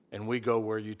 and we go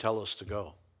where you tell us to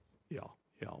go. Yeah.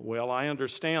 Well, I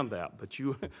understand that, but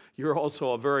you're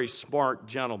also a very smart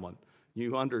gentleman.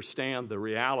 You understand the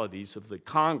realities of the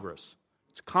Congress.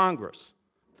 It's Congress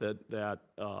that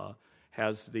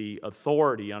has the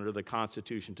authority under the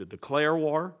Constitution to declare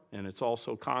war, and it's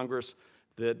also Congress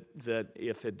that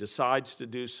if it decides to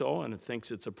do so and it thinks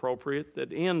it's appropriate,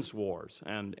 that ends wars.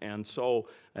 And so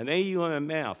an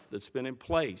AUMF that's been in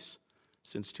place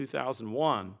since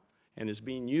 2001 and is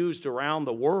being used around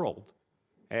the world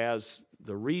as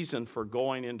the reason for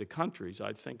going into countries,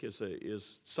 I think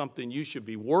is something you should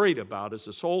be worried about as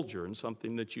a soldier and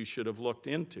something that you should have looked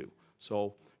into.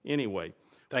 So anyway,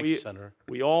 Thank you, Senator.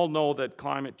 We all know that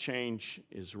climate change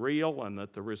is real and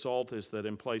that the result is that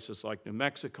in places like New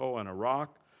Mexico and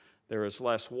Iraq, there is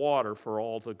less water for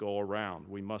all to go around.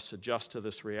 We must adjust to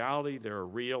this reality. There are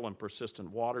real and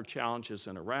persistent water challenges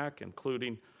in Iraq,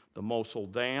 including the Mosul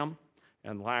Dam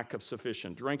and lack of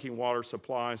sufficient drinking water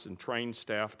supplies and trained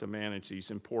staff to manage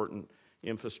these important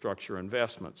infrastructure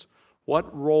investments.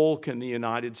 What role can the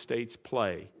United States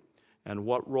play, and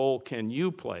what role can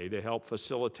you play to help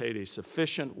facilitate a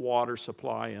sufficient water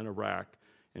supply in Iraq,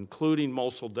 including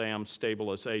Mosul Dam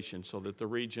stabilization, so that the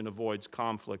region avoids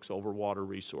conflicts over water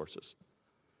resources?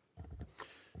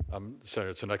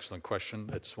 Senator, it's an excellent question.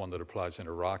 It's one that applies in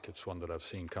Iraq. It's one that I've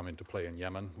seen come into play in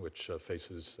Yemen, which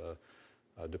faces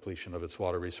depletion of its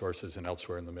water resources, and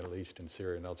elsewhere in the Middle East, in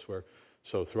Syria and elsewhere.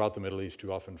 So throughout the Middle East,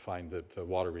 you often find that the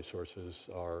water resources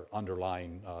are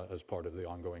underlying as part of the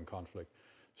ongoing conflict.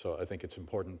 So I think it's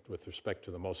important with respect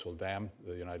to the Mosul Dam.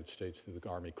 The United States, through the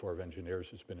Army Corps of Engineers,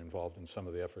 has been involved in some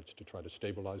of the efforts to try to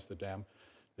stabilize the dam.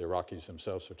 The Iraqis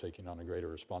themselves are taking on a greater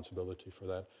responsibility for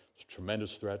that. It's a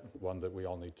tremendous threat, one that we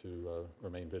all need to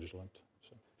remain vigilant.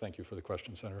 So thank you for the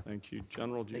question, Senator. Thank you.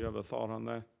 General, do you have a thought on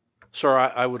that? Sir,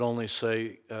 I would only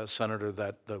say, Senator,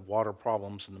 that the water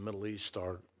problems in the Middle East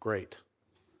are great.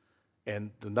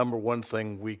 And the number one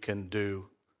thing we can do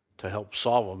to help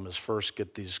solve them is first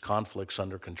get these conflicts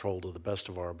under control to the best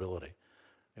of our ability.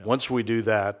 Yeah. Once we do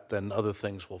that, then other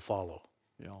things will follow.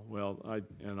 Yeah, well,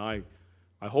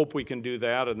 I hope we can do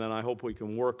that, and then I hope we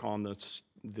can work on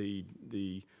the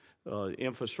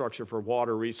infrastructure for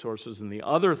water resources and the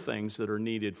other things that are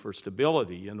needed for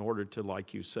stability in order to,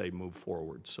 like you say, move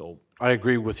forward. So I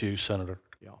agree with you, Senator.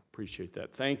 Yeah, appreciate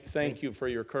that. Thank you for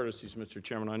your courtesies, Mr.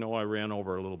 Chairman. I know I ran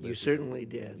over a little bit. You certainly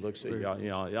did. Looks like,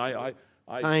 yeah.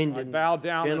 I bow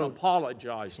down and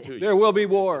apologize to you. There will be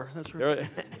war. That's right.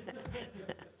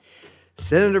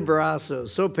 Senator Barrasso,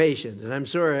 so patient, and I'm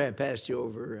sorry I passed you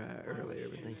over earlier.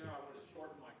 But thank you.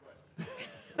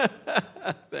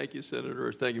 Thank you,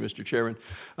 Senator. Thank you, Mr. Chairman.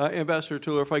 Ambassador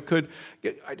Tuller, if I could,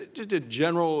 just a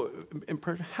general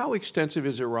impression, how extensive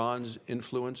is Iran's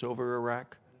influence over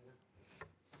Iraq?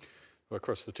 Well, of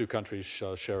course, the two countries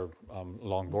share a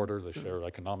long border. They share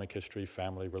economic history,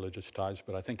 family, religious ties.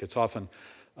 But I think it's often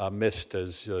missed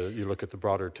as you look at the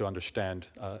broader to understand,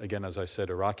 again, as I said,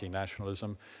 Iraqi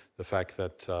nationalism, the fact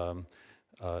that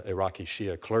Iraqi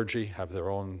Shia clergy have their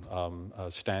own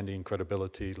standing,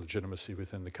 credibility, legitimacy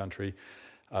within the country.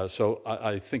 So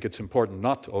I think it's important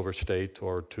not to overstate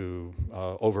or to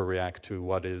overreact to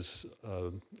what is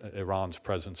Iran's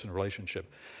presence and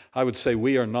relationship. I would say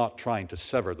we are not trying to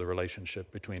sever the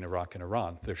relationship between Iraq and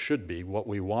Iran. There should be. What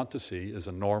we want to see is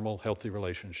a normal, healthy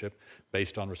relationship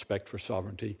based on respect for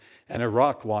sovereignty, and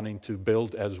Iraq wanting to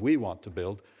build, as we want to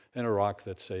build, an Iraq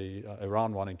that's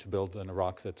Iran wanting to build an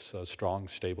Iraq that's strong,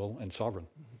 stable, and sovereign.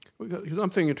 Because I'm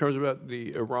thinking in terms about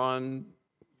the Iran.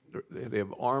 They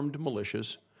have armed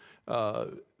militias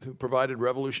who provided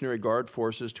Revolutionary Guard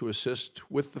forces to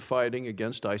assist with the fighting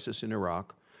against ISIS in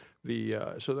Iraq.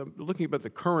 So looking at the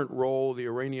current role the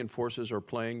Iranian forces are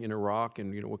playing in Iraq,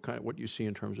 and what you see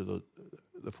in terms of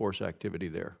the force activity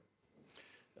there.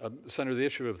 Senator, the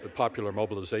issue of the popular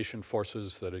mobilization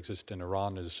forces that exist in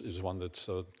Iran is one that's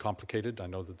complicated. I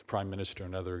know that the Prime Minister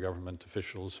and other government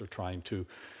officials are trying to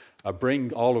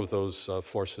bring all of those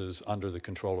forces under the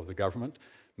control of the government.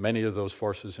 Many of those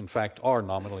forces, in fact, are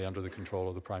nominally under the control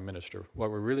of the Prime Minister. What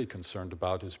we're really concerned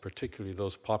about is particularly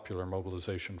those popular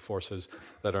mobilization forces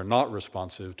that are not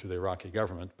responsive to the Iraqi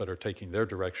government, but are taking their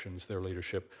directions, their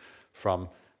leadership from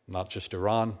not just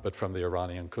Iran, but from the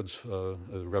Iranian Quds,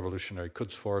 Revolutionary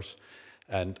Quds Force.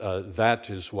 And that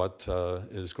is what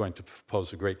is going to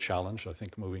pose a great challenge, I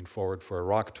think, moving forward. For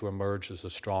Iraq to emerge as a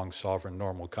strong, sovereign,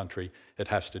 normal country, it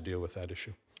has to deal with that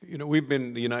issue.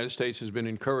 The United States has been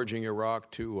encouraging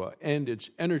Iraq to end its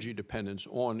energy dependence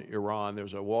on Iran.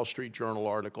 There's a Wall Street Journal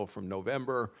article from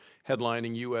November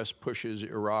headlining U.S. pushes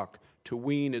Iraq to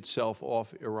wean itself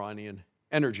off Iranian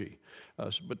energy.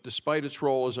 But despite its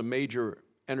role as a major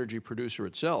energy producer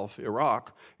itself,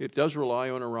 Iraq, it does rely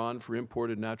on Iran for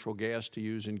imported natural gas to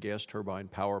use in gas turbine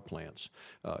power plants.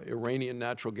 Iranian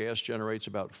natural gas generates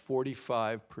about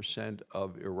 45%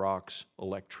 of Iraq's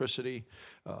electricity.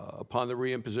 Upon the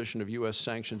reimposition of U.S.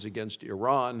 sanctions against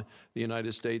Iran, the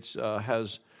United States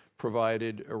has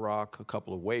provided Iraq a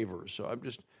couple of waivers. So I'm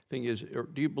just thinking,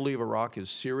 do you believe Iraq is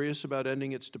serious about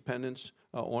ending its dependence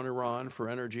on Iran for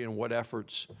energy, and what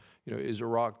efforts is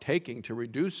Iraq taking to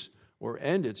reduce or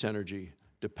end its energy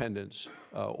dependence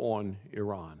on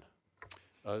Iran?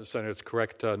 Senator, it's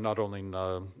correct, not only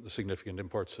the significant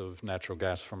imports of natural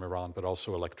gas from Iran, but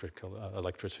also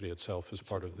electricity itself is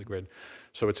part of the grid.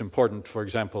 So it's important, for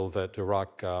example, that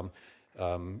Iraq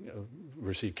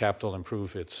receive capital,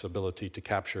 improve its ability to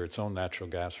capture its own natural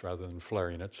gas rather than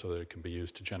flaring it so that it can be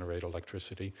used to generate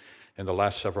electricity. In the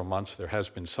last several months, there has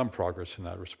been some progress in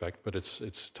that respect, but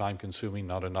it's time-consuming.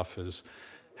 Not enough has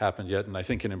happened yet. And I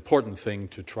think an important thing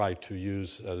to try to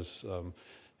use as,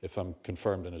 if I'm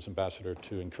confirmed and as ambassador,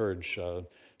 to encourage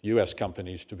U.S.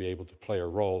 companies to be able to play a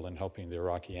role in helping the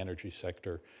Iraqi energy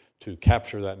sector to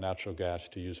capture that natural gas,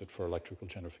 to use it for electrical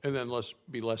generation. And then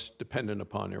be less dependent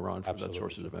upon Iran for that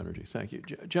sources of energy. Thank you.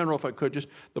 General, if I could, just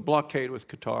the blockade with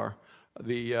Qatar,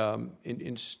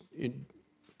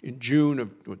 in June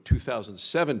of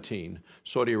 2017,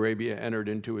 Saudi Arabia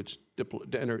ended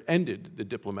the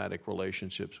diplomatic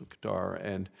relationships with Qatar,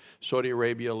 and Saudi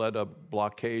Arabia led a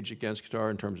blockade against Qatar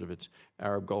in terms of its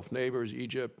Arab Gulf neighbors,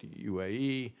 Egypt,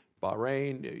 UAE,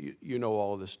 Bahrain. You know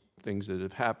all of the things that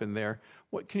have happened there.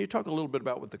 Can you talk a little bit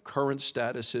about what the current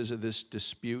status is of this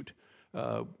dispute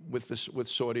with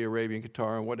Saudi Arabia and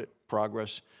Qatar, and what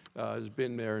progress has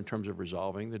been there in terms of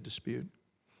resolving the dispute?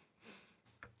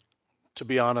 To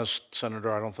be honest,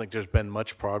 Senator, I don't think there's been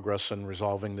much progress in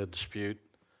resolving the dispute.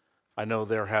 I know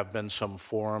there have been some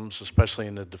forums, especially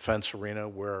in the defense arena,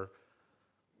 where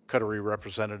Qatari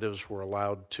representatives were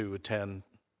allowed to attend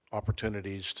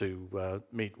opportunities to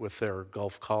meet with their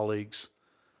Gulf colleagues.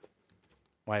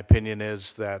 My opinion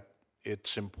is that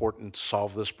it's important to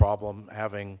solve this problem.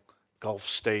 Having Gulf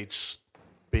states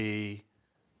be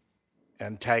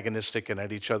antagonistic and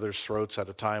at each other's throats at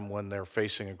a time when they're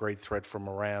facing a great threat from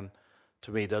Iran,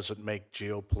 to me, doesn't make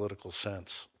geopolitical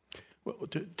sense. Well,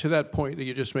 to that point that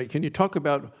you just made, can you talk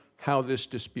about how this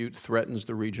dispute threatens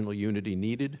the regional unity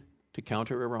needed to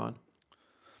counter Iran?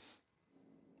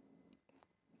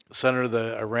 Senator,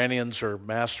 the Iranians are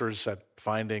masters at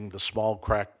finding the small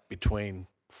crack between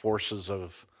forces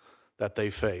that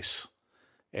they face,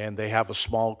 and they have a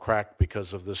small crack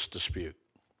because of this dispute.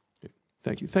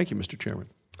 Thank you. Thank you, Mr.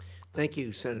 Chairman. Thank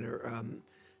you, Senator.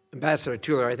 Ambassador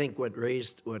Tuller, I think what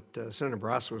Senator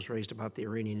Barrasso has raised about the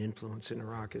Iranian influence in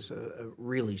Iraq is a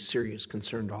really serious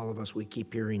concern to all of us. We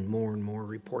keep hearing more and more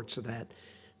reports of that,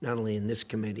 not only in this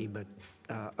committee, but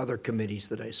other committees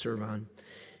that I serve on.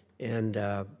 And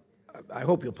I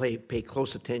hope you'll pay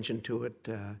close attention to it.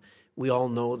 we all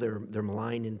know their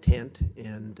malign intent,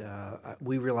 and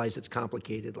we realize it's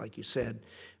complicated, like you said,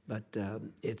 but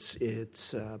it's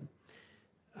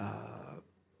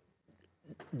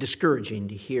discouraging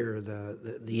to hear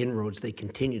the inroads they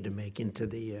continue to make into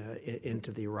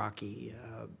the Iraqi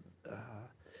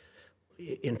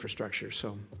infrastructure.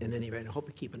 So, in any event, I hope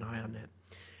you keep an eye on that.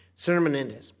 Senator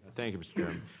Menendez. Thank you, Mr.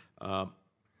 Chairman.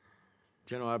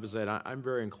 General Abizaid, I'm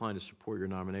very inclined to support your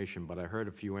nomination, but I heard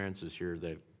a few answers here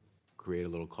that create a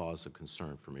little cause of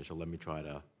concern for me, so let me try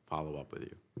to follow up with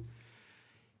you.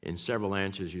 In several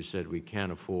answers, you said we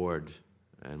can't afford,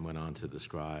 and went on to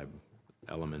describe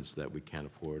elements that we can't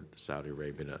afford Saudi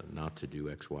Arabia not to do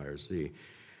X, Y, or Z.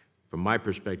 From my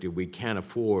perspective, we can't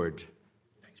afford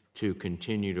to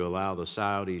continue to allow the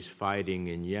Saudis fighting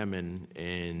in Yemen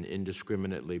and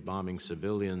indiscriminately bombing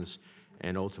civilians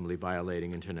and ultimately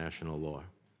violating international law.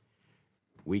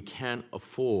 We can't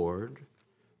afford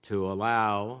to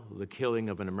allow the killing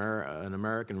of an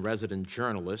American resident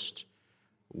journalist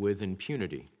with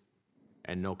impunity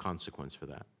and no consequence for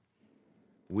that.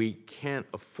 We can't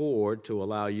afford to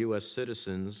allow U.S.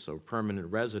 citizens or permanent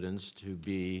residents to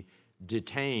be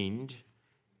detained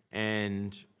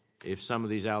and, if some of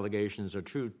these allegations are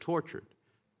true, tortured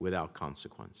without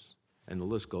consequence. And the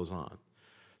list goes on.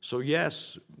 So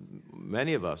yes,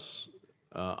 many of us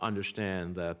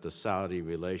understand that the Saudi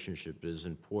relationship is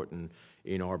important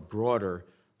in our broader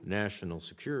national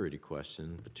security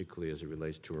question, particularly as it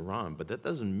relates to Iran. But that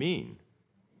does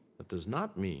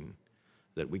not mean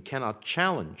that we cannot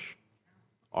challenge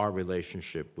our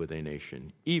relationship with a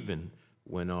nation, even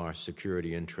when our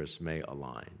security interests may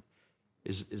align.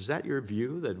 Is that your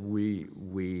view, that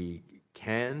we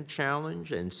can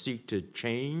challenge and seek to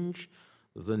change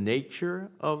the nature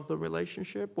of the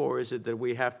relationship, or is it that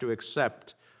we have to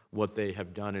accept what they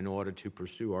have done in order to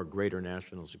pursue our greater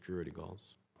national security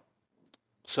goals?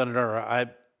 Senator,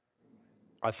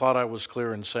 I thought I was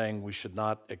clear in saying we should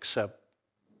not accept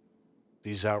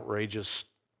these outrageous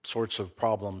sorts of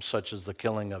problems, such as the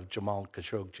killing of Jamal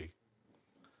Khashoggi,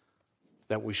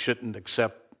 that we shouldn't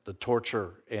accept the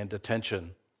torture and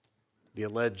detention, the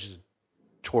alleged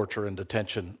torture and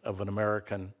detention of an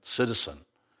American citizen,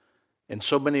 and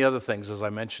so many other things, as I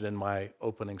mentioned in my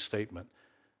opening statement.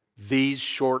 These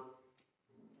short-term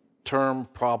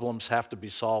problems have to be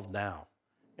solved now,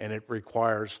 and it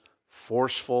requires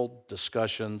forceful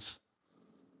discussions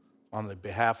on the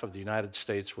behalf of the United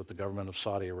States with the government of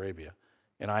Saudi Arabia.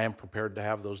 And I am prepared to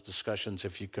have those discussions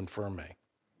if you confirm me.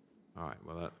 All right,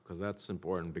 well, because that's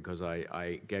important, because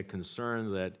I get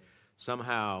concerned that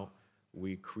somehow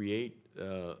we create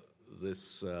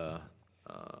this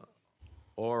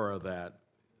aura that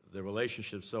the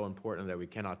relationship's so important that we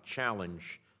cannot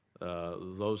challenge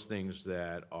those things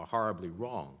that are horribly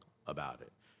wrong about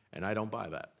it. And I don't buy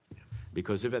that.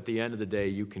 Because if at the end of the day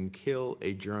you can kill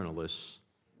a journalist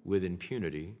with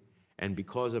impunity, and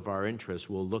because of our interests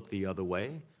we'll look the other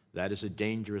way, that is a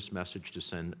dangerous message to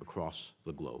send across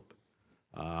the globe.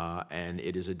 And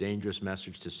it is a dangerous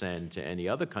message to send to any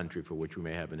other country for which we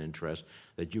may have an interest,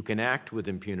 that you can act with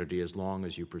impunity as long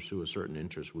as you pursue a certain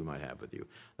interest we might have with you.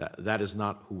 That is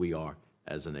not who we are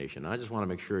as a nation. I just want to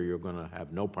make sure you're going to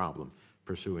have no problem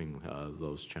pursuing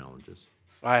those challenges.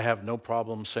 I have no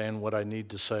problem saying what I need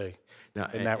to say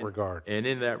in that regard. And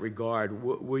in that regard,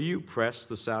 will you press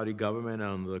the Saudi government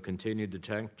on the continued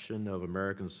detention of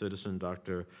American citizen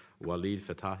Dr. Walid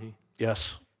Fatahi?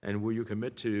 Yes. And will you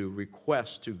commit to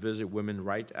request to visit women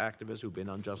rights activists who've been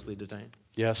unjustly detained?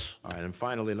 Yes. All right, and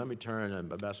finally, let me turn,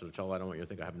 Ambassador Tull, I don't want you to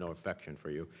think I have no affection for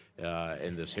you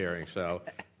in this hearing, so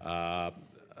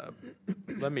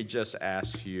let me just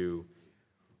ask you,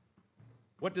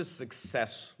 what does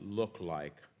success look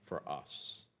like for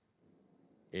us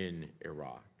in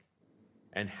Iraq?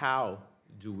 And how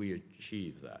do we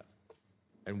achieve that?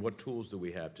 And what tools do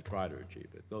we have to try to achieve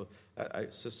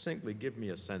it? Succinctly give me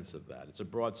a sense of that. It's a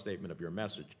broad statement of your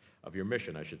message, of your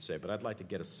mission, I should say, but I'd like to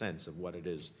get a sense of what it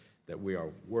is that we are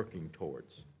working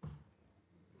towards.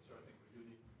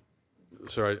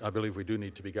 Sir, I believe we do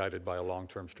need to be guided by a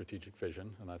long-term strategic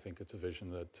vision, and I think it's a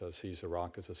vision that sees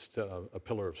Iraq as a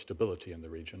pillar of stability in the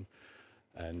region.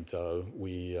 And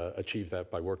we achieve that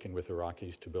by working with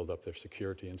Iraqis to build up their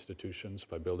security institutions,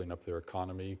 by building up their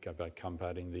economy, by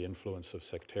combating the influence of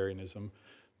sectarianism,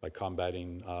 by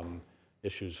combating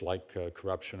issues like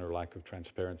corruption or lack of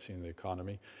transparency in the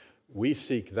economy. We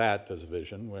seek that as a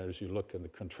vision, whereas you look at the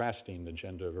contrasting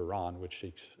agenda of Iran, which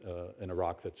seeks an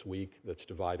Iraq that's weak, that's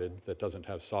divided, that doesn't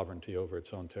have sovereignty over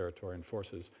its own territory and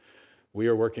forces. We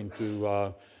are working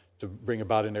to to bring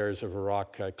about in areas of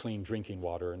Iraq clean drinking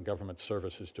water and government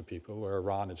services to people, where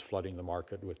Iran is flooding the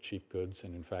market with cheap goods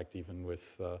and, in fact, even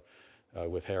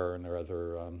with heroin or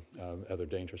other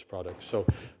dangerous products. So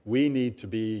we need to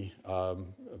be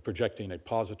projecting a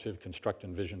positive,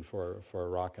 constructive vision for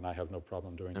Iraq, and I have no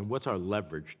problem doing it. And what's our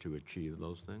leverage to achieve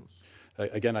those things?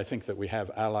 Again, I think that we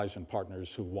have allies and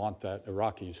partners who want that,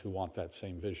 Iraqis who want that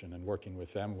same vision, and working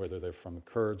with them, whether they're from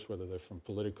Kurds, whether they're from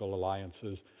political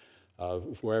alliances,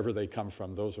 wherever they come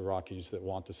from, those Iraqis that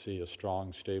want to see a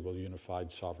strong, stable,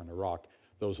 unified, sovereign Iraq,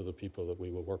 those are the people that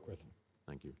we will work with.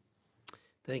 Thank you.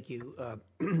 Thank you.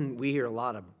 We hear a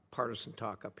lot of partisan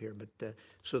talk up here, but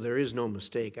so there is no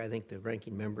mistake. I think the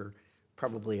ranking member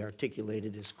probably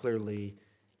articulated as clearly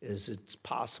as it's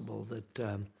possible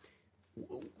that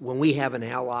when we have an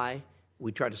ally,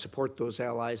 we try to support those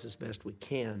allies as best we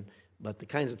can, but the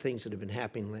kinds of things that have been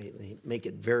happening lately make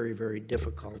it very, very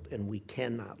difficult, and we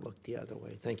cannot look the other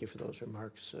way. Thank you for those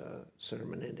remarks, Senator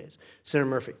Menendez. Senator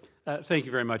Murphy. Thank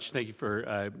you very much. Thank you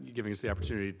for giving us the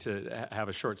opportunity to have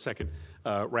a short second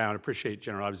round. Appreciate,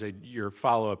 General Abizaid, your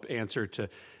follow-up answer to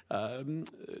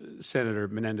Senator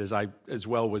Menendez. I, as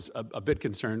well, was a bit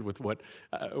concerned with what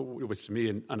was, to me,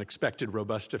 an unexpected,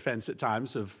 robust defense at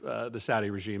times of the Saudi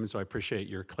regime, and so I appreciate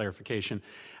your clarification.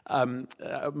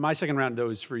 My second round, though,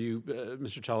 is for you,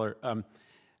 Mr. Tuller.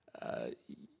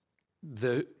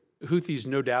 The Houthis,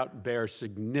 no doubt, bear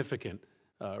significant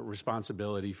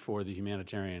responsibility for the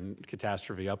humanitarian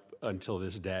catastrophe up until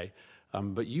this day.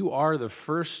 But you are the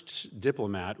first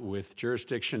diplomat with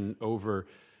jurisdiction over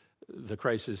the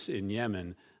crisis in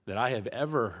Yemen that I have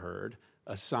ever heard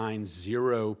assign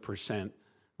 0%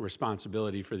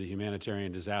 responsibility for the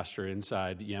humanitarian disaster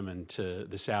inside Yemen to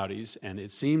the Saudis. And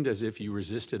it seemed as if you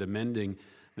resisted amending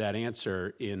that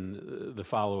answer in the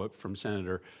follow-up from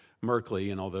Senator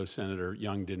Merkley. And although Senator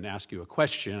Young didn't ask you a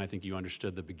question, I think you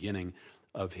understood the beginning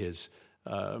of his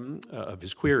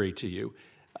query to you.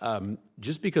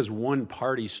 Just because one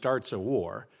party starts a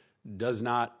war does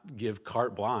not give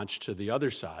carte blanche to the other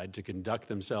side to conduct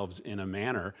themselves in a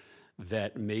manner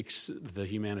that makes the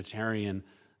humanitarian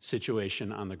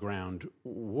situation on the ground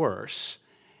worse.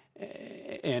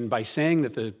 And by saying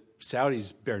that the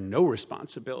Saudis bear no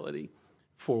responsibility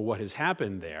for what has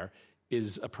happened there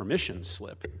is a permission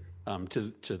slip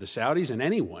to the Saudis and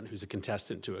anyone who's a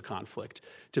contestant to a conflict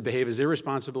to behave as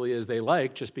irresponsibly as they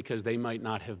like just because they might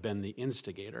not have been the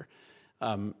instigator.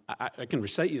 I can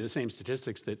recite you the same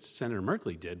statistics that Senator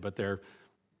Merkley did, but they're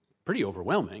pretty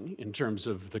overwhelming in terms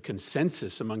of the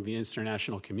consensus among the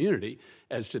international community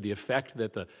as to the effect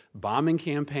that the bombing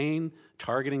campaign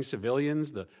targeting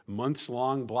civilians, the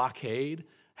months-long blockade,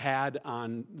 had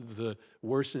on the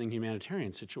worsening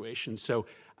humanitarian situation. So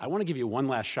I want to give you one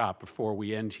last shot before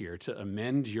we end here to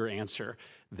amend your answer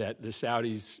that the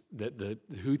Saudis, that the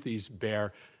Houthis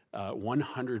bear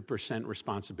 100%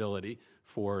 responsibility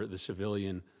for the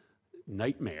civilian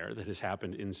nightmare that has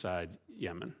happened inside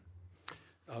Yemen.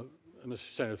 Mr.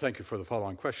 Senator, thank you for the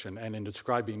follow-on question. And in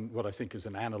describing what I think is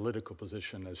an analytical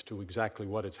position as to exactly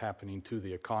what is happening to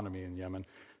the economy in Yemen,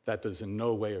 that does in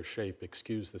no way or shape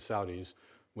excuse the Saudis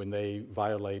when they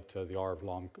violate the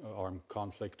armed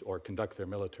conflict or conduct their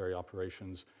military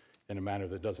operations in a manner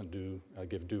that doesn't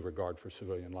give due regard for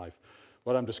civilian life.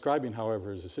 What I'm describing,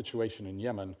 however, is a situation in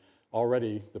Yemen,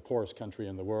 already the poorest country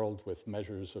in the world, with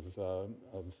measures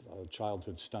of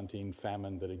childhood stunting,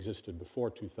 famine that existed before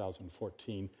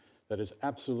 2014, that has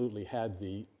absolutely had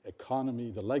the economy,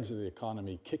 the legs of the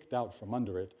economy, kicked out from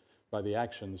under it by the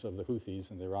actions of the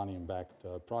Houthis and the Iranian-backed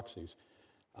proxies.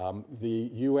 The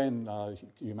UN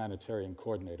humanitarian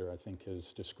coordinator, I think,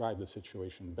 has described the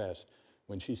situation best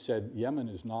when she said Yemen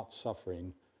is not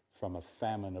suffering from a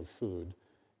famine of food.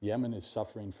 Yemen is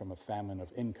suffering from a famine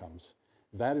of incomes.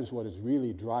 That is what is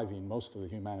really driving most of the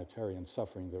humanitarian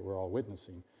suffering that we're all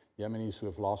witnessing. Yemenis who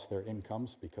have lost their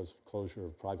incomes because of closure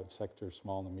of private sector,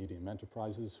 small and medium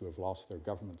enterprises, who have lost their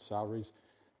government salaries,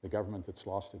 the government that's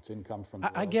lost its income from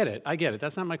the I get it.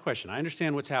 That's not my question. I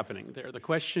understand what's happening there. The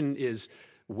question is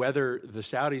whether the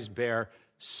Saudis bear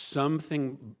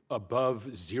something above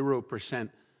 0%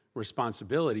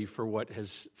 responsibility for what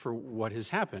has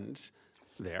happened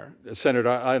there. Senator,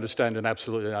 I understand, and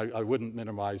absolutely, I wouldn't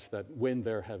minimize that when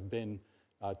there have been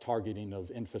targeting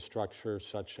of infrastructure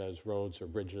such as roads or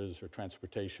bridges or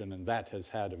transportation, and that has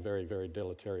had a very, very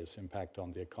deleterious impact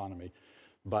on the economy.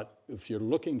 But if you're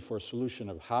looking for a solution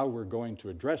of how we're going to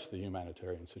address the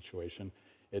humanitarian situation,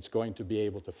 it's going to be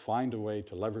able to find a way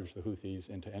to leverage the Houthis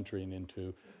into entering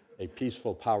into a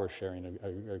peaceful power-sharing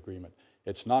agreement.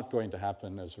 It's not going to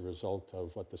happen as a result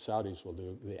of what the Saudis will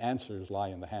do. The answers lie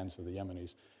in the hands of the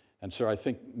Yemenis. And, sir, I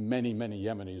think many, many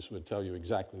Yemenis would tell you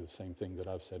exactly the same thing that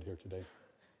I've said here today.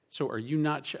 So are you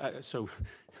not, so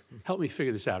help me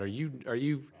figure this out. Are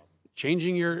you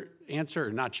changing your answer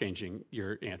or not changing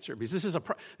your answer? Because this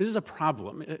is a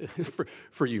problem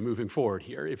for you moving forward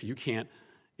here. If you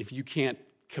can't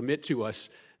commit to us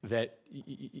that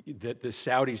the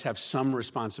Saudis have some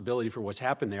responsibility for what's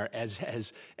happened there,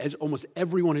 as almost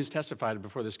everyone who's testified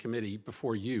before this committee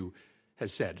before you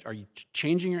has said. Are you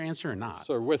changing your answer or not?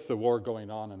 So with the war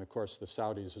going on, and of course the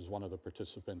Saudis is one of the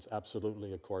participants,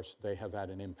 absolutely, of course, they have had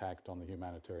an impact on the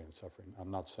humanitarian suffering.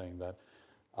 I'm not saying that.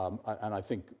 And I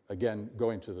think, again,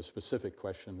 going to the specific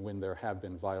question, when there have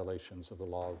been violations of the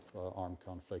law of armed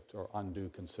conflict or undue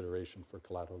consideration for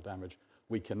collateral damage,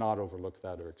 we cannot overlook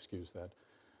that or excuse that.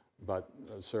 But,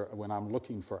 sir, when I'm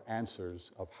looking for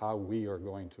answers of how we are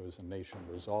going to, as a nation,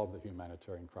 resolve the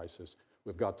humanitarian crisis,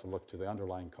 we've got to look to the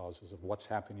underlying causes of what's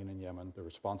happening in Yemen, the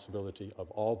responsibility of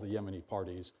all the Yemeni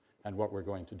parties, and what we're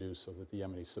going to do so that the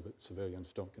Yemeni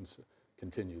civilians don't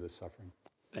continue this suffering.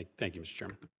 Thank you, Mr.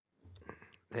 Chairman.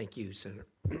 Thank you, Senator.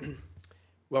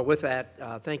 Well, with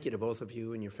that, thank you to both of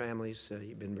you and your families.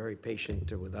 You've been very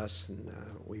patient with us, and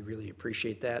we really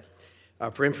appreciate that.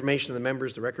 For information of the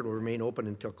members, the record will remain open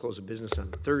until close of business on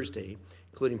Thursday,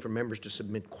 including for members to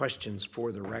submit questions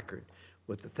for the record.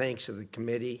 With the thanks of the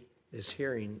committee, this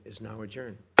hearing is now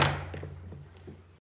adjourned.